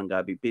like that. I'm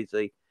going to be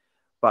busy.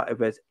 But if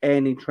there's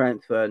any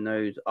transfer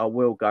news, I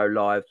will go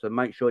live. So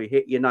make sure you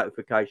hit your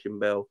notification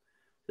bell,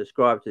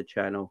 subscribe to the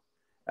channel,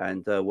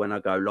 and when I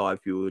go live,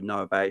 you will know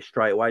about it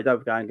straight away. Don't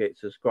forget and get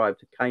subscribed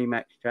to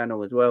K-Max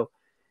channel as well.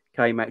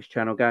 K-Max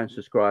channel, go and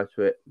subscribe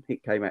to it.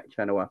 Hit K-Max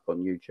channel up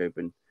on YouTube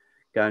and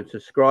go and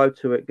subscribe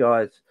to it,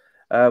 guys.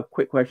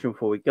 Quick question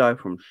before we go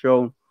from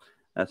Sean.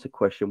 That's a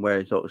question: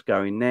 where is Ox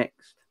going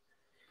next?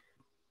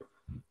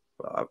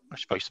 It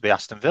was supposed to be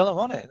Aston Villa,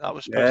 wasn't it? That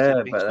was supposed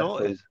to be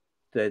sorted.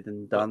 Dead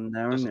and done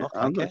now, isn't it?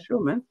 I'm not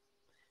sure, man.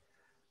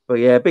 But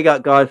yeah, big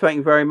up, guys. Thank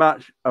you very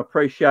much. I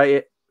appreciate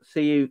it.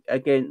 See you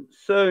again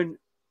soon.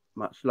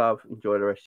 Much love. Enjoy the rest.